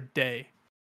extra day.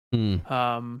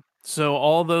 So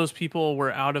all those people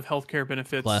were out of healthcare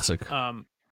benefits. Classic.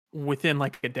 Within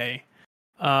like a day.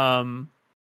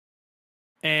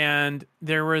 And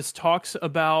there was talks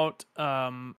about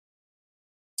some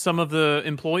of the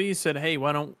employees said, hey,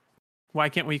 why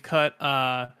can't we cut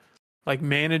like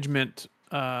management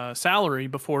salary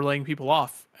before laying people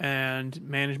off? And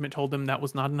management told them that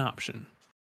was not an option.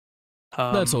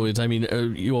 That's always, I mean,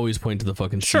 you always point to the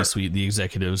fucking C-suite, the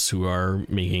executives who are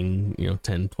making,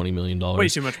 $10-20 million. Way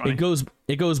too much money.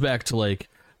 It goes back to like,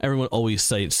 everyone always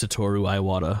cites Satoru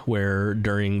Iwata, where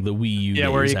during the Wii U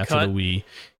days after the Wii,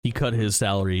 he cut his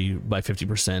salary by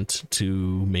 50%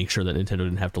 to make sure that Nintendo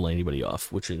didn't have to lay anybody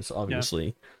off, which is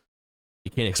obviously,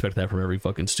 you can't expect that from every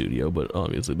fucking studio, but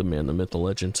obviously the man, the myth, the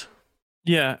legend.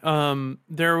 Yeah,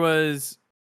 there was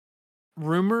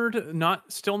rumored,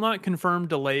 still not confirmed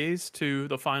delays to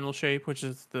the final shape, which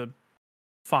is the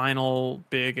final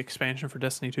big expansion for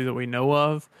Destiny 2 that we know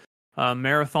of.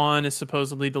 Marathon is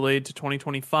supposedly delayed to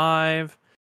 2025.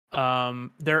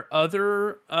 Their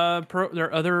other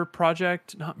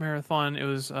project, not Marathon, it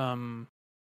was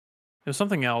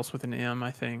something else with an M,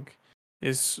 I think,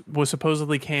 was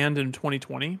supposedly canned in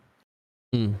 2020.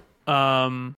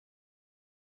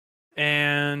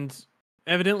 And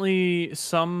evidently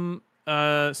some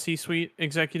C-suite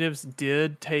executives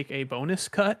did take a bonus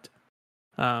cut,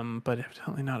 but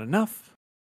evidently not enough.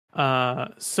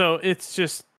 So it's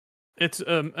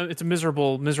a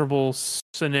miserable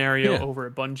scenario over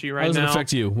at Bungie right now. How does it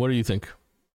affect you? What do you think?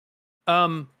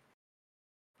 Well,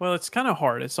 it's kind of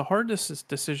hard. It's a hard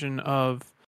decision of,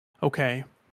 okay,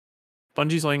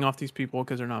 Bungie's laying off these people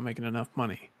because they're not making enough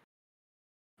money.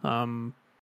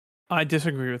 I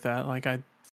disagree with that. Like, I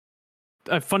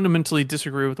fundamentally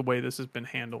disagree with the way this has been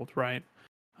handled, right?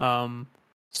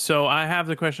 So I have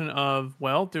the question of,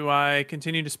 well, do I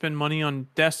continue to spend money on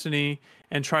Destiny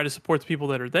and try to support the people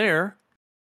that are there?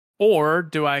 Or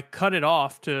do I cut it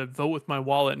off to vote with my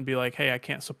wallet and be like, hey, I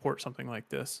can't support something like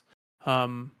this?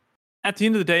 At the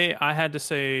end of the day, I had to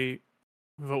say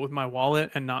vote with my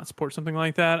wallet and not support something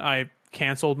like that. I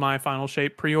canceled my Final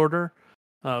Shape pre-order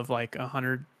of like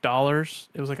 $100.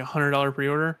 It was like $100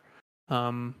 pre-order.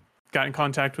 Got in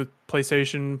contact with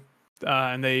PlayStation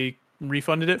and they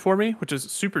refunded it for me, which is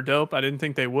super dope. I didn't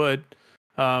think they would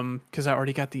because I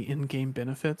already got the in-game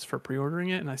benefits for pre-ordering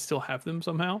it and I still have them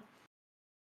somehow.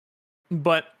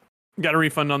 But got a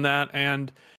refund on that.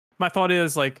 And my thought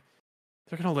is like,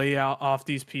 they're going to lay off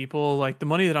these people. Like, the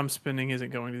money that I'm spending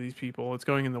isn't going to these people. It's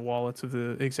going in the wallets of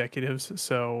the executives.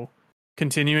 So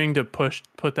continuing to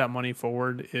put that money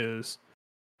forward is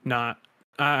not,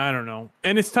 I don't know.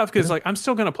 And it's tough because like, I'm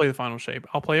still going to play the Final Shape.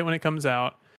 I'll play it when it comes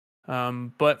out.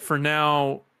 But for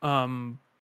now,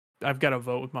 I've got to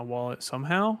vote with my wallet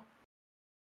somehow.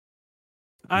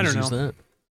 I don't know.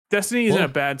 Destiny is in a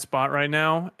bad spot right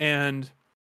now, and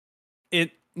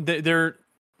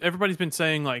everybody's been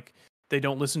saying like they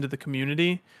don't listen to the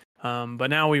community, but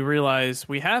now we realize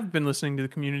we have been listening to the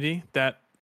community. That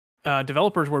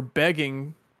developers were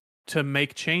begging to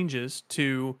make changes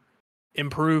to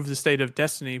improve the state of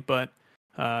Destiny, but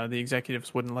the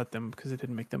executives wouldn't let them because it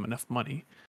didn't make them enough money.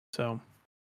 So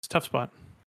It's a tough spot.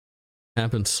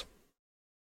 Happens.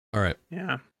 All right.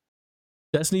 Yeah.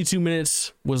 Destiny 2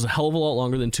 minutes was a hell of a lot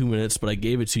longer than 2 minutes, but I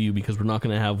gave it to you because we're not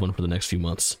going to have one for the next few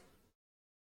months.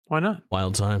 Why not?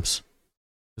 Wild times.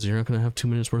 Because you're not going to have 2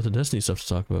 minutes worth of Destiny stuff to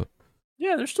talk about.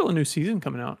 Yeah, there's still a new season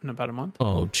coming out in about a month.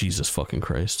 Oh, Jesus fucking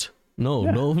Christ. No,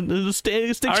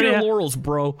 stick to your laurels,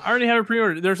 bro. I already have it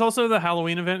pre-ordered. There's also the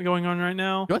Halloween event going on right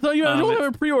now. I thought you don't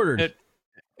have it pre-ordered.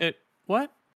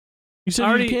 What? You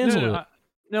said you canceled it.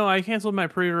 No, I canceled my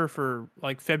pre-order for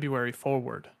like February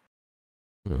forward.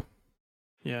 Oh.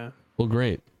 Yeah. Well,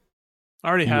 great. I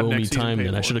already have next next season time, paid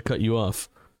then for. I should have cut you off.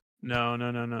 No.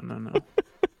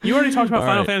 You already talked about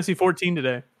Final Fantasy 14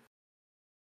 today.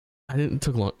 I didn't. It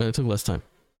took long. It took less time.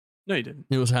 No, you didn't.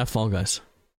 It was half Fall Guys.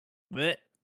 Blech.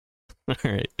 All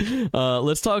right.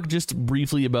 Let's talk just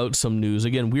briefly about some news.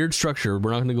 Again, weird structure.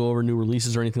 We're not going to go over new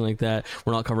releases or anything like that.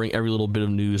 We're not covering every little bit of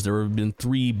news. There have been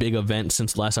 3 big events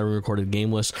since last time we recorded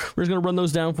GameList. We're just going to run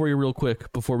those down for you real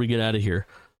quick before we get out of here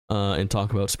and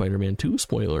talk about Spider-Man 2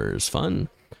 spoilers. Fun.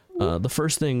 The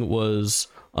first thing was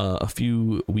a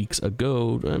few weeks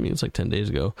ago, I mean, it's like 10 days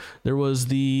ago, there was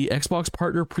the Xbox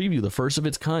Partner Preview, the first of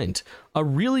its kind. A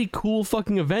really cool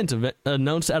fucking event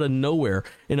announced out of nowhere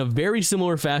in a very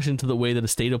similar fashion to the way that a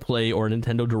State of Play or a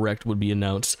Nintendo Direct would be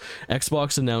announced.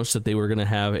 Xbox announced that they were going to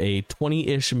have a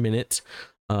 20-ish minute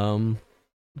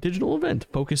digital event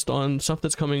focused on stuff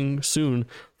that's coming soon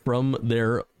from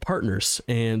their partners,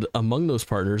 and among those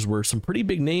partners were some pretty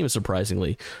big names,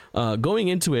 surprisingly. Going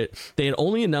into it, they had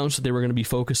only announced that they were going to be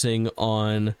focusing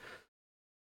on,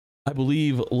 I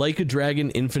believe, Like a Dragon,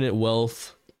 Infinite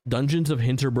Wealth, Dungeons of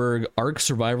Hinterberg, Ark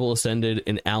Survival Ascended,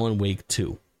 and Alan Wake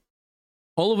 2.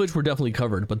 All of which were definitely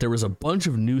covered, but there was a bunch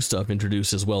of new stuff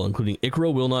introduced as well, including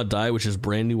Icaro Will Not Die, which is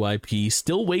brand new IP,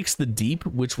 Still Wakes the Deep,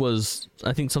 which was,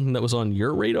 I think, something that was on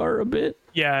your radar a bit.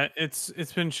 Yeah, it's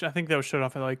been. I think that was showed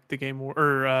off at like the Game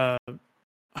or I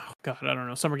don't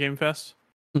know, Summer Game Fest,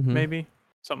 maybe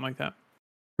something like that.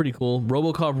 Pretty cool.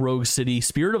 RoboCop Rogue City,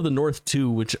 Spirit of the North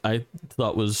 2, which I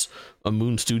thought was a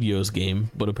Moon Studios game,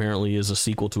 but apparently is a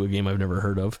sequel to a game I've never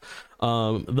heard of.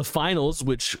 The Finals,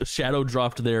 which Shadow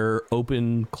dropped their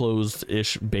open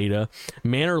closed-ish beta.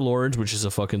 Manor Lords, which is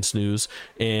a fucking snooze.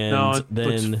 And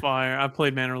then looks fire. I've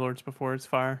played Manor Lords before. It's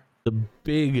fire. The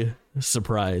big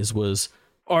surprise was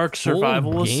Ark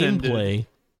Survival Ascended gameplay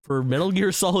for Metal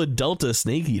Gear Solid Delta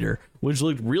Snake Eater, which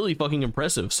looked really fucking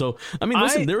impressive. So, I mean,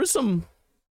 listen, there was some...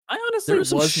 I honestly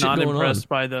was not impressed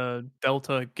by the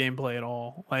Delta gameplay at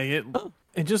all. Like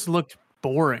it just looked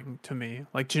boring to me,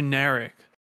 like generic.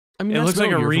 I mean, it looks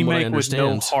like a remake with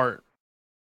no heart.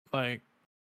 Like,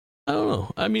 I don't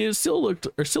know. I mean, it still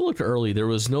looked early. There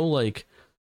was no like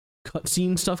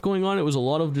cutscene stuff going on. It was a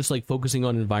lot of just like focusing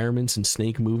on environments and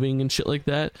Snake moving and shit like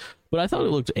that. But I thought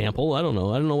it looked ample. I don't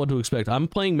know what to expect. I'm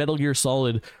playing Metal Gear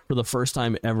Solid for the first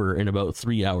time ever in about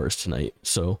 3 hours tonight.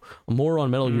 So more on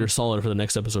Metal Gear Solid for the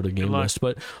next episode of GameList.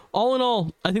 But all in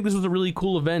all, I think this was a really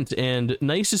cool event and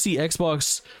nice to see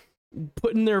Xbox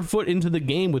putting their foot into the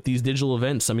game with these digital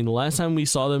events. I mean, the last time we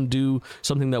saw them do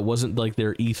something that wasn't like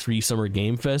their E3 Summer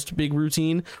Game Fest big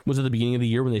routine was at the beginning of the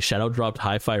year when they shadow dropped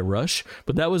Hi-Fi Rush.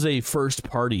 But that was a first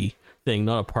party thing,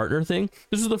 not a partner thing.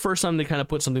 This was the first time they kind of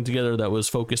put something together that was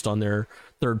focused on their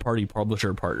third-party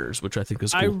publisher partners, which I think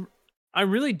is cool. I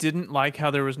really didn't like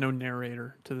how there was no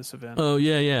narrator to this event. Oh,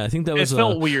 yeah. I think that was... It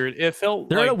felt weird. It felt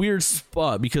they're at a weird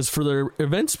spot because for their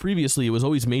events previously, it was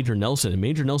always Major Nelson, and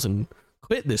Major Nelson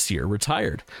quit this year,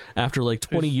 retired after like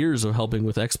 20 years of helping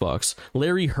with Xbox.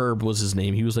 Larry Herb was his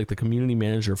name. He was like the community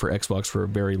manager for Xbox for a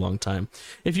very long time.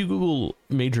 If you Google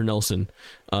Major Nelson,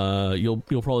 you'll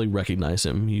probably recognize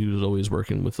him. He was always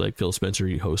working with like Phil Spencer.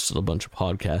 He hosted a bunch of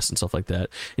podcasts and stuff like that,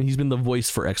 and he's been the voice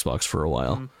for Xbox for a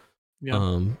while.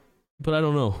 But I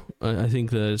don't know. I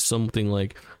think that it's something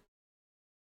like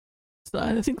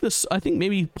I think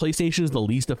maybe PlayStation is the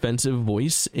least offensive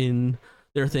voice in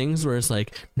their things, where it's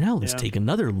like, now let's take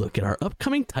another look at our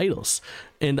upcoming titles,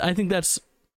 and I think that's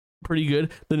pretty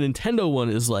good. The Nintendo one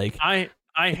is like, I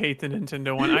hate the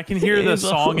Nintendo one. I can hear the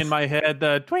song in my head,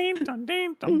 the tween dun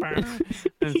ding dun bang.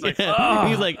 And it's like,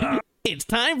 he's like, it's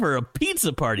time for a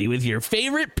pizza party with your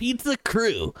favorite pizza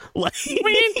crew. Like,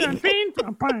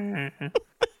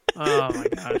 oh my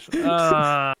gosh.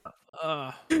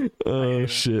 Oh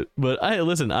shit. But I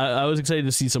was excited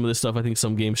to see some of this stuff. I think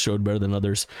some games showed better than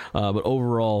others, but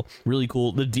overall really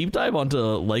cool. The deep dive onto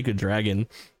Like a Dragon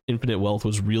Infinite Wealth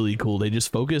was really cool. They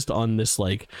just focused on this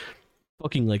like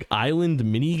fucking like island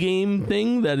mini game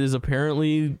thing that is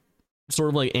apparently sort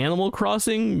of like Animal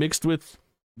Crossing mixed with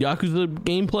Yakuza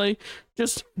gameplay,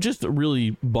 just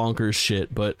really bonkers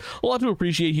shit, but a lot to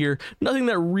appreciate here. Nothing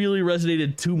that really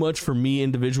resonated too much for me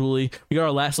individually. We got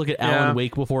our last look at Alan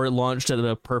Wake before it launched at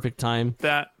a perfect time.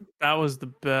 That was the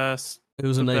best. It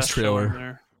was a nice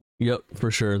trailer. Yep, for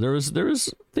sure. There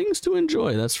was things to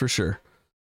enjoy, that's for sure.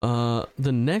 The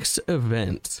next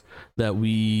event that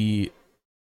we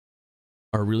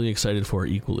are really excited for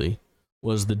equally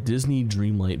was the Disney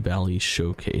Dreamlight Valley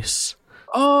Showcase.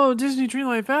 Oh, Disney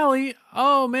Dreamlight Valley.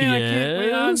 Oh, man, yes. I can't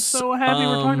wait. I'm so happy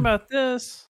we're talking about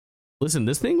this. Listen,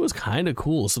 this thing was kind of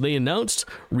cool. So they announced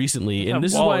recently, and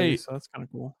this Wally, is why... So that's kind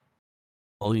of cool.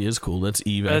 Wally is cool. That's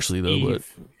Eve, actually, though.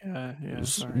 Eve. But yeah.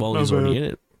 Wally's already in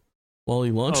it.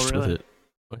 Wally launched with it.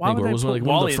 Why would they put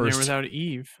Wally in there without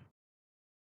Eve?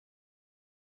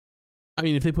 I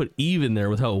mean, if they put Eve in there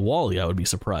without Wally, I would be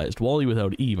surprised. Wally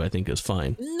without Eve, I think, is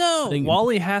fine. No,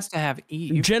 Wally has to have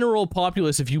Eve. General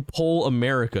populace, if you poll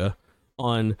America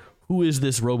on who is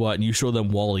this robot and you show them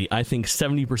Wally, I think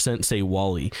 70% say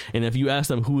Wally. And if you ask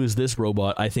them who is this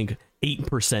robot, I think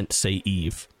 8% say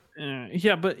Eve.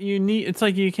 Yeah, but it's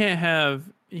like you can't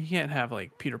have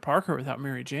like Peter Parker without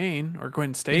Mary Jane or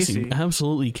Gwen Stacy. Yes, you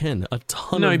absolutely can. A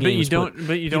ton of games.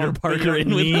 But you don't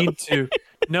need to.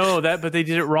 No, but they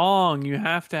did it wrong. You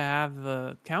have to have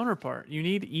the counterpart. You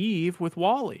need Eve with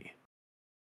Wally.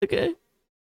 Okay.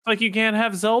 It's like you can't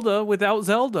have Zelda without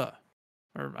Zelda.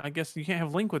 Or I guess you can't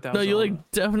have Link without Zelda. No, you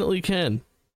definitely can.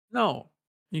 No,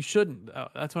 you shouldn't.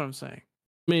 That's what I'm saying.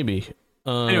 Maybe.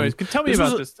 Anyways, tell me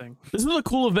about this thing. This was a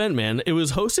cool event, man. It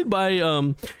was hosted by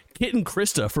Kit and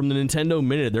Krista from the Nintendo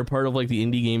Minute. They're part of like the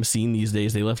indie game scene these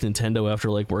days. They left Nintendo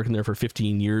after like working there for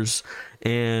 15 years.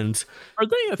 And are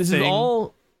they a this thing? Is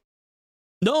all...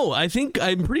 No, I'm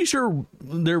pretty sure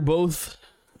they're both.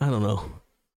 I don't know.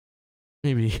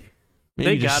 Maybe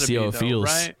they just gotta see how it feels.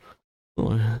 Right?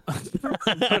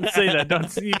 Don't say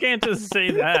that. You can't just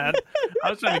say that. I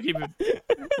was trying to keep it.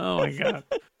 Oh my god.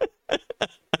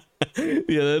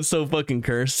 Yeah, that's so fucking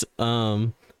cursed.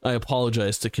 I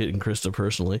apologize to Kit and Krista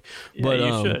personally, but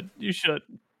you should.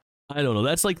 I don't know.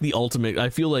 That's like the ultimate. I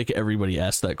feel like everybody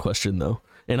asked that question though,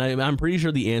 and I'm pretty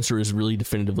sure the answer is really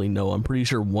definitively no. I'm pretty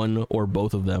sure one or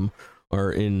both of them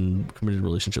are in committed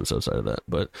relationships outside of that,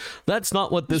 but that's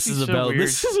not what this is about. Weird.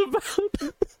 This is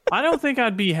about. I don't think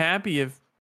I'd be happy if.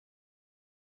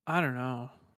 I don't know.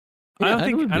 Yeah,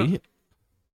 I don't.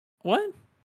 What?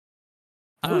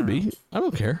 I would be. I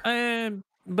don't care.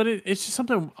 But it's just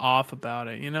something off about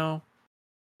it, you know?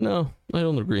 No, I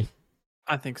don't agree.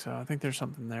 I think so. I think there's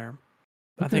something there.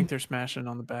 Okay. I think they're smashing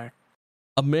on the back.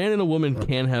 A man and a woman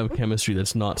can have chemistry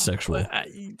that's not sexual.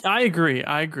 I agree.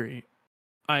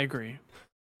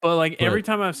 But every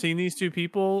time I've seen these two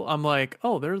people, I'm like,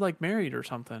 oh, they're like married or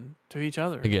something to each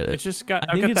other. I get it. It's just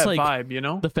I've got that vibe, you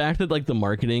know? The fact that the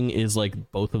marketing is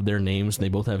both of their names, and they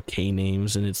both have K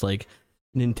names, and it's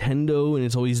Nintendo, and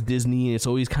it's always Disney, and it's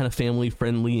always kind of family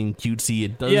friendly and cutesy.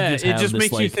 It does. Yeah, it just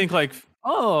makes you think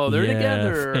oh, they're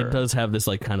together. It does have this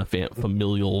kind of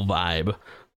familial vibe.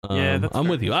 Yeah, I'm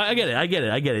with you. I get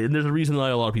it. And there's a reason why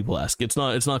a lot of people ask. It's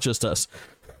not just us.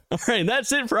 All right,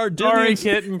 that's it for our Disney. Sorry,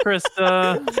 Kit and Krista.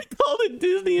 I called it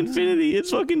Disney Infinity.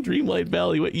 It's fucking Dreamlight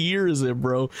Valley. What year is it,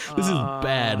 bro? This is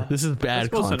bad. This is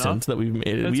bad content that we've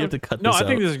made. We have to cut this out. No, I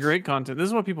think this is great content. This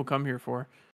is what people come here for.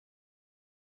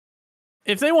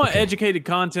 If they want educated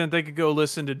content, they could go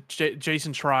listen to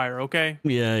Jason Schreier, okay?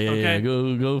 Yeah.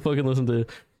 Go fucking listen to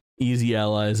Easy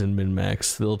Allies and Min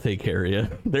Max. They'll take care of you.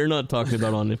 They're not talking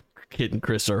about on if Kit and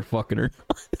Chris are fucking her.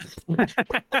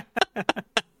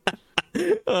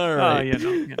 All right.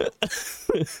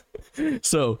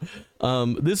 So,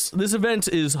 this event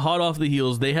is hot off the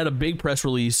heels. They had a big press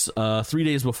release 3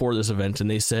 days before this event, and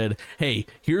they said, "Hey,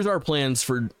 here's our plans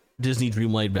for Disney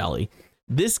Dreamlight Valley.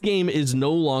 This game is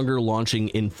no longer launching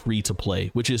in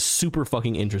free-to-play," which is super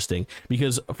fucking interesting,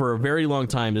 because for a very long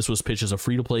time, this was pitched as a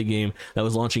free-to-play game that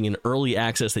was launching in early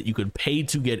access that you could pay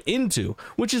to get into,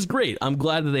 which is great. I'm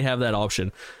glad that they have that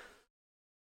option.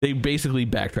 They basically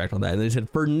backtracked on that, and they said,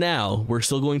 for now, we're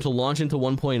still going to launch into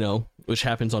 1.0, which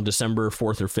happens on December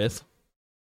 4th or 5th,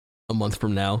 a month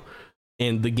from now.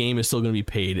 And the game is still going to be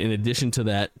paid. In addition to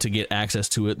that, to get access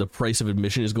to it, the price of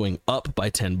admission is going up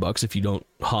by $10 if you don't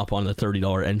hop on the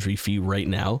 $30 entry fee right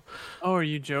now. Oh, are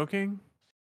you joking?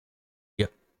 Yeah,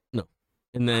 no.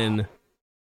 And then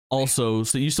also,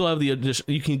 so you still have the addition.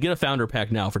 You can get a founder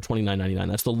pack now for $29.99.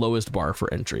 That's the lowest bar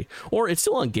for entry. Or it's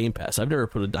still on Game Pass. I've never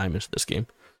put a dime into this game,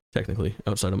 technically,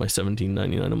 outside of my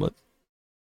 $17.99 a month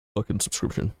fucking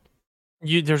subscription.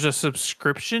 There's a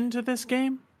subscription to this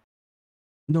game?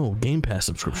 No, Game Pass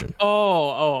subscription.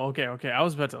 Oh, okay. I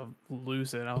was about to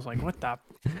lose it. I was like, what the?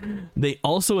 They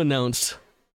also announced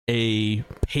a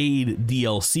paid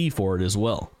DLC for it as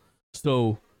well.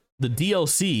 So the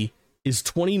DLC is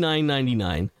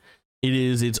 $29.99. It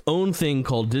is its own thing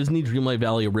called Disney Dreamlight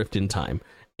Valley: A Rift in Time.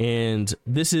 And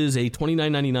this is a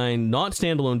 $29.99 not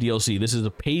standalone DLC. This is a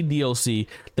paid DLC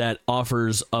that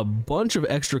offers a bunch of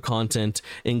extra content,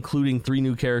 including 3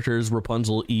 new characters,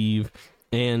 Rapunzel, Eve,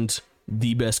 and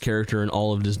the best character in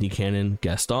all of Disney canon,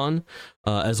 Gaston,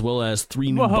 as well as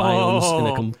 3 new biomes and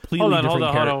a completely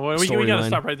different character. Hold on. We gotta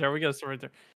stop right there.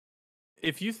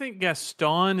 If you think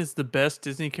Gaston is the best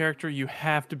Disney character, you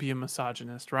have to be a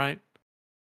misogynist, right?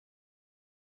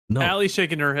 No. Allie's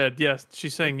shaking her head. Yes,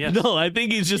 she's saying yes. No, I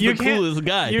think he's just the coolest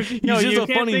guy. He's just a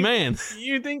funny man.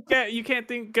 You can't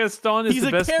think Gaston is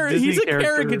the best Disney he's a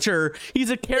character. Caricature. He's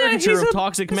a caricature of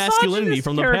toxic masculinity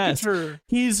from the past.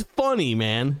 He's funny,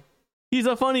 man. He's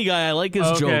a funny guy. I like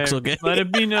his jokes, okay? Let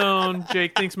it be known.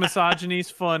 Jake thinks misogyny's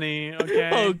funny,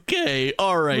 okay? Okay,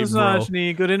 all right,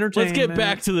 Misogyny, good entertainment. Let's get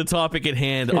back to the topic at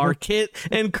hand. Our Kit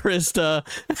and Krista...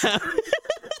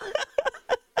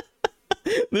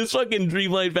 This fucking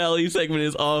Dreamlight Valley segment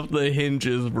is off the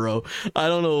hinges, bro. I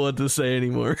don't know what to say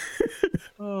anymore.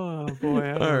 Oh,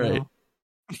 boy. All right.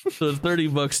 So it's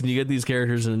 $30 and you get these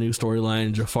characters in a new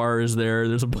storyline. Jafar is there.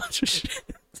 There's a bunch of shit.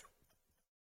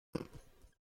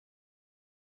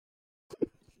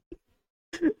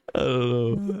 I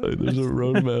don't know. There's a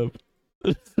roadmap.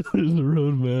 There's a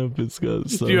roadmap. It's got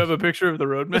stuff. Do you have a picture of the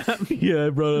roadmap? Yeah, I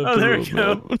brought up the roadmap.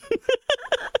 There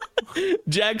we go.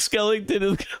 Jack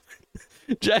Skellington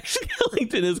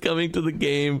is coming to the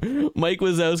game. Mike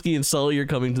Wazowski and Sully are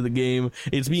coming to the game.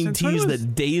 It's being teased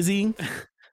that Daisy,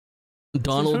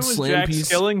 Donald Slampiece...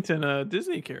 Jack Skellington a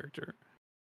Disney character?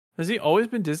 Has he always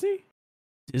been Disney?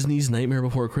 Disney's Nightmare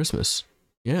Before Christmas.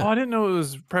 Yeah. Oh, I didn't know it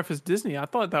was prefaced Disney. I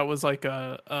thought that was like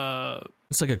a...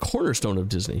 It's like a cornerstone of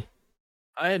Disney.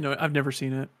 I've never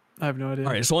seen it. I have no idea.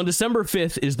 All right, so on December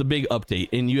 5th is the big update,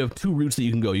 and you have 2 routes that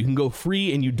you can go. You can go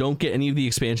free and you don't get any of the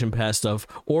expansion pass stuff,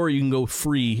 or you can go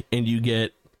free and you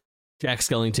get Jack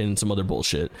Skellington and some other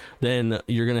bullshit. Then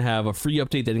you're going to have a free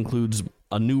update that includes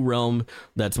a new realm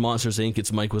that's Monsters, Inc.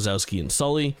 It's Mike Wazowski and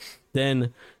Sully.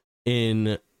 Then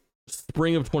in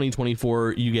spring of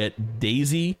 2024, you get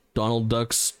Daisy, Donald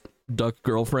Duck's Duck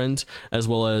girlfriend, as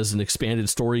well as an expanded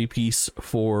story piece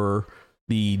for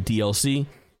the DLC.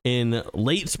 In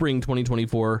late spring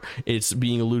 2024, it's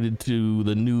being alluded to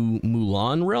the new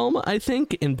Mulan realm, I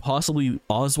think, and possibly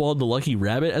Oswald the Lucky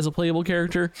Rabbit as a playable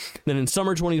character. Then in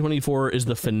summer 2024 is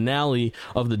the finale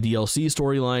of the DLC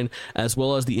storyline, as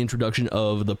well as the introduction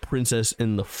of the Princess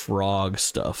and the Frog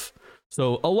stuff.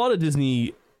 So a lot of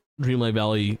Disney Dreamlight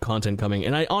Valley content coming,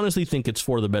 and I honestly think it's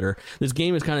for the better. This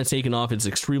game has kind of taken off. It's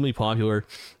extremely popular.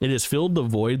 It has filled the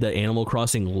void that Animal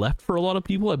Crossing left for a lot of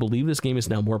people. I believe this game is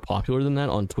now more popular than that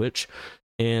on Twitch,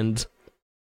 and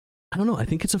I don't know. I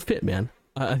think it's a fit, man.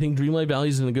 I think Dreamlight Valley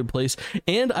is in a good place,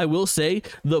 and I will say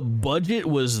the budget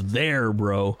was there,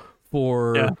 bro,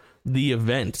 for the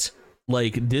event.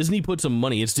 Like, Disney put some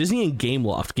money. It's Disney and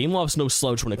GameLoft. GameLoft's no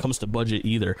slouch when it comes to budget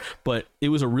either, but it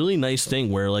was a really nice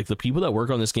thing where, like, the people that work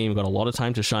on this game got a lot of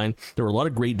time to shine. There were a lot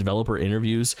of great developer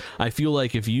interviews. I feel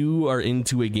like if you are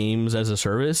into a games as a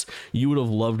service, you would have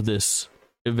loved this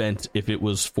event if it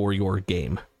was for your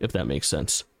game, if that makes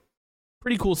sense.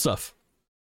 Pretty cool stuff.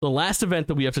 The last event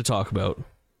that we have to talk about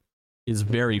is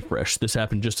very fresh. This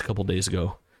happened just a couple days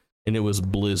ago, and it was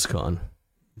BlizzCon.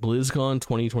 BlizzCon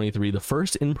 2023, the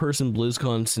first in-person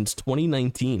BlizzCon since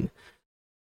 2019.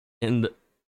 And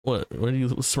what are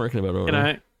you smirking about over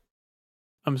there?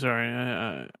 I'm sorry.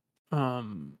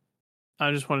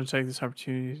 I just want to take this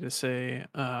opportunity to say,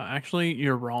 actually,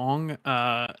 you're wrong.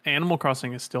 Animal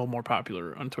Crossing is still more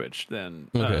popular on Twitch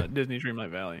than Disney Dreamlight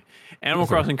Valley. Animal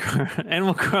Crossing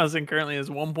currently has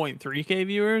 1.3k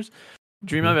viewers.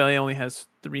 Dreamlight Valley only has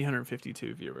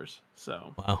 352 viewers.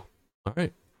 So wow. All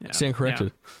right. Yeah, stand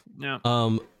corrected. Yeah.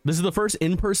 This is the first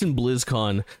in-person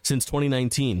BlizzCon since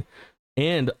 2019.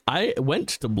 And I went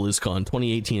to BlizzCon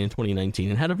 2018 and 2019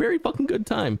 and had a very fucking good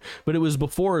time. But it was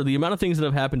before the amount of things that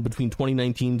have happened between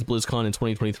 2019's BlizzCon and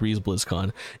 2023's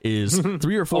BlizzCon is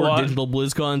 3 or 4 digital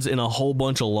BlizzCons and a whole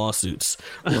bunch of lawsuits.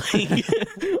 Like,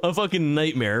 a fucking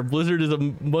nightmare. Blizzard is a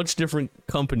much different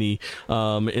company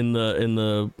in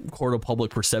the court of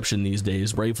public perception these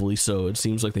days, rightfully so. It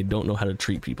seems like they don't know how to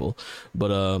treat people.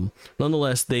 But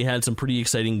nonetheless, they had some pretty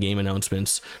exciting game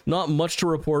announcements. Not much to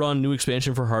report on. New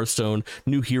expansion for Hearthstone.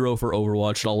 New hero for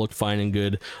Overwatch. It all looked fine and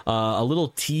good. A little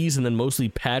tease and then mostly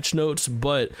patch notes,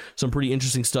 but some pretty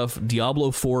interesting stuff. Diablo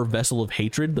 4 Vessel of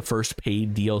Hatred, the first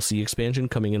paid DLC expansion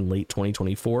coming in late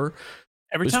 2024.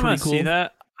 Every time I see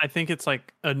that, I think it's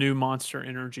like a new Monster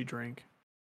energy drink.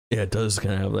 Yeah, it does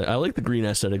kind of have that. I like the green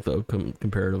aesthetic though,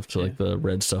 comparative to like the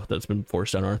red stuff that's been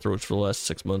forced down our throats for the last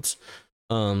 6 months.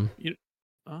 You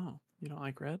don't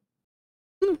like red?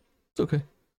 It's okay.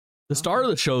 The star of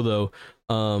the show, though,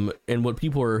 and what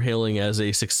people are hailing as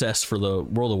a success for the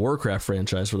World of Warcraft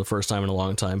franchise for the first time in a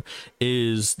long time,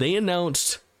 is they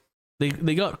announced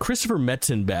they got Christopher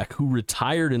Metzen back, who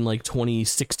retired in like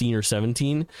 2016 or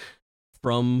 17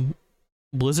 from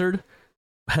Blizzard,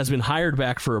 has been hired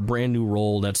back for a brand new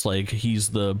role that's like he's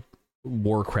the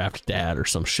Warcraft dad or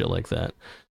some shit like that.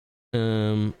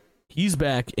 He's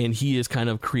back and he is kind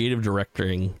of creative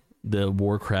directing the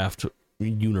Warcraft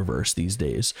universe these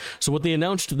days. So what they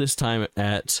announced this time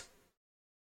at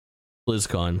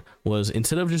BlizzCon was,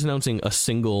 instead of just announcing a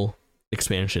single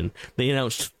expansion, they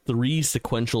announced 3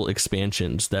 sequential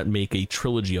expansions that make a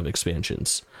trilogy of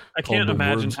expansions. I can't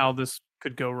imagine how this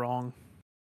could go wrong.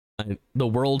 The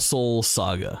World Soul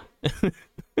Saga.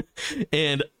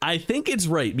 And I think it's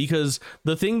right, because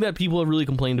the thing that people have really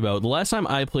complained about, the last time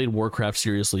I played Warcraft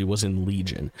seriously was in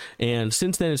Legion, and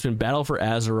since then it's been Battle for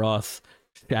Azeroth,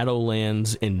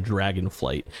 Shadowlands, and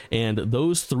Dragonflight, and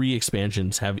those 3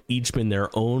 expansions have each been their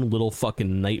own little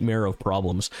fucking nightmare of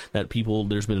problems that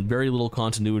there's been very little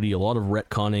continuity, a lot of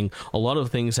retconning, a lot of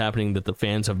things happening that the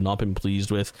fans have not been pleased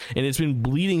with, and it's been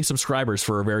bleeding subscribers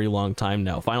for a very long time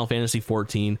now. Final Fantasy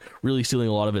XIV really stealing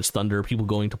a lot of its thunder, people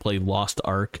going to play Lost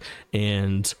Ark,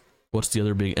 and what's the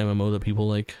other big MMO that people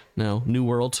like now? New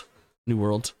World.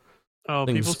 Oh,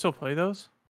 people still play those?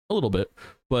 A little bit,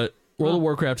 but World of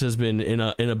Warcraft has been in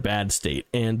a bad state,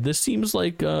 and this seems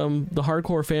like the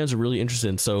hardcore fans are really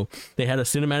interested. So they had a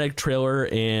cinematic trailer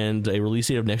and a release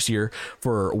date of next year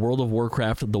for World of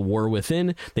Warcraft: The War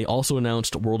Within. They also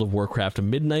announced World of Warcraft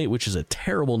Midnight, which is a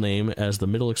terrible name, as the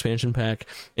middle expansion pack,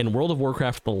 and World of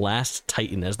Warcraft: The Last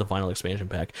Titan as the final expansion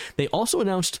pack. They also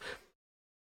announced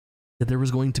that there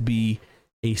was going to be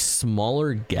a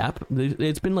smaller gap.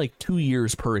 It's been like 2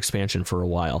 years per expansion for a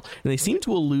while, and they seem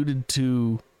to alluded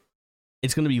to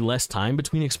it's going to be less time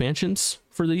between expansions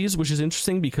for these, which is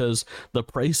interesting because the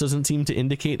price doesn't seem to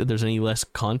indicate that there's any less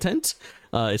content.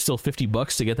 It's still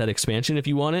 $50 to get that expansion if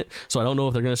you want it. So I don't know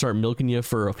if they're going to start milking you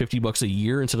for $50 a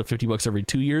year instead of $50 every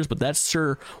 2 years, but that's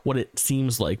sure what it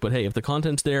seems like. But hey, if the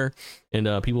content's there and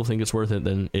people think it's worth it,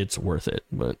 then it's worth it.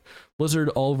 But Blizzard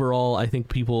overall, I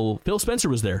think Phil Spencer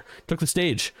was there, took the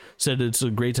stage, said it's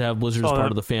great to have Blizzard as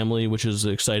part of the family, which is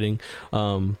exciting.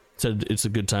 Said it's a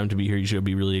good time to be here. You should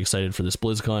be really excited for this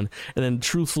BlizzCon. And then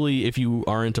truthfully, if you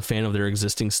aren't a fan of their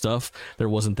existing stuff, there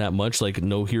wasn't that much, like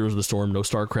no Heroes of the Storm, no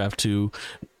StarCraft 2,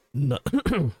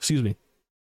 excuse me,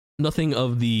 nothing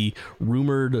of the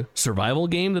rumored survival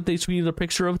game that they tweeted a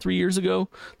picture of 3 years ago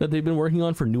that they've been working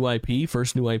on for new IP,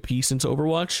 first new IP since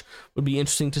Overwatch. Would be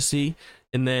interesting to see.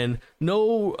 And then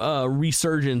no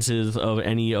resurgences of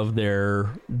any of their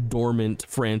dormant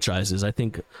franchises. I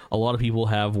think a lot of people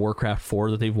have Warcraft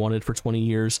 4 that they've wanted for 20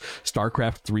 years.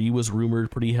 StarCraft 3 was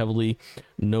rumored pretty heavily.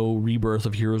 No rebirth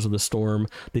of Heroes of the Storm.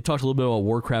 They talked a little bit about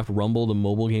Warcraft Rumble, the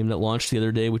mobile game that launched the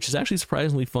other day, which is actually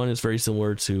surprisingly fun. It's very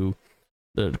similar to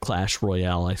the Clash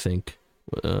Royale, I think,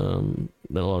 that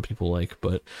a lot of people like.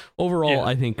 But overall,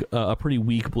 I think a pretty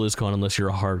weak BlizzCon unless you're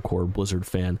a hardcore Blizzard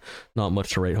fan. Not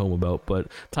much to write home about, but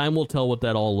time will tell what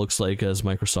that all looks like as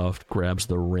Microsoft grabs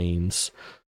the reins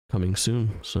coming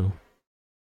soon. So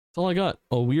that's all I got.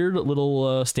 A weird little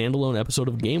standalone episode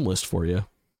of GameList for you.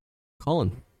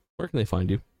 Kaulin, where can they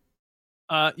find you?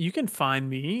 You can find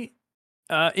me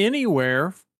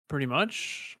anywhere pretty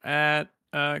much at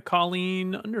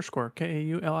Kaulin _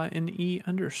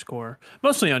 KAULINE_.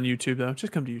 Mostly on YouTube though.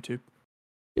 Just come to YouTube.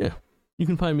 Yeah. You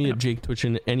can find me at Jake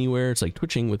Twitchin anywhere. It's like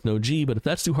twitching with no G, but if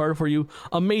that's too hard for you,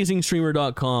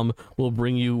 AmazingStreamer.com will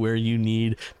bring you where you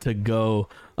need to go.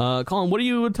 Kaulin, what do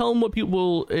you tell them? What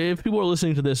people, if people are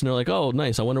listening to this and they're like, oh,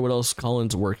 nice, I wonder what else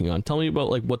Kaulin's working on. Tell me about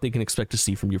like what they can expect to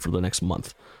see from you for the next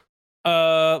month.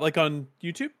 Like on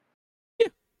YouTube?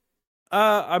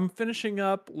 I'm finishing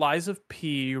up Lies of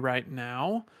P right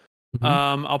now.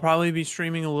 Mm-hmm. I'll probably be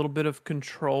streaming a little bit of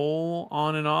Control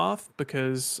on and off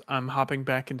because I'm hopping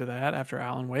back into that after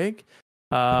Alan Wake.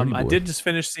 I did just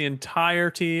finish the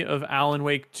entirety of Alan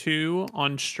Wake 2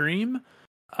 on stream.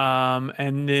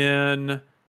 And then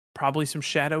probably some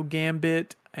Shadow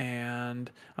Gambit,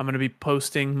 and I'm going to be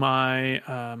posting my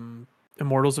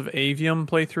Immortals of Avium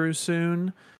playthrough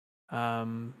soon.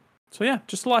 So yeah,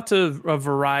 just lots of a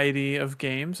variety of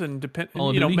games, and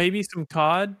maybe some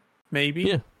COD, maybe.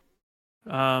 Yeah.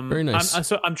 Very nice.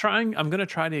 I'm gonna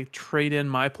try to trade in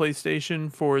my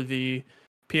PlayStation for the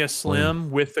PS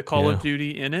Slim with the Call of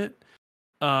Duty in it.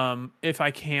 If I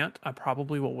can't, I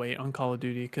probably will wait on Call of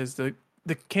Duty because the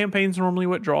campaign's normally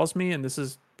what draws me, and this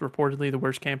is reportedly the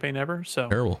worst campaign ever. So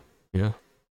terrible. Yeah,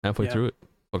 halfway through it,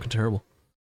 fucking terrible.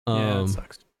 Yeah, it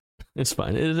sucks. It's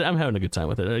fine. I'm having a good time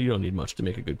with it. You don't need much to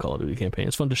make a good Call of Duty campaign.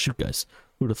 It's fun to shoot guys.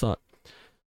 Who'd have thought?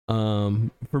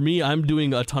 For me, I'm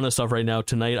doing a ton of stuff right now.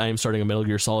 Tonight, I am starting a Metal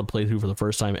Gear Solid playthrough for the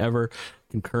first time ever.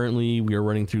 Concurrently, we are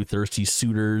running through Thirsty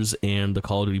Suitors and the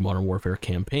Call of Duty Modern Warfare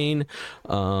campaign.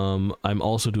 I'm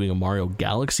also doing a Mario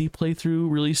Galaxy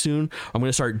playthrough really soon. I'm going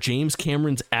to start James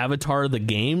Cameron's Avatar the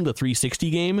game, the 360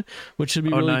 game, which should be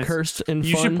really nice. Cursed and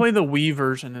you fun. You should play the Wii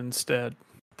version instead.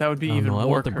 That would be even more. I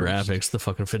want the cursed. graphics, the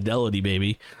fucking fidelity,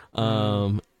 baby.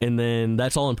 And then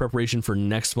that's all in preparation for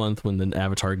next month when the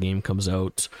Avatar game comes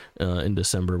out in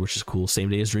December, which is cool. Same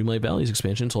day as Dreamlight Valley's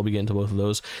expansion, so I'll be getting to both of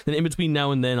those. Then in between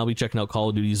now and then, I'll be checking out Call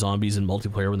of Duty Zombies and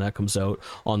multiplayer when that comes out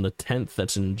on the 10th.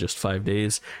 That's in just 5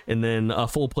 days. And then a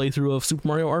full playthrough of Super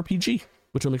Mario RPG,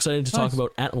 which I'm excited to talk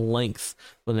about at length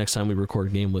the next time we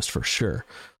record GameList for sure.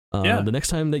 The next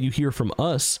time that you hear from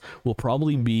us will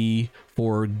probably be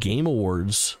for Game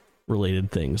Awards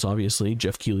related things. Obviously,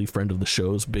 Jeff Keighley, friend of the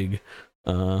show's big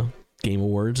Game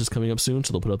Awards is coming up soon,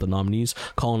 so they'll put out the nominees.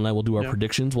 Kaulin and I will do our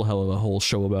predictions. We'll have a whole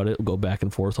show about it. We'll go back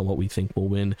and forth on what we think will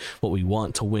win, what we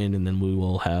want to win, and then we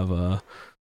will have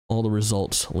all the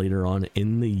results later on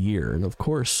in the year. And of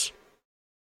course,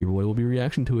 your boy will be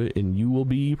reacting to it, and you will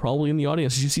be probably in the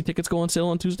audience. Did you see tickets go on sale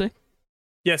on Tuesday?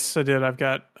 Yes, I did. I've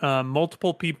got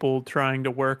multiple people trying to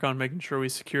work on making sure we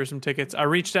secure some tickets. I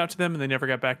reached out to them and they never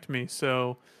got back to me.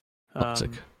 So, call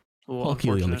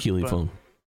Keighley on the Keighley phone.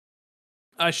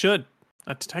 I should.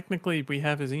 Technically, we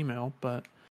have his email, but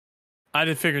I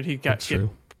just figured he'd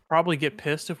probably get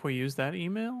pissed if we use that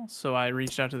email. So I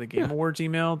reached out to the Game Awards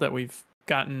email that we've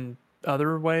gotten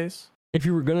other ways. If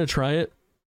you were gonna try it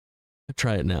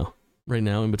now. Right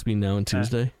now, in between now and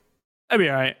Tuesday. That'd be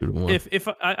all right.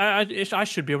 If I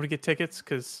should be able to get tickets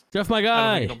because Jeff, my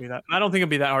guy. I don't think it'll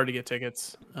be that hard to get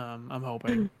tickets. I'm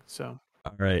hoping so.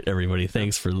 All right, everybody.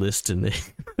 Thanks for listening.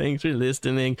 Stay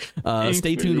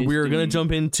tuned. We're gonna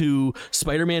jump into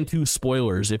Spider-Man 2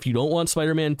 spoilers. If you don't want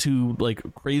Spider-Man 2 like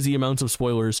crazy amounts of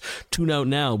spoilers, tune out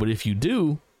now. But if you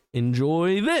do,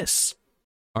 enjoy this.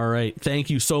 All right. Thank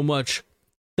you so much.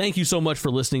 Thank you so much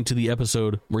for listening to the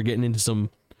episode. We're getting into some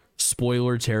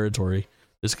spoiler territory.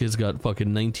 This kid's got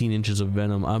fucking 19 inches of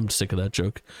venom. I'm sick of that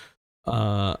joke.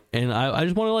 And I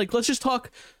just want to let's just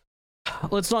talk.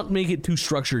 Let's not make it too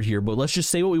structured here, but let's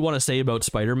just say what we want to say about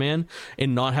Spider-Man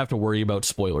and not have to worry about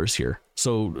spoilers here.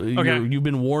 So you've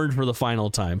been warned for the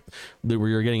final time that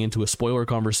we're getting into a spoiler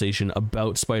conversation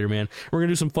about Spider-Man. We're going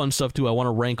to do some fun stuff too. I want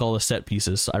to rank all the set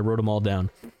pieces. I wrote them all down.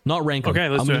 Not rank them.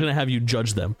 I'm just going to have you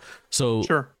judge them. So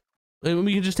sure.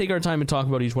 We can just take our time and talk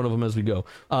about each one of them as we go.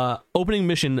 Opening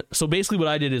mission. So basically what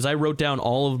I did is I wrote down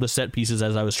all of the set pieces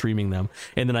as I was streaming them,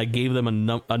 and then I gave them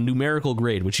a numerical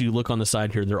grade, which you look on the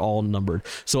side here. They're all numbered.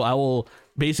 So we'll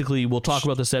talk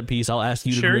about the set piece. I'll ask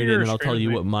you to grade it, and I'll tell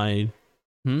you what my...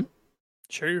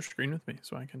 Share your screen with me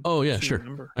so I can... Oh, yeah,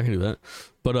 sure. I can do that.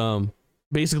 But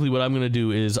basically what I'm going to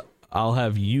do is I'll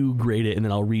have you grade it, and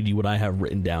then I'll read you what I have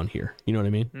written down here. You know what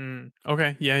I mean?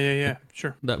 Okay. Yeah.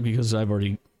 Sure. That because I've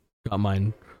already... got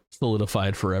mine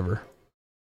solidified forever.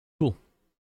 Cool.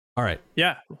 All right.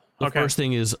 Yeah. The first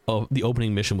thing is the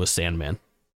opening mission was Sandman.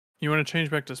 You want to change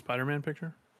back to Spider-Man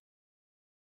picture?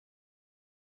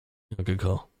 Good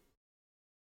call.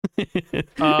 It's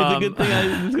a good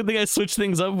thing I switched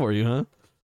things up for you, huh?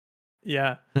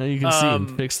 Yeah. Now you can see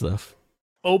and fix stuff.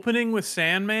 Opening with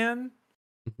Sandman,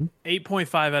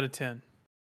 8.5 out of 10.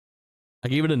 I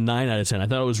gave it a 9 out of 10. I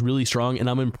thought it was really strong, and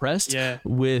I'm impressed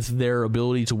with their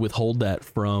ability to withhold that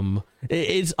from...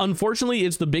 Unfortunately,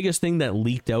 it's the biggest thing that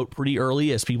leaked out pretty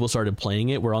early as people started playing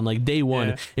it, where on day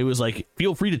one, it was like,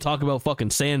 feel free to talk about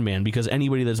fucking Sandman, because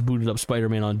anybody that's booted up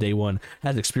Spider-Man on day one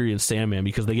has experienced Sandman,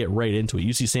 because they get right into it.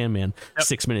 You see Sandman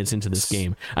 6 minutes into this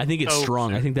game. I think it's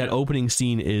strong. I think that opening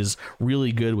scene is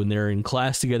really good when they're in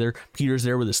class together. Peter's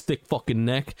there with his thick fucking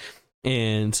neck,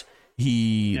 and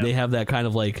they have that kind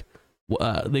of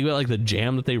they got the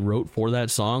jam that they wrote for that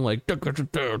song, you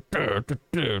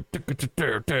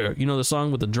know the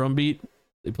song with the drum beat.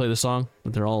 They play the song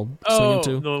that they're all singing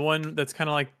to. The one that's kind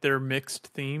of like their mixed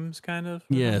themes, kind of.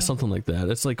 Yeah, something like that.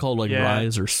 It's called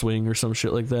Rise or Swing or some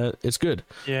shit like that. It's good.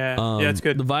 Yeah, it's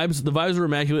good. The vibes were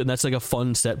immaculate, and that's a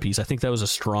fun set piece. I think that was a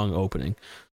strong opening.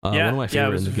 One of my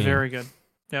favorite in the game. Very good.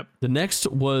 Yep. The next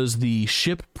was the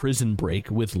ship prison break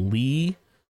with Lee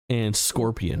and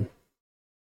Scorpion.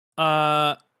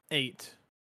 8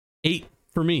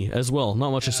 for me as well.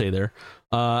 Not much to say there.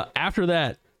 After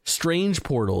that, Strange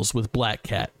Portals with Black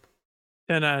Cat.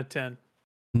 10 out of 10.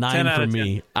 9 for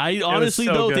me. I honestly,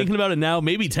 though, good. thinking about it now,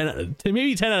 maybe 10 out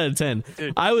of 10.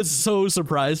 Dude. I was so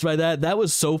surprised by that. That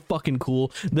was so fucking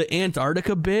cool. The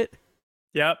Antarctica bit.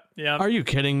 Yep. Are you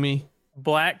kidding me?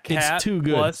 Black Cat it's too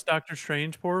good. plus Doctor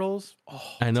Strange portals. Oh,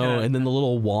 I know. And then the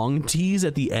little Wong tease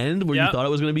at the end where you thought it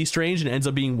was going to be Strange and it ends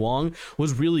up being Wong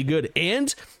was really good.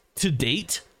 And to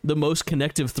date, the most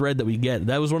connective thread that we get.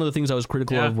 That was one of the things I was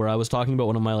critical of, where I was talking about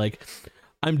one of my, like,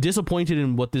 I'm disappointed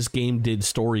in what this game did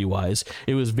story-wise.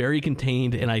 It was very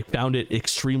contained, and I found it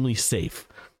extremely safe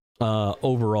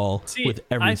overall with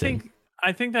everything.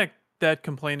 I think that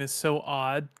complaint is so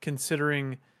odd,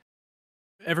 considering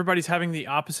everybody's having the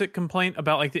opposite complaint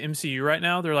about like the MCU right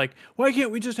now. They're like, why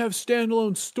can't we just have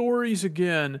standalone stories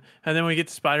again? And then we get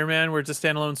to Spider-Man where it's a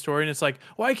standalone story, and it's like,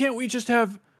 why can't we just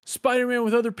have Spider-Man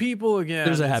with other people again?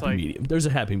 There's a happy medium. There's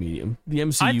a happy medium. The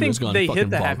MCU has gone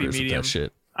fucking bonkers with that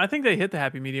shit. I think they hit the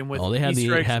happy medium with. They had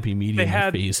Easter the eggs. happy medium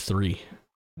in Phase 3.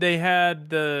 They had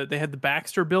the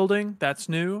Baxter building. That's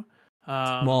new.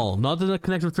 Small, not the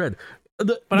connective thread.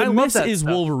 The miss is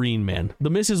stuff. Wolverine, man. The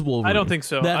miss is Wolverine. I don't think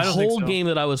so. That whole game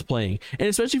that I was playing, and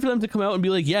especially for them to come out and be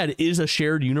like, yeah, it is a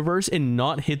shared universe, and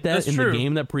not hit that in the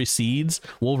game that precedes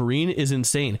Wolverine is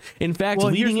insane. In fact,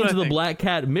 leading into the Black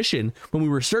Cat mission, when we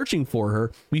were searching for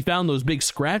her, we found those big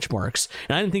scratch marks,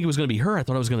 and I didn't think it was going to be her. I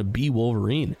thought it was going to be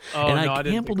Wolverine. And I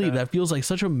can't believe that feels like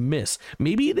such a miss.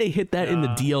 Maybe they hit that in the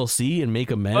DLC and make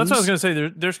amends. Well, that's what I was going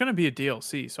to say. There's going to be a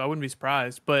DLC, so I wouldn't be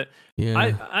surprised. But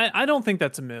I don't think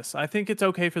that's a miss. I think it's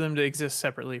okay for them to exist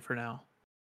separately for now.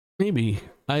 Maybe.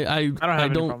 I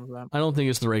don't think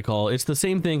it's the right call. It's the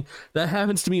same thing that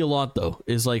happens to me a lot, though.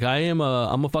 Is like I'm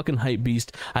a fucking hype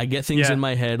beast. I get things in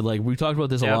my head. Like we talked about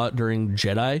this a lot during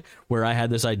Jedi, where I had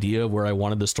this idea of where I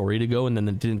wanted the story to go, and then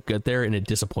it didn't get there, and it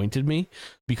disappointed me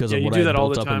because of what I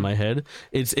built up in my head.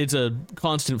 It's a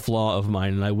constant flaw of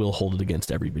mine, and I will hold it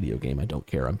against every video game. I don't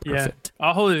care. I'm perfect.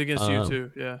 I'll hold it against you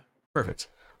too. Yeah. Perfect.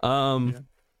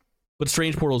 But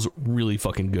Strange Portal's really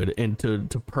fucking good and to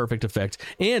perfect effect.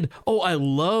 And I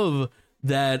love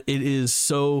that it is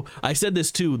so. I said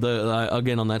this too.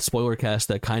 Again on that spoiler cast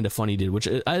that Kinda Funny did, which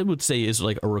I would say is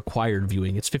like a required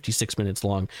viewing. It's 56 minutes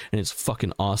long and it's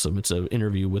fucking awesome. It's an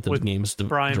interview with the game's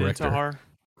director. Intihar.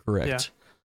 Correct.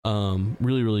 Yeah.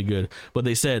 Really, really good. But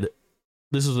they said.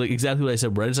 This is like exactly what I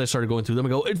said. Right as I started going through them, I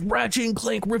go, "It's Ratchet and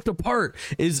Clank Rift Apart."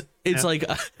 It's like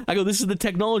I go, "This is the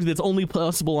technology that's only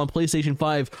possible on PlayStation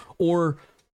 5 or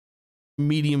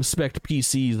medium spec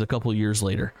PCs a couple years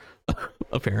later,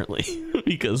 apparently,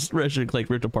 because Ratchet and Clank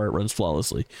Rift Apart runs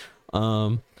flawlessly."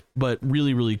 But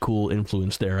really, really cool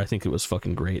influence there. I think it was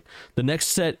fucking great. The next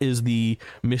set is the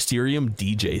Mysterium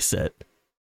DJ set.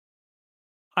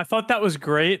 I thought that was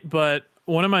great, but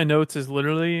one of my notes is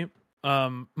literally.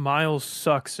 Miles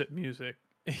sucks at music.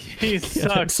 He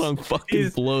sucks. That song fucking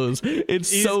blows. It's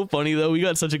so funny though. We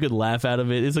got such a good laugh out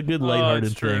of it. It's a good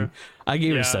lighthearted thing. I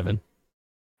gave it a 7.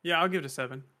 Yeah, I'll give it a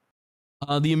 7.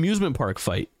 The amusement park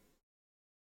fight.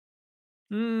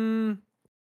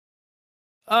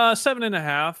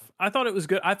 7.5. I thought it was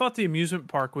good. I thought the amusement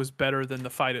park was better than the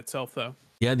fight itself, though.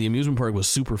 Yeah, the amusement park was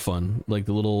super fun. Like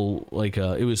the little,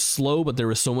 it was slow, but there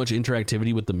was so much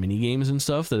interactivity with the mini games and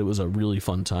stuff that it was a really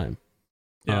fun time.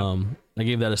 Yeah. I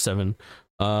gave that a 7.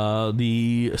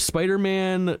 The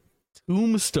Spider-Man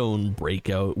Tombstone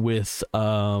breakout with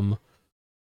that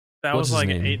was like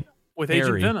 8 with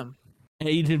Agent Venom.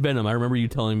 Agent Venom. I remember you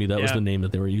telling me that was the name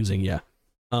that they were using. Yeah.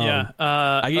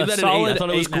 I gave that an 8. I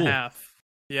thought it was cool.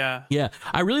 Yeah. Yeah.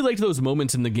 I really liked those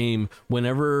moments in the game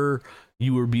whenever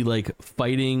you would be like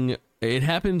fighting. It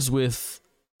happens with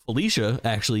Felicia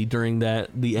actually during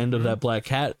the end of that Black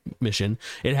Cat mission.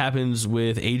 It happens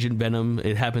with Agent Venom.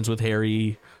 It happens with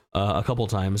Harry a couple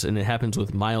times, and it happens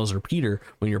with Miles or Peter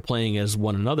when you're playing as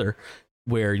one another,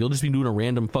 where you'll just be doing a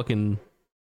random fucking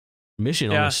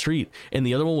mission on the street, and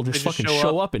the other one will just fucking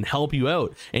show up and help you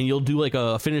out, and you'll do like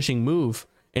a finishing move,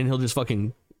 and he'll just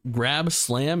fucking grab,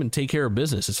 slam, and take care of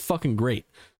business. It's fucking great.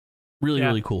 Really,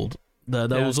 really cool.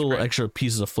 Those little great extra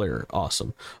pieces of flair,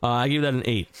 awesome. I gave that an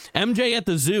 8. MJ at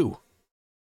the Zoo.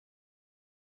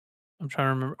 I'm trying to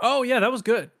remember. Oh yeah, that was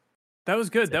good. That was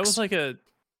good. 6. That was like a.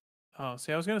 Oh,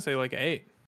 see, I was gonna say like 8.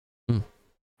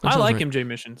 I like MJ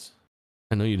missions.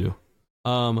 I know you do.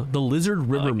 The Lizard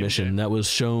River mission that was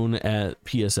shown at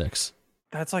PSX.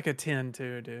 That's like a 10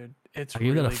 too, dude. It's. I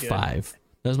gave that a 5.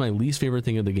 That was my least favorite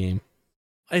thing of the game.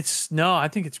 I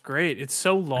think it's great. It's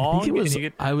so long. I think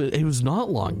it was not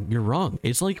long. You're wrong.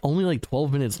 It's like only like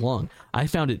 12 minutes long. I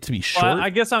found it to be short. Well, I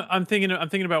guess I'm thinking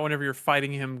about whenever you're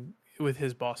fighting him with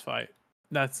his boss fight.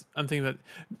 I was thinking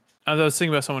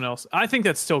about someone else. I think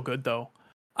that's still good though.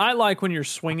 I like when you're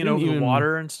swinging over the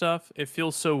water and stuff. It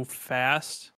feels so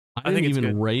fast. I think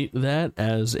even rate that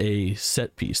as a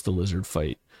set piece, the lizard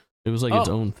fight. It was like its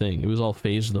own thing. It was all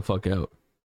phased the fuck out.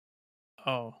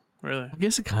 Oh, really? I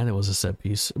guess it kind of was a set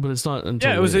piece, but it's not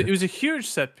until it was a huge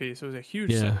set piece. It was a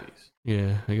huge set piece.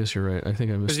 Yeah, I guess you're right. I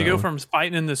think I missed. Because you go from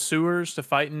fighting in the sewers to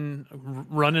fighting,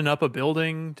 running up a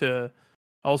building to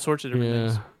all sorts of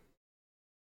different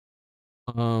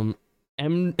things.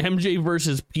 MJ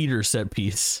versus Peter set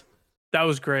piece. That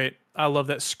was great. I love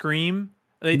that Scream.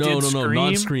 No,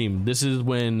 not Scream. This is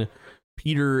when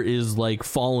Peter is like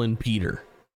fallen Peter,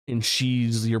 and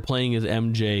you're playing as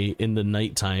MJ in the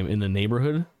nighttime in the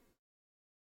neighborhood.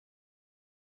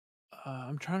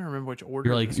 I'm trying to remember which order.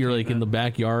 You're like in the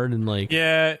backyard and like.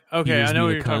 Yeah. Okay, I know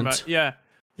what you're talking about. Yeah.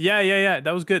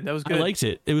 That was good. I liked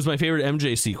it. It was my favorite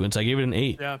MJ sequence. I gave it an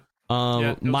 8.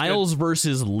 Yeah. Miles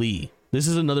versus Lee. This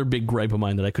is another big gripe of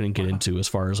mine that I couldn't get into as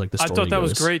far as like the story I thought that goes.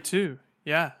 was great too.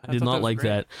 Yeah. I did not like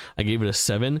that. I gave it a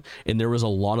 7, and there was a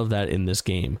lot of that in this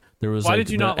game. There was Why did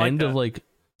you not like that?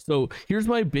 So here's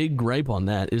my big gripe on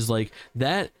that is like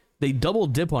that they double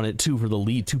dip on it too for the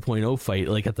Lee 2.0 fight,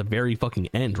 like at the very fucking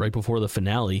end, right before the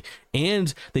finale,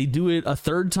 and they do it a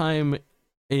third time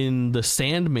in the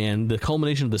Sandman, the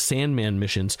culmination of the Sandman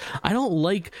missions. I don't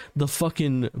like the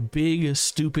fucking big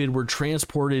stupid we're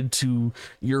transported to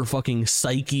your fucking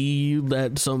psyche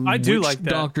that some witch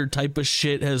doctor type of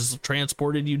shit has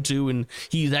transported you to, and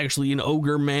he's actually an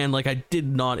ogre man. Like, I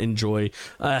did not enjoy.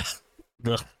 No,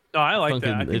 I like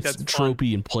that. I think it's that's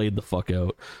tropey and played the fuck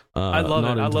out. I love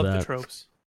it. I love the tropes.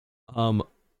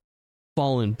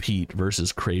 Fallen Pete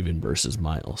versus Craven versus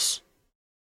Miles.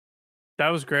 That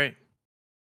was great.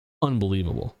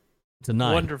 Unbelievable. It's a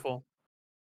 9. Wonderful.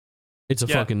 It's a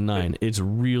fucking 9. It's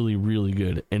really, really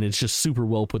good. And it's just super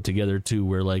well put together too,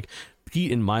 where like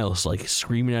Pete and Miles like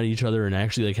screaming at each other and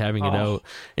actually like having it out,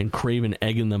 and Craven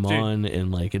egging them on,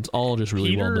 and like it's all just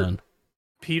really well done.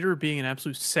 Peter being an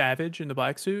absolute savage in the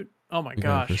black suit. Oh my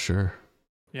gosh. For sure.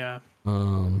 Yeah.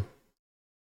 Venom.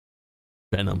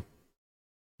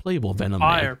 Playable Venom.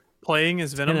 Fire. Man. Playing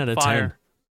as Venom. 10 out of Fire.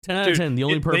 10. 10 out of 10. The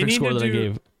only perfect score that I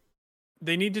gave.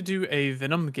 They need to do a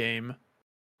Venom game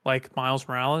like Miles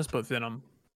Morales, but Venom.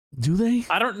 Do they?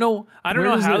 I don't know. I don't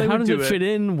know how they would do it. How does it fit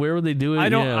in? Where would they do it? I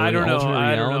don't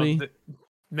know.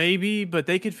 Maybe, but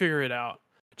they could figure it out.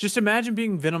 Just imagine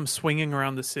being Venom swinging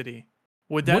around the city.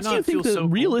 Would that not feel so cool?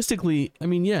 Realistically, I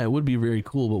mean, yeah, it would be very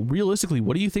cool, but realistically,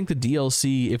 what do you think the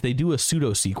DLC, if they do a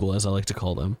pseudo sequel, as I like to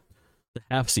call them, the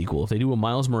half sequel, if they do a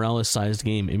Miles Morales sized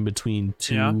game in between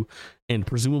 2 and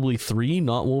presumably 3,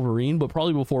 not Wolverine, but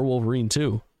probably before Wolverine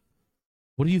 2,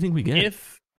 what do you think we get?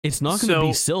 It's not going to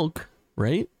be Silk,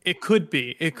 right? It could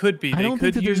be. I don't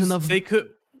think that there's enough. They could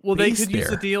use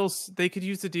the DLC. They could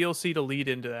use the DLC to lead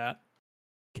into that.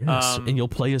 Yes, and you'll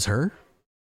play as her.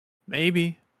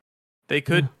 Maybe they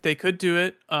could. Yeah. They could do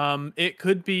it. It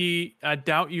could be. I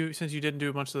doubt you, since you didn't do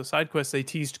a bunch of the side quests. They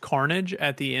teased Carnage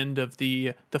at the end of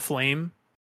the Flame.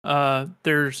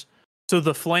 There's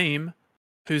the Flame,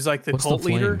 who's like the cult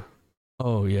leader.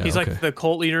 Oh yeah, he's like the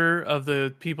cult leader of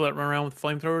the people that run around with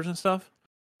flamethrowers and stuff.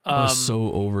 I was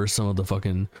so over some of the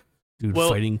fucking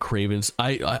fighting Craven's.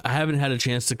 I haven't had a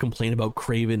chance to complain about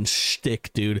Craven's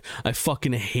shtick, dude. I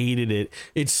fucking hated it.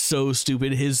 It's so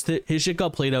stupid. His shit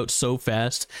got played out so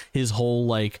fast. His whole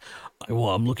like,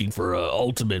 I'm looking for a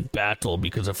ultimate battle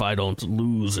because if I don't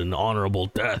lose an honorable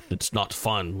death, it's not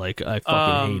fun. Like, I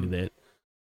fucking hated it.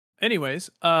 Anyways,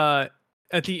 at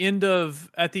the end of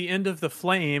the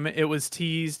Flame, it was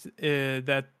teased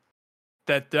that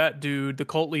dude, the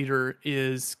cult leader,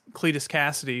 is Cletus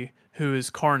Cassidy, who is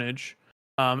Carnage,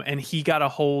 and he got a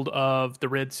hold of the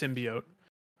red symbiote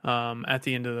at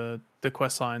the end of the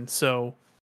quest line. So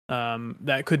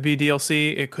that could be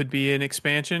DLC. It could be an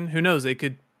expansion. Who knows? They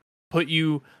could put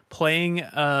you playing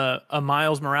a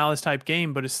Miles Morales type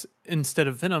game, but instead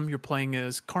of Venom, you're playing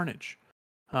as Carnage.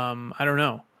 I don't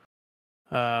know.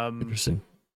 Interesting.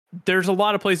 There's a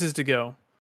lot of places to go.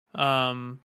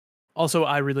 Also,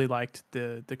 I really liked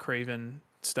the Craven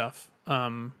stuff.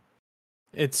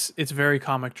 It's very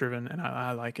comic driven, and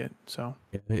I like it. So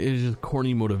it is just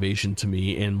corny motivation to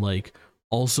me, and like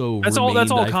also that's all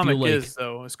comic is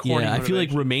though. Is corny. Yeah, motivation. I feel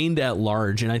like remained at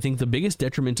large, and I think the biggest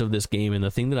detriment of this game, and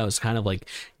the thing that I was kind of like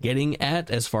getting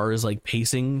at as far as like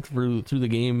pacing through the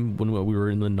game when we were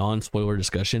in the non-spoiler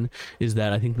discussion, is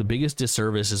that I think the biggest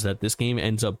disservice is that this game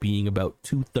ends up being about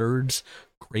 2/3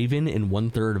 Craven and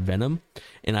 1/3 Venom,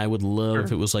 and I would love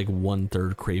if it was like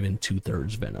 1/3 Craven,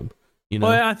 2/3 Venom. You know?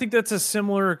 Well, I think that's a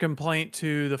similar complaint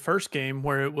to the first game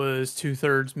where it was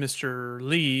 2/3 Mr.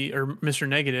 Lee or Mr.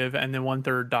 Negative and then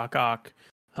 1/3 Doc Ock.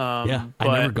 I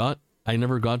never got I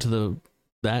never got to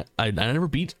I never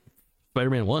beat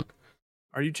Spider-Man 1.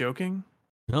 Are you joking?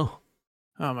 No.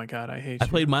 Oh my god, I hate I you.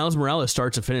 played Miles Morales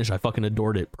start to finish. I fucking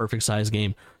adored it. Perfect size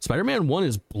game. Spider-Man 1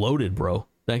 is bloated, bro.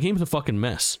 That game's a fucking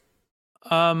mess.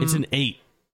 It's an 8.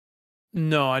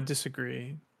 No, I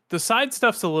disagree. The side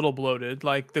stuff's a little bloated,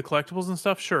 like the collectibles and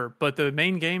stuff, sure. But the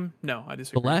main game, no, I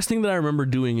disagree. The last thing that I remember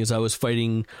doing is I was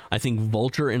fighting, I think,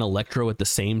 Vulture and Electro at the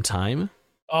same time.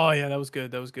 Oh yeah, that was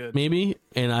good. That was good. Maybe.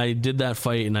 And I did that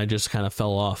fight and I just kind of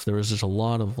fell off. There was just a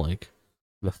lot of like...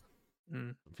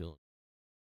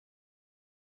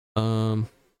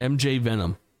 MJ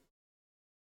Venom.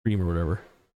 Dream or whatever.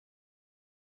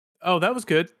 Oh, that was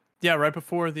good. Yeah, right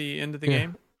before the end of the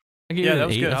game. Yeah, that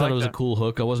was good. I thought it was a cool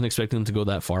hook. I wasn't expecting them to go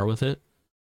that far with it.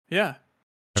 Yeah.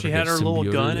 She had her little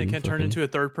gun. It can turn into a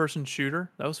third-person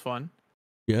shooter. That was fun.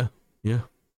 Yeah, yeah.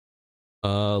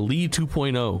 Lee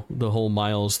 2.0, the whole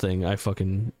Miles thing, I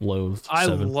fucking loathed. I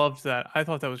loved that. I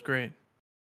thought that was great.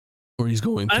 Where he's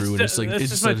going through and it's like... That's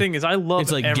just my thing is I love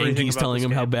it's like everything Genki's telling him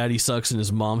how bad he sucks and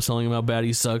his mom's telling him how bad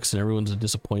he sucks and everyone's a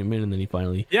disappointment and then he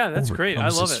finally... Yeah, that's great. I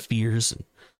love it. Fears.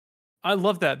 I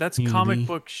love that. That's comic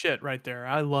book shit right there.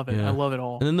 I love it. Yeah. I love it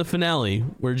all. And then the finale,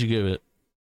 where'd you give it?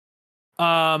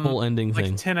 Whole ending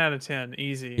thing. 10 out of 10,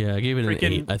 easy. Yeah, I gave it an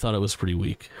 8. I thought it was pretty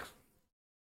weak.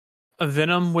 A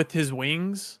Venom with his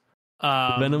wings.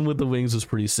 Venom with the wings was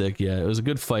pretty sick. Yeah, it was a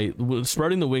good fight.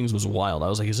 Sprouting the wings was wild. I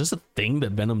was like, is this a thing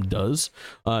that Venom does?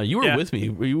 You were with me.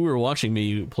 You were watching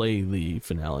me play the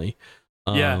finale.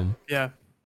 Yeah.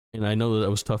 And I know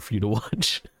that was tough for you to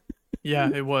watch.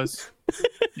 Yeah, it was.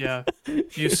 Yeah.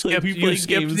 You skipped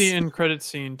the end credit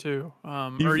scene too.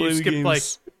 Or you skipped like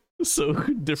so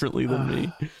differently than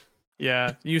me.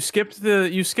 Yeah. You skipped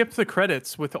the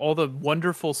credits with all the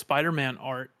wonderful Spider-Man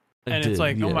art. And it's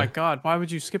like, oh my god, why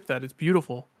would you skip that? It's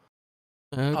beautiful.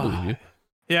 I believe you.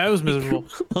 Yeah, it was miserable.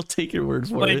 I'll take your word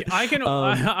for it. I can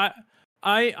I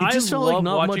love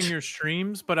watching your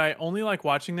streams, but I only like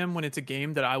watching them when it's a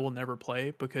game that I will never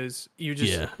play because you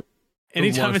just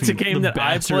anytime it's a game that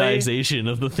I play, bastardization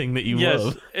of the thing that you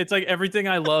love. It's like everything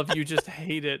I love, you just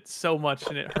hate it so much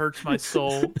and it hurts my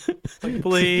soul. Like,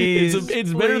 please,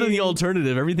 it's better than the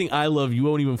alternative. Everything I love, you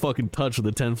won't even fucking touch with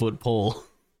a 10-foot pole.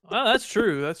 Oh, that's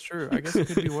true. That's true. I guess it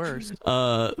could be worse.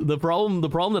 The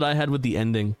problem that I had with the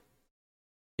ending,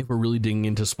 if we're really digging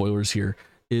into spoilers here,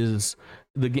 is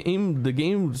the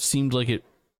game seemed like it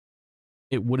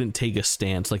wouldn't take a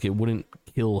stance. Like it wouldn't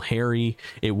kill Harry.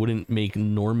 It wouldn't make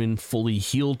Norman fully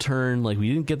heel turn. Like we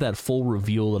didn't get that full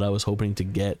reveal that I was hoping to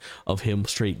get of him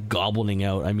straight goblining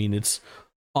out. I mean, it's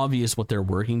obvious what they're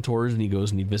working towards, and he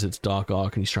goes and he visits Doc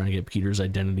Ock and he's trying to get Peter's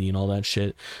identity and all that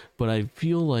shit. But I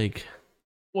feel like...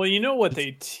 Well, you know what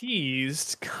they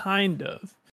teased, kind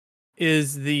of,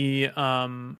 is the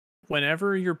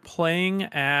whenever you're playing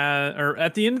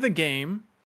at the end of the game,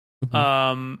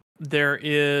 there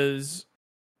is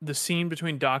the scene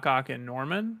between Doc Ock and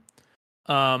Norman,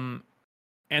 and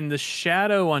the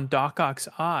shadow on Doc Ock's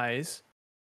eyes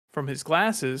from his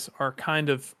glasses are kind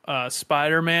of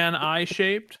Spider-Man eye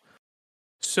shaped.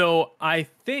 So I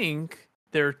think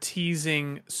they're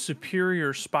teasing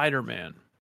Superior Spider-Man.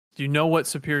 Do you know what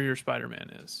Superior Spider-Man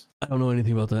is? I don't know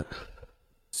anything about that.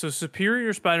 So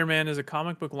Superior Spider-Man is a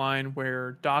comic book line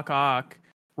where Doc Ock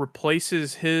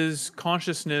replaces his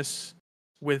consciousness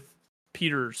with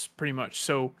Peter's, pretty much.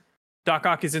 So Doc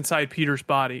Ock is inside Peter's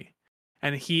body,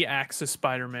 and he acts as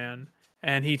Spider-Man.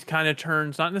 And he kind of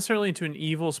turns, not necessarily into an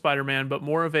evil Spider-Man, but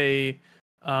more of a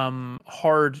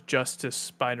hard justice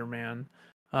Spider-Man.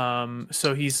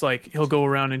 So he's like, he'll go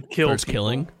around and kill people.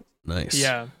 Killing? Nice.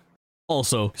 Yeah.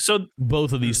 Also, so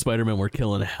both of these Spider-Men were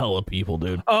killing hella people,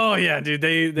 dude. Oh yeah, dude.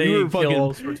 They were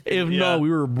fucking. We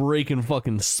were breaking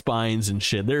fucking spines and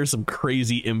shit. There's some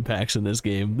crazy impacts in this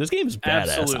game. This game's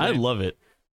badass. Absolutely. I love it.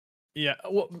 Yeah,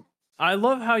 well, I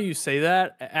love how you say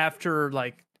that after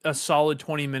like a solid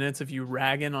 20 minutes of you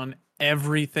ragging on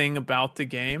everything about the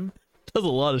game. Does a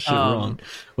lot of shit wrong,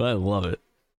 but I love it.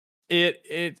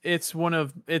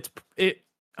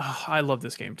 I love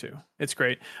this game too. It's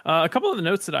great. A couple of the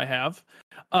notes that I have.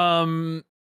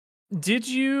 Did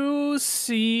you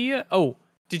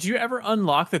ever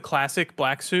unlock the classic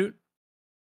black suit?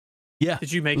 Yeah.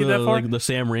 Did you make it that far? Like the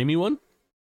Sam Raimi one?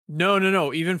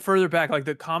 No. Even further back, like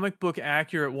the comic book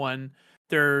accurate one.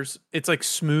 It's like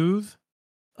smooth.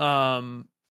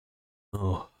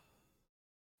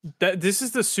 This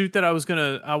is the suit that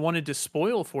I wanted to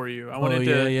spoil for you.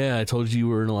 I told you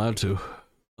weren't allowed to.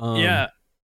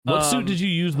 What suit did you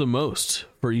use the most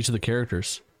for each of the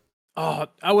characters?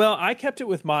 Well, I kept it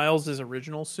with Miles'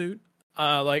 original suit.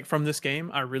 Like from this game,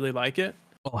 I really like it.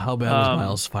 Oh, how bad was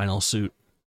Miles' final suit?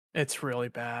 It's really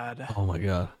bad. Oh my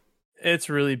god. It's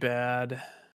really bad.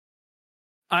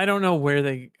 I don't know where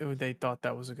they thought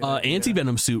that was a good idea.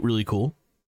 Anti-venom suit, really cool.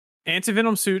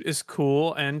 Anti-venom suit is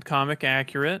cool and comic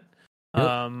accurate. Yep.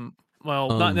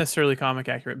 Not necessarily comic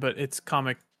accurate, but it's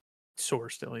comic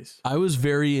sourced at least. I was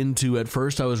very into, at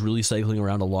first I was really cycling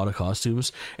around a lot of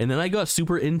costumes, and then I got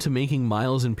super into making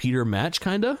Miles and Peter match,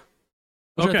 kinda,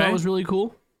 which I thought was really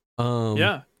cool.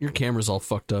 Yeah. Your camera's all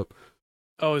fucked up.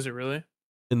 Oh, is it really?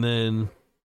 And then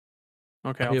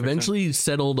I eventually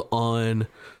settled on,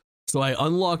 so I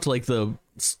unlocked like the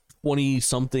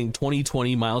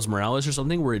 2020 Miles Morales or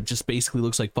something, where it just basically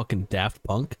looks like fucking Daft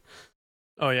Punk.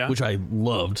 Oh yeah, which I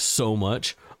loved so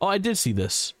much. Oh, I did see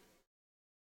this.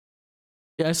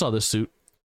 Yeah, I saw this suit.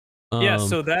 Yeah,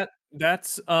 so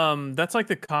that's like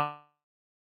the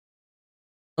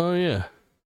oh yeah.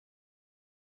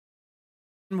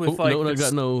 With like no, I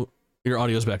got no. Your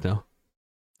audio's back now.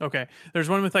 Okay, there's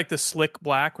one with like the slick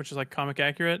black, which is like comic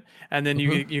accurate, and then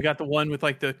you got the one with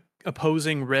like the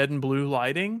opposing red and blue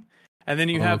lighting, and then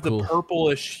you have the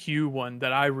purplish hue one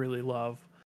that I really love.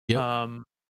 Yep.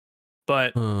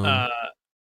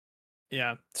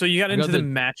 Yeah. So you got into the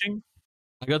matching.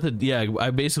 I got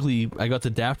the I got the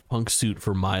Daft Punk suit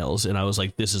for Miles, and I was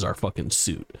like, this is our fucking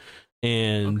suit.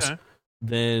 And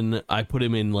then I put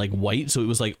him in like white, so it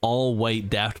was like all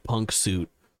white Daft Punk suit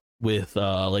with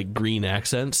like green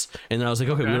accents. And then I was like,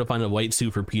 okay, we gotta find a white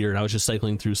suit for Peter. And I was just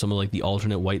cycling through some of like the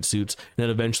alternate white suits, and then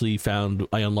eventually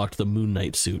I unlocked the Moon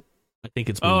Knight suit. I think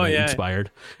it's Moon Knight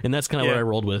inspired, and that's kind of what I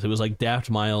rolled with. It was like Daft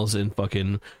Miles and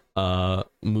fucking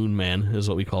Moon Man is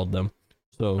what we called them.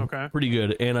 So pretty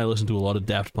good. And I listened to a lot of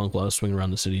Daft Punk while I was swinging around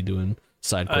the city doing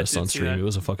side quests on stream. It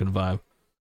was a fucking vibe.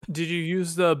 Did you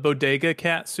use the Bodega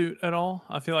Cat suit at all?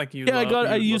 I feel like you. Yeah,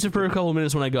 I used it for a couple of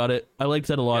minutes when I got it. I liked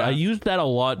that a lot. Yeah. I used that a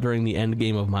lot during the end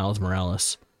game of Miles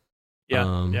Morales.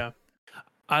 Yeah.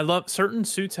 I love certain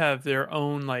suits have their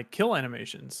own like kill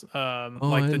animations.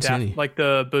 Like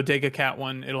the Bodega Cat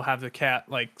one, it'll have the cat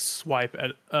like swipe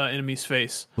at enemy's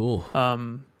face. Cool.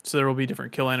 So there will be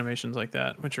different kill animations like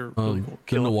that, which are really cool.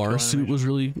 The Noir suit was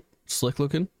really slick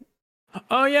looking.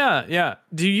 Oh yeah.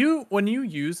 When you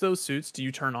use those suits, do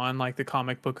you turn on like the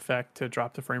comic book effect to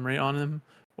drop the frame rate on them?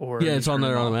 Or yeah, it's on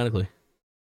there automatically.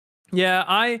 Yeah,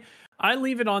 I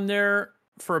leave it on there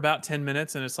for about 10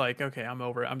 minutes, and it's like, okay, I'm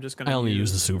over it. I'm just gonna. I only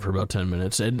use the suit for about 10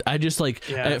 minutes, and I just like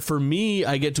for me,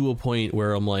 I get to a point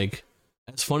where I'm like,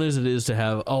 as fun as it is to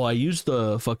have. Oh, I use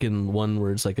the fucking one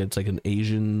where it's like an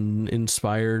Asian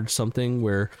inspired something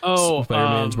where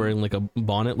Spider-Man's wearing like a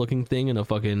bonnet looking thing and a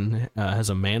fucking has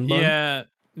a man bun. Yeah,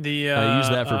 I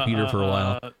used that for Peter for a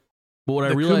while. But what I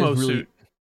realized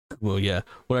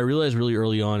what I realized really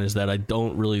early on is that I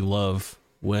don't really love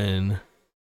when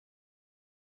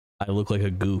I look like a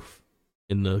goof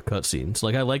in the cutscenes.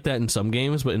 Like I like that in some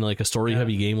games, but in like a story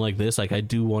heavy game like this, like I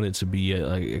do want it to be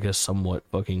like, I guess somewhat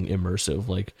fucking immersive.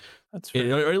 Like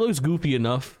it looks goofy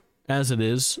enough as it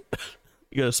is.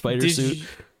 You got a spider suit.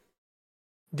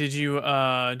 Did you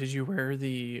wear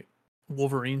the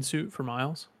Wolverine suit for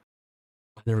Miles?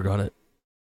 I never got it.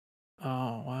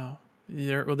 Oh wow.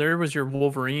 There was your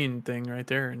Wolverine thing right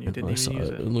there, and you didn't even use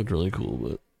it. It looked really cool,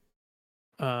 but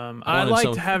I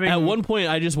liked having. At one point,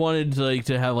 I just wanted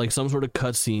to have like some sort of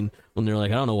cutscene when they're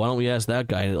like, I don't know, why don't we ask that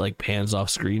guy? And it like pans off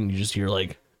screen, and you just hear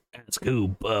like, "That's cool,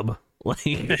 bub." Like,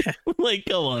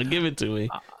 come on, give it to me.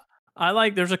 I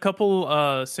like. There's a couple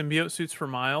symbiote suits for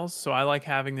Miles, so I like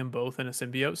having them both in a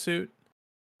symbiote suit.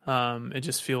 It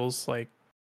just feels like.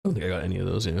 I don't think I got any of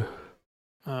those.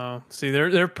 Yeah. See,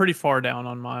 they're pretty far down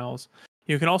on Miles.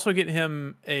 You can also get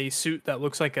him a suit that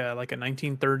looks like a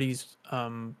 1930s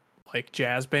like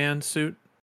jazz band suit.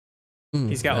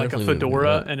 He's got like a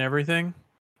fedora and everything.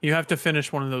 You have to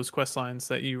finish one of those quest lines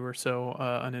that you were so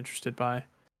uninterested by.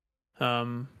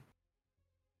 But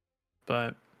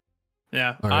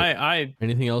yeah, right. I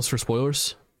anything else for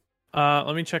spoilers?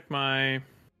 Let me check my.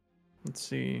 Let's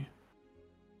see.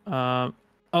 There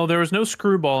was no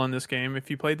Screwball in this game. If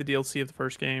you played the DLC of the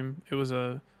first game, it was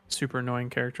a super annoying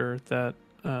character that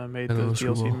made the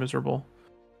DLC miserable.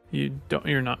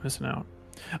 You're not missing out.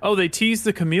 Oh, they teased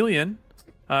the Chameleon.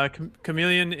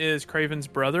 Chameleon is Kraven's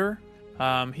brother.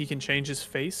 He can change his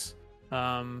face.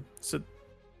 So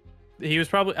he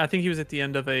was I think he was at the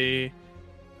end of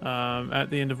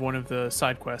one of the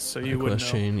side quests. So you wouldn't know.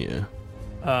 Chain, yeah.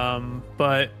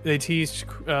 But they teased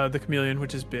the Chameleon,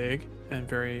 which is big and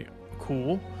very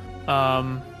cool.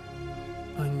 And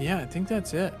yeah, I think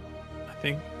that's it. I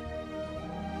think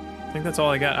that's all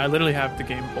I got. I literally have the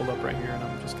game pulled up right here, and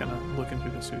I'm just kind of looking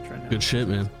through the suits right now. Good shit,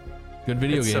 man. Good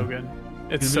video game. So good.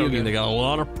 It's good so video game. Good. They got a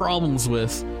lot of problems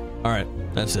with, All right,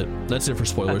 that's it. That's it for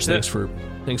spoilers. Thanks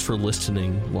for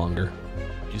listening longer.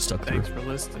 You stuck through. Thanks for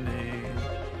listening.